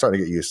challenge, but I'm starting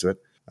to get used to it.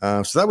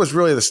 So that was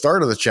really the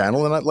start of the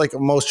channel. And like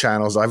most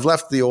channels, I've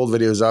left the old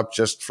videos up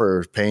just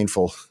for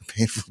painful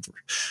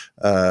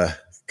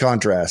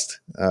contrast.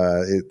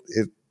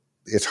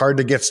 It's hard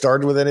to get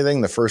started with anything.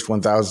 The first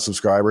 1,000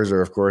 subscribers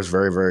are, of course,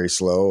 very, very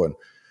slow.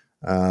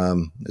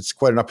 And it's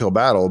quite an uphill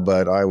battle,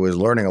 but I was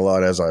learning a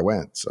lot as I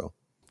went. So,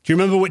 do you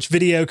remember which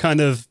video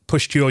kind of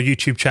pushed your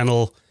YouTube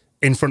channel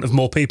in front of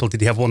more people? Did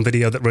you have one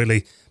video that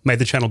really made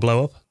the channel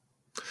blow up?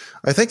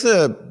 I think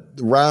the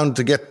round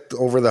to get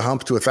over the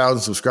hump to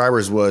 1,000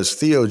 subscribers was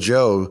Theo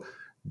Joe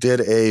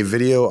did a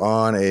video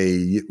on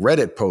a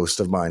Reddit post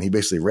of mine. He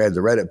basically read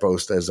the Reddit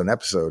post as an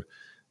episode,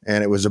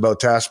 and it was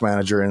about Task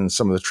Manager and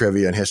some of the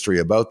trivia and history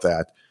about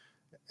that.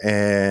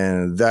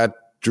 And that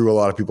drew a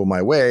lot of people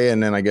my way.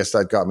 And then I guess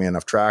that got me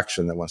enough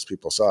traction that once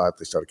people saw it,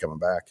 they started coming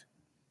back.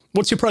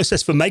 What's your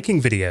process for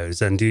making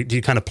videos? And do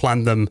you kind of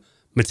plan them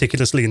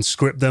meticulously and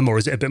script them, or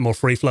is it a bit more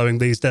free-flowing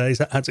these days?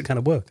 How does it kind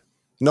of work?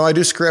 No, I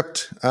do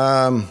script.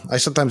 I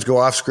sometimes go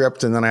off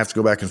script and then I have to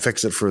go back and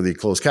fix it for the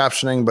closed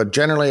captioning. But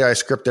generally, I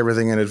script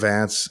everything in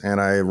advance and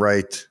I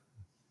write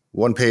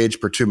 1 page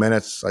per 2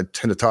 minutes. I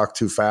tend to talk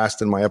too fast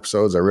in my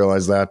episodes. I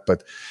realize that.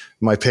 But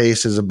my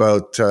pace is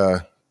about 2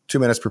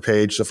 minutes per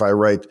page. So if I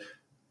write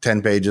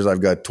 10 pages,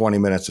 I've got 20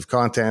 minutes of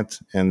content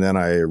and then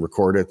I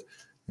record it.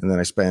 And then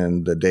I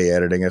spend a day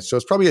editing it. So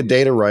it's probably a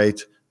day to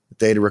write, a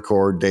day to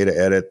record, day to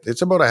edit.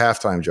 It's about a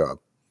half-time job.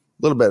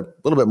 A little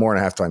bit more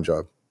than a half-time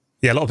job.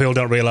 Yeah, a lot of people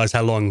don't realize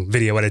how long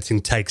video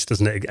editing takes,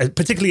 doesn't it?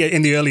 Particularly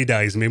in the early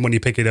days. When you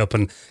pick it up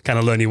and kind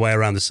of learn your way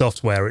around the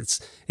software, it's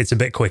a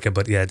bit quicker,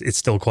 but yeah, it's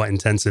still quite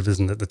intensive,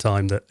 isn't it, the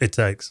time that it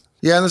takes?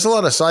 Yeah, and there's a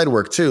lot of side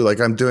work too. Like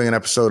I'm doing an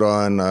episode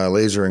on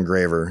laser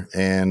engraver,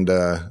 and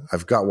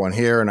I've got one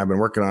here, and I've been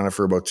working on it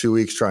for about 2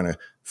 weeks, trying to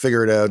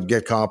figure it out,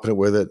 get competent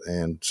with it,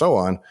 and so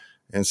on.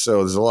 And so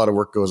there's a lot of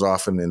work goes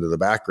often into the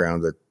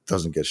background that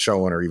doesn't get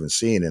shown or even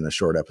seen in a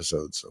short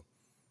episode. So.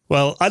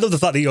 Well, I love the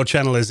fact that your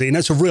channel is,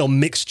 it's a real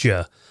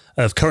mixture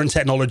of current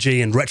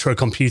technology and retro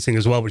computing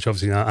as well, which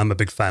obviously I'm a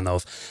big fan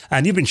of.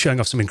 And you've been showing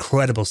off some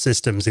incredible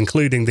systems,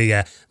 including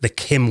the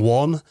Kim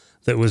 1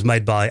 that was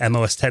made by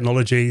MOS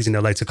Technologies,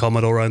 later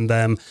Commodore owned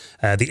them,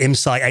 the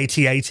IMSI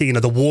 8080,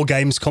 the War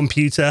Games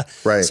computer.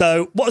 Right.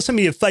 So what are some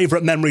of your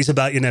favorite memories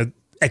about,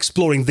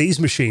 exploring these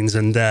machines,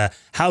 and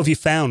how have you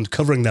found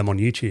covering them on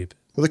YouTube?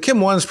 Well, the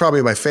Kim 1 is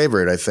probably my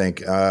favorite, I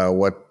think.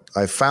 What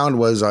I found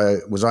was I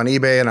was on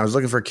eBay and I was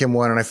looking for a Kim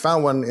 1 and I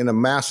found one in a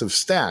massive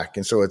stack.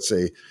 And so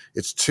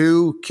it's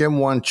 2 Kim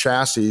 1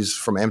 chassis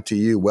from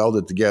MTU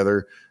welded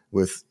together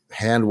with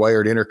hand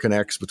wired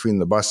interconnects between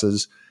the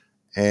buses.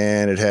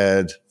 And it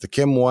had the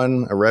Kim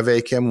 1, a Rev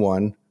A Kim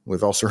 1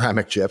 with all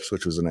ceramic chips,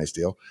 which was a nice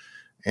deal.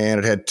 And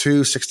it had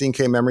 2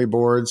 16K memory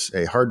boards,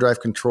 a hard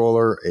drive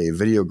controller, a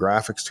video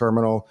graphics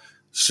terminal,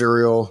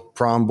 serial,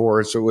 prom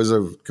board. So it was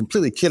a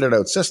completely kitted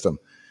out system.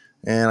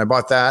 And I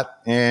bought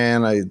that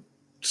and I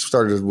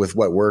started with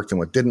what worked and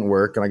what didn't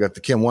work. And I got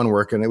the Kim 1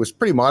 working. It was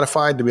pretty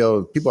modified to be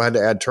able, people had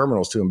to add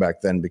terminals to them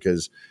back then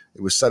because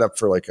it was set up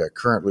for like a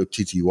current loop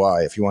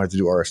TTY. If you wanted to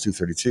do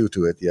RS-232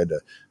 to it, you had to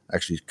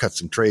actually cut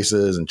some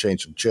traces and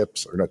change some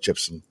chips, or not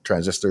chips, some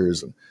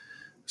transistors. And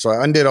so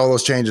I undid all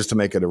those changes to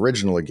make it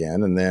original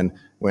again. And then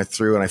went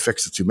through and I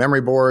fixed the 2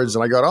 memory boards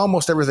and I got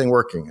almost everything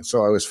working. And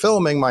so I was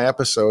filming my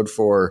episode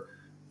for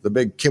the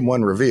big Kim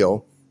 1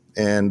 reveal.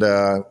 And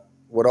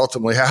what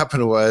ultimately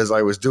happened was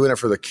I was doing it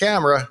for the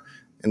camera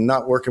and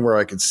not working where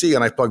I could see.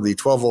 And I plugged the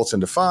 12 volts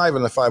into 5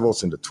 and the 5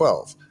 volts into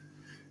 12.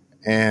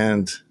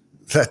 And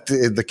that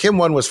the Kim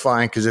 1 was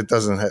fine because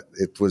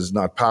it was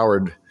not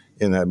powered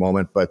in that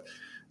moment. But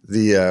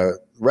the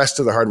rest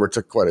of the hardware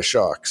took quite a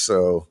shock.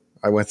 So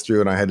I went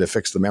through and I had to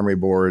fix the memory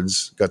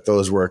boards, got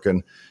those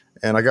working.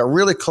 And I got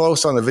really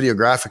close on the video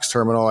graphics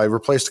terminal. I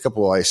replaced a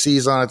couple of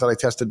ICs on it that I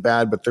tested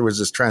bad, but there was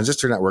this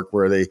transistor network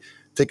where they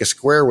take a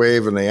square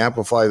wave and they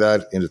amplify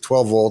that into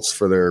 12 volts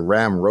for their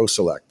RAM row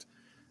select.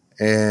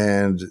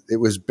 And it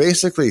was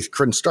basically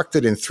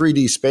constructed in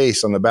 3D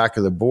space on the back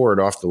of the board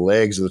off the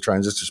legs of the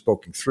transistors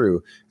poking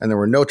through. And there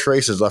were no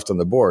traces left on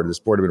the board. This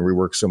board had been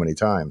reworked so many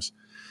times.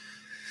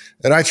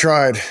 And I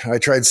tried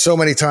so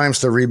many times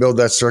to rebuild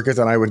that circuit,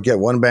 and I would get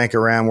one bank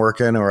of RAM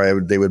working,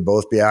 or they would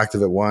both be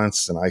active at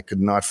once. And I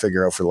could not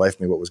figure out for the life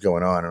of me what was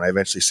going on. And I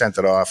eventually sent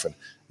it off, and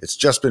it's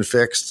just been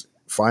fixed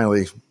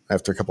finally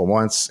after a couple of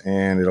months,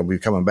 and it'll be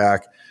coming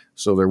back.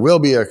 So there will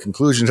be a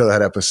conclusion to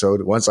that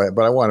episode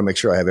but I want to make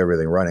sure I have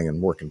everything running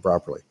and working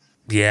properly.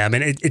 Yeah, I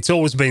mean, it's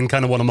always been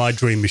kind of one of my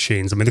dream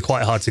machines. I mean, they're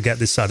quite hard to get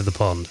this side of the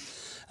pond.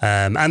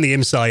 And the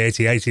IMSI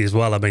 8080 as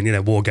well. I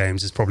mean, War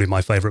Games is probably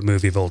my favorite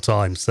movie of all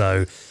time.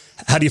 So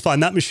how do you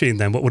find that machine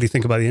then? What do you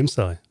think about the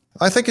IMSI?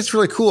 I think it's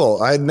really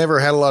cool. I'd never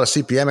had a lot of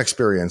CPM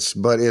experience,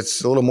 but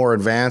it's a little more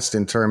advanced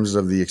in terms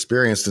of the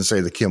experience than,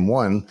 say, the Kim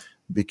 1,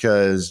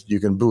 because you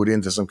can boot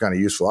into some kind of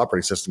useful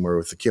operating system, where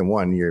with the Kim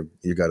 1,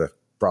 you got a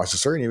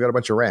processor and you've got a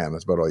bunch of RAM.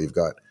 That's about all you've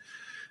got.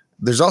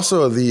 There's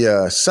also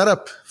the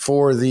setup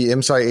for the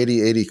IMSI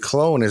 8080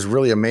 clone is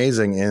really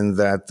amazing in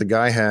that the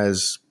guy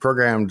has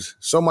programmed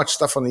so much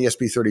stuff on the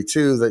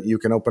ESP32 that you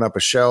can open up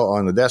a shell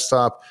on the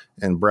desktop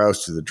and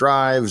browse to the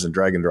drives and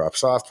drag and drop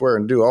software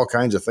and do all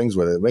kinds of things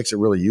with it. It makes it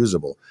really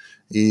usable.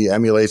 He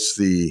emulates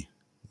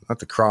not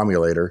the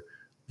Cromulator,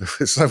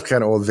 some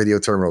kind of old video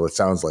terminal that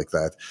sounds like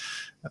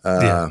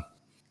that.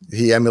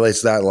 He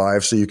emulates that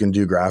live so you can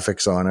do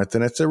graphics on it,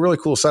 and it's a really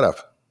cool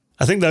setup.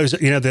 I think those,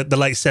 the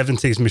late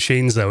 70s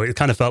machines, though, it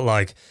kind of felt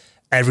like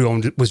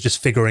everyone was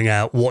just figuring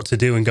out what to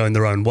do and going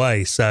their own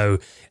way. So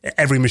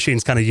every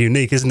machine's kind of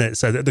unique, isn't it?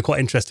 So they're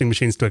quite interesting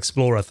machines to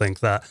explore, I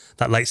think, that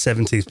late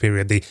 70s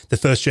period, the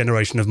first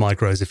generation of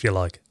micros, if you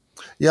like.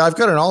 Yeah, I've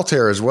got an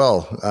Altair as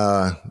well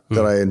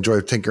that I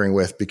enjoy tinkering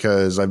with,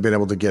 because I've been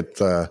able to get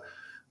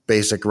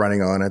BASIC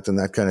running on it and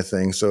that kind of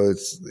thing. So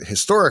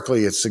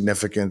historically it's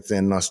significant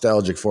and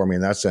nostalgic for me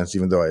in that sense,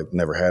 even though I've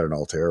never had an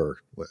Altair or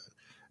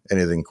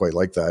anything quite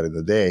like that in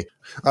the day.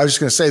 I was just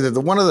going to say that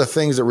one of the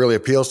things that really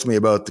appeals to me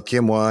about the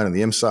Kim 1 and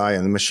the IMSI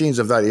and the machines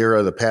of that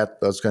era, the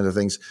PET, those kinds of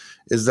things,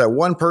 is that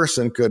one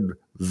person could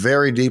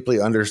very deeply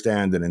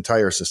understand an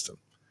entire system.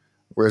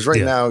 Whereas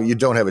right now, you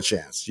don't have a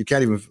chance. You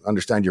can't even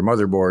understand your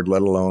motherboard,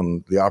 let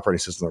alone the operating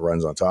system that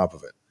runs on top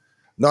of it.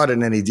 Not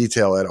in any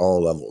detail at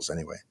all levels,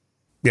 anyway.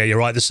 Yeah, you're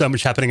right. There's so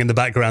much happening in the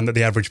background that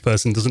the average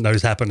person doesn't know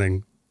is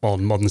happening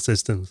on modern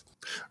systems.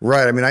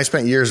 Right. I mean, I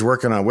spent years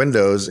working on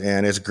Windows,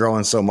 and it's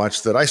growing so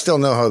much that I still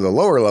know how the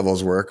lower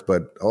levels work,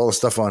 but all the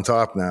stuff on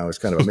top now is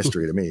kind of a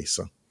mystery to me.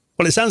 So,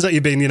 well, it sounds like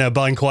you've been,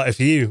 buying quite a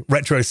few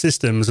retro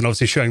systems and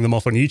obviously showing them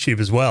off on YouTube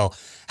as well.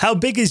 How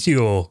big is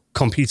your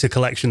computer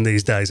collection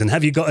these days? And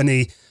have you got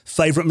any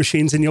favorite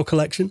machines in your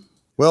collection?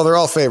 Well, they're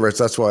all favorites.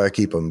 That's why I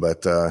keep them.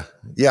 But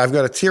I've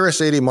got a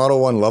TRS-80 Model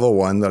 1 Level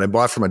 1 that I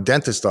bought from a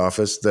dentist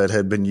office that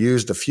had been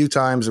used a few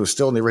times. It was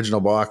still in the original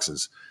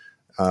boxes.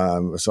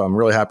 So I'm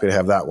really happy to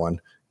have that one,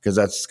 because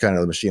that's kind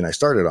of the machine I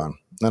started on.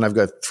 Then I've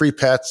got 3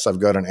 PETs. I've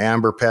got an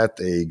amber PET,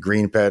 a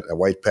green PET, a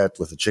white PET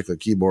with a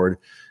chiclet keyboard,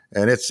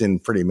 and it's in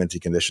pretty minty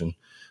condition.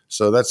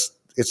 So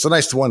it's a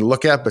nice one to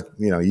look at, but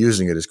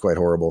using it is quite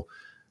horrible.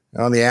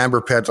 On the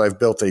amber PET, I've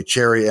built a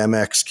Cherry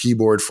MX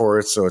keyboard for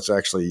it, so it's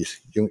actually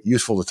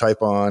useful to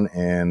type on.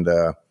 And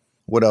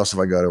what else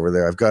have I got over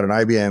there? I've got an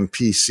IBM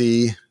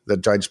PC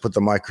that I just put the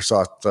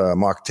Microsoft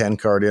Mach 10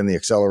 card in, the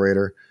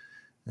accelerator.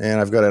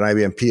 And I've got an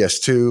IBM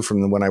PS2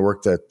 from when I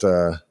worked at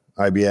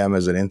IBM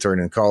as an intern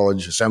in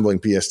college, assembling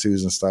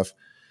PS2s and stuff.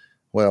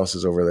 What else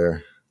is over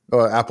there?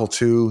 Oh, Apple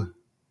II.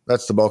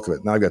 That's the bulk of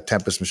it. Now I've got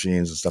Tempest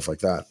machines and stuff like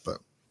that. But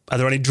are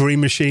there any dream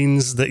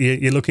machines that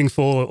you're looking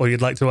for or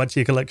you'd like to add to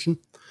your collection?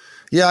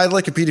 Yeah, I'd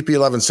like a PDP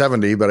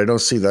 1170, but I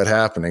don't see that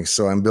happening.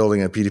 So I'm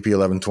building a PDP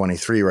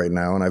 1123 right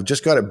now, and I've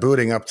just got it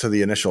booting up to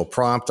the initial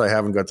prompt. I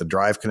haven't got the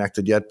drive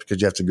connected yet, because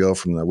you have to go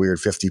from the weird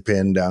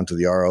 50-pin down to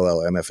the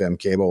RLL MFM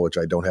cable, which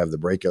I don't have the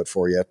breakout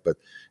for yet. But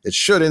it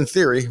should, in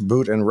theory,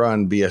 boot and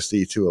run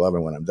BSD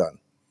 211 when I'm done.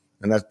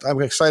 And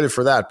I'm excited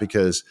for that,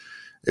 because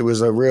it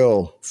was a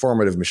real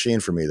formative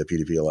machine for me, the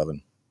PDP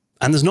 11.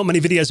 And there's not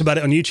many videos about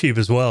it on YouTube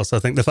as well. So I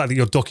think the fact that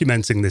you're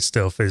documenting this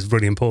stuff is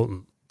really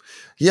important.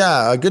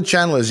 Yeah, a good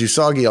channel is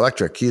Usagi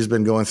Electric. He's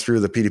been going through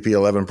the PDP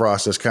 11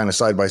 process kind of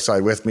side by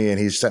side with me, and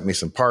he's sent me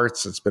some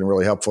parts. It's been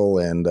really helpful,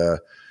 and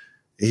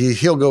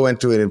he'll go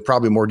into it in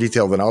probably more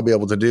detail than I'll be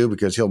able to do,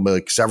 because he'll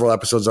make several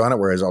episodes on it,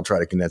 whereas I'll try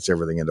to condense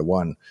everything into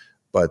one.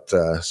 But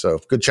so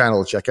good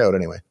channel to check out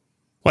anyway.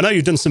 Well, I know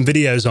you've done some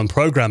videos on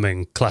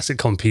programming classic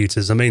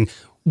computers. I mean,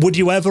 would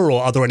you ever,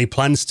 or are there any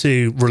plans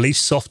to release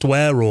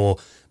software or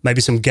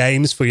maybe some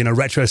games for,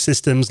 retro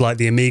systems like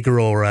the Amiga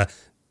or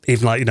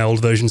even like,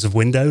 old versions of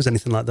Windows,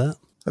 anything like that?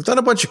 I've done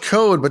a bunch of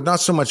code, but not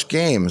so much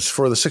games.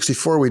 For the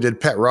 64, we did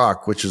Pet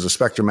Rock, which is a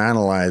spectrum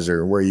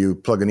analyzer where you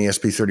plug an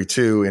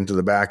ESP32 into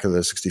the back of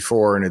the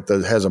 64, and it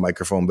has a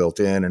microphone built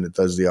in, and it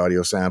does the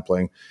audio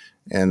sampling.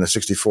 And the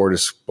 64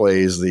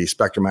 displays the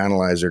spectrum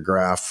analyzer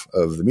graph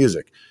of the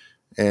music.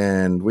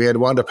 And we had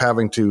wound up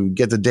having to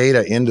get the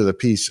data into the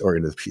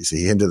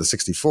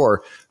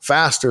 64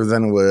 faster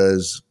than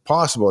was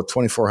possible at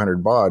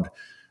 2400 baud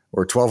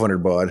or 1200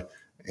 baud.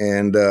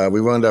 And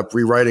we wound up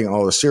rewriting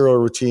all the serial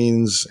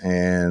routines,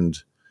 and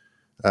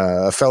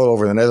a fellow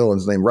over in the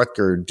Netherlands named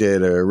Rutger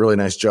did a really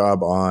nice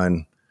job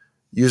on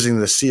using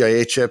the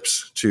CIA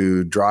chips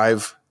to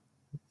drive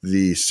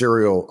the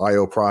serial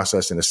IO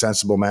process in a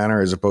sensible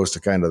manner, as opposed to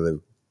kind of the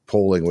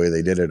polling way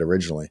they did it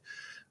originally.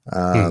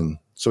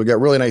 So we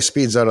got really nice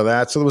speeds out of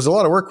that. So there was a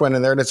lot of work went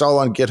in there, and it's all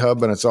on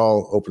GitHub and it's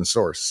all open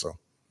source. So,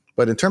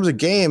 but in terms of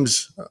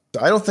games,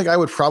 I don't think I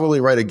would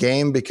probably write a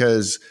game,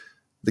 because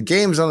the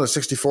games on the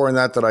 64 and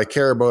that I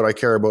care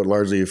about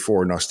largely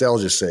for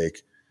nostalgia's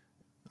sake.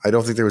 I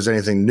don't think there was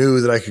anything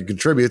new that I could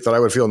contribute that I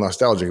would feel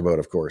nostalgic about,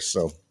 of course.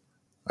 So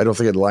I don't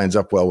think it lines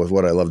up well with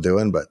what I love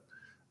doing, but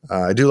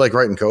I do like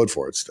writing code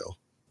for it still.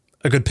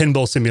 A good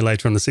pinball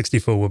simulator on the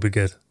 64 would be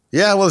good.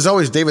 Yeah, well, there's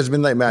always David's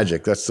Midnight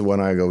Magic. That's the one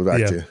I go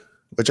back to,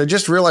 which I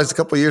just realized a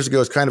couple of years ago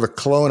is kind of a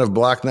clone of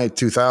Black Knight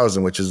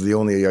 2000, which is the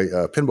only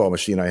pinball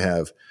machine I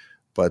have.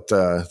 But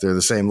they're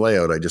the same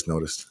layout, I just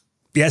noticed.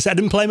 Yes, I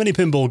didn't play many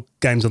pinball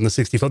games on the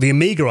 64. The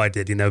Amiga I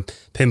did,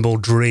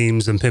 Pinball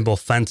Dreams and Pinball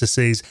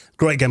Fantasies.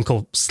 Great game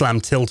called Slam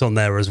Tilt on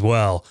there as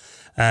well.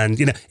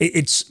 And,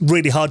 it's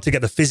really hard to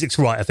get the physics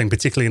right, I think,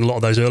 particularly in a lot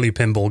of those early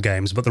pinball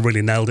games, but they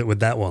really nailed it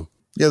with that one.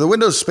 Yeah, the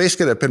Windows Space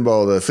Cadet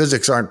pinball, the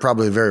physics aren't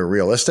probably very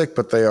realistic,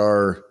 but they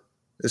are.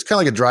 It's kind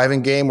of like a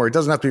driving game where it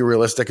doesn't have to be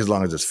realistic as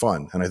long as it's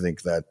fun. And I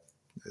think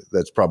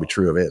that's probably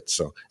true of it.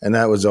 So, and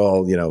that was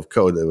all,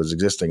 code that was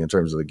existing in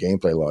terms of the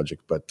gameplay logic,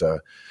 but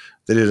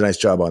they did a nice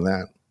job on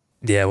that.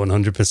 Yeah,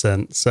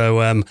 100%. So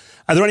are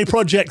there any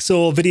projects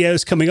or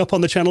videos coming up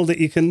on the channel that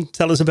you can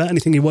tell us about?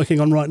 Anything you're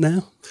working on right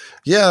now?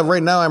 Yeah,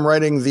 right now I'm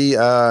writing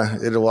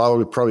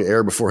it'll probably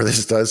air before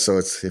this does, so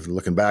if you're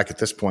looking back at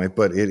this point,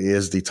 but it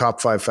is the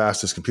top 5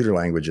 fastest computer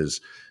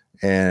languages.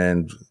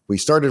 And I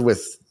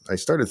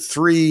started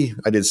 3.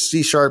 I did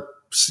C#,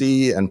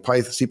 C, and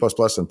Python, C++,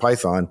 and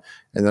Python,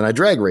 and then I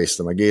drag raced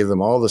them. I gave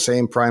them all the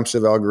same prime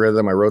civ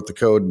algorithm. I wrote the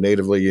code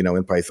natively,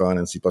 in Python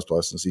and C++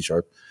 and C#,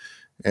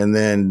 and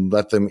then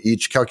let them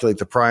each calculate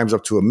the primes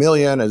up to 1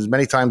 million as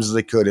many times as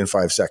they could in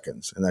 5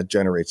 seconds. And that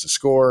generates a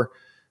score,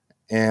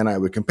 and I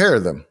would compare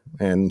them.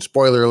 And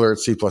spoiler alert,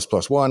 C++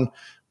 won,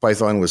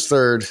 Python was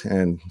third,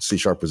 and C#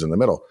 was in the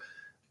middle.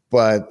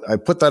 But I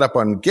put that up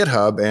on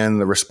GitHub, and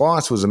the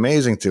response was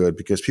amazing to it,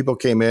 because people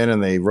came in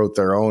and they wrote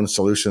their own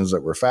solutions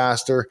that were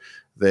faster.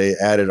 They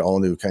added all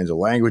new kinds of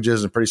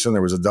languages, and pretty soon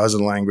there was 12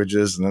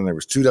 languages, and then there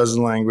was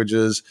 24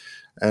 languages.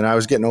 And I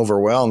was getting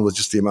overwhelmed with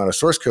just the amount of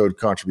source code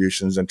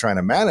contributions and trying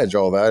to manage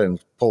all that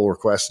and pull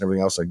requests and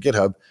everything else on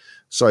GitHub.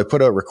 So I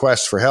put out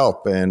requests for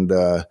help, and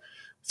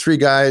 3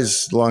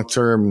 guys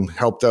long-term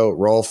helped out,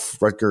 Rolf,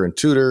 Rutger, and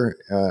Tudor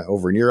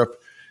over in Europe.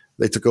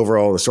 They took over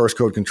all the source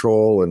code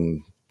control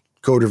and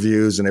code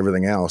reviews and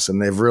everything else.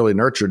 And they've really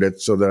nurtured it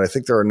so that I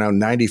think there are now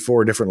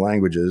 94 different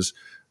languages,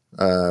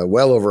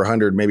 well over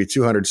 100, maybe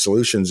 200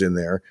 solutions in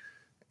there.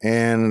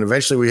 And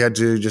eventually we had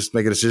to just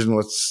make a decision.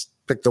 Let's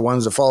pick the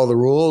ones that follow the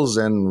rules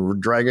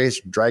and drag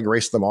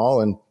race them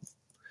all. And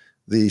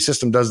the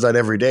system does that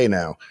every day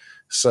now.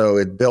 So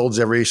it builds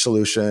every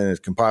solution,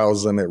 it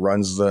compiles them, it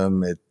runs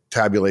them, it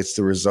tabulates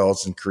the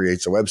results and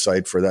creates a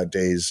website for that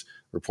day's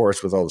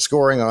reports with all the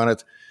scoring on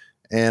it.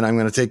 And I'm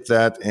going to take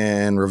that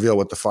and reveal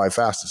what the 5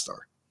 fastest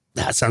are.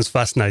 That sounds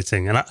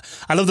fascinating. And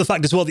I love the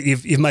fact as well that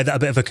you've made that a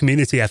bit of a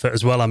community effort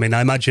as well. I mean,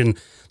 I imagine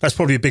that's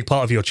probably a big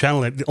part of your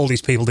channel, all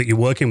these people that you're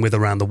working with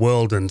around the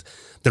world and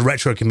the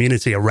retro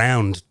community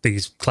around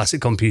these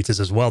classic computers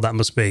as well. That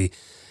must be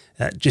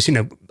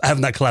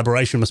having that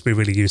collaboration must be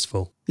really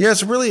useful. Yeah,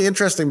 it's really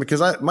interesting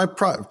because my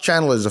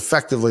channel is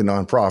effectively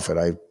nonprofit.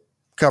 I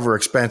cover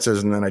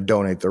expenses and then I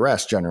donate the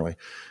rest generally.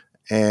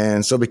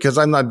 And so because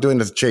I'm not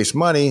doing it to chase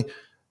money,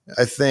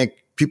 I think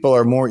people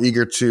are more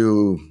eager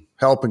to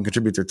help and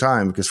contribute their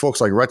time, because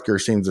folks like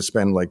Rutger seem to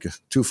spend like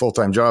 2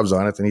 full-time jobs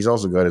on it, and he's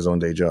also got his own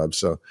day job.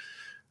 So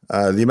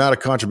the amount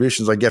of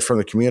contributions I get from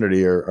the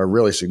community are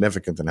really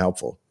significant and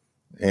helpful.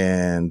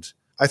 And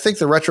I think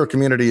the retro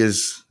community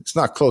it's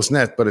not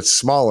close-knit, but it's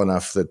small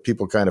enough that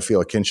people kind of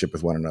feel a kinship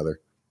with one another.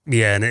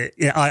 Yeah,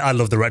 and I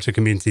love the retro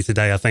community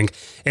today. I think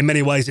in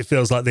many ways it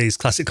feels like these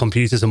classic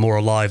computers are more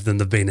alive than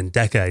they've been in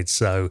decades.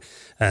 So,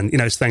 and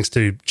it's thanks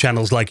to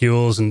channels like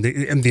yours and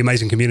the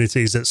amazing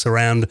communities that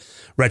surround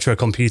retro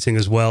computing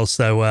as well.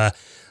 So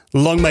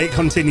long may it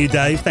continue,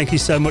 Dave. Thank you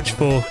so much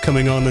for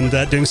coming on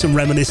and doing some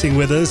reminiscing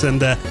with us,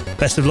 and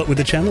best of luck with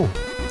the channel.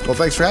 Well,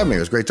 thanks for having me. It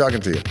was great talking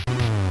to you.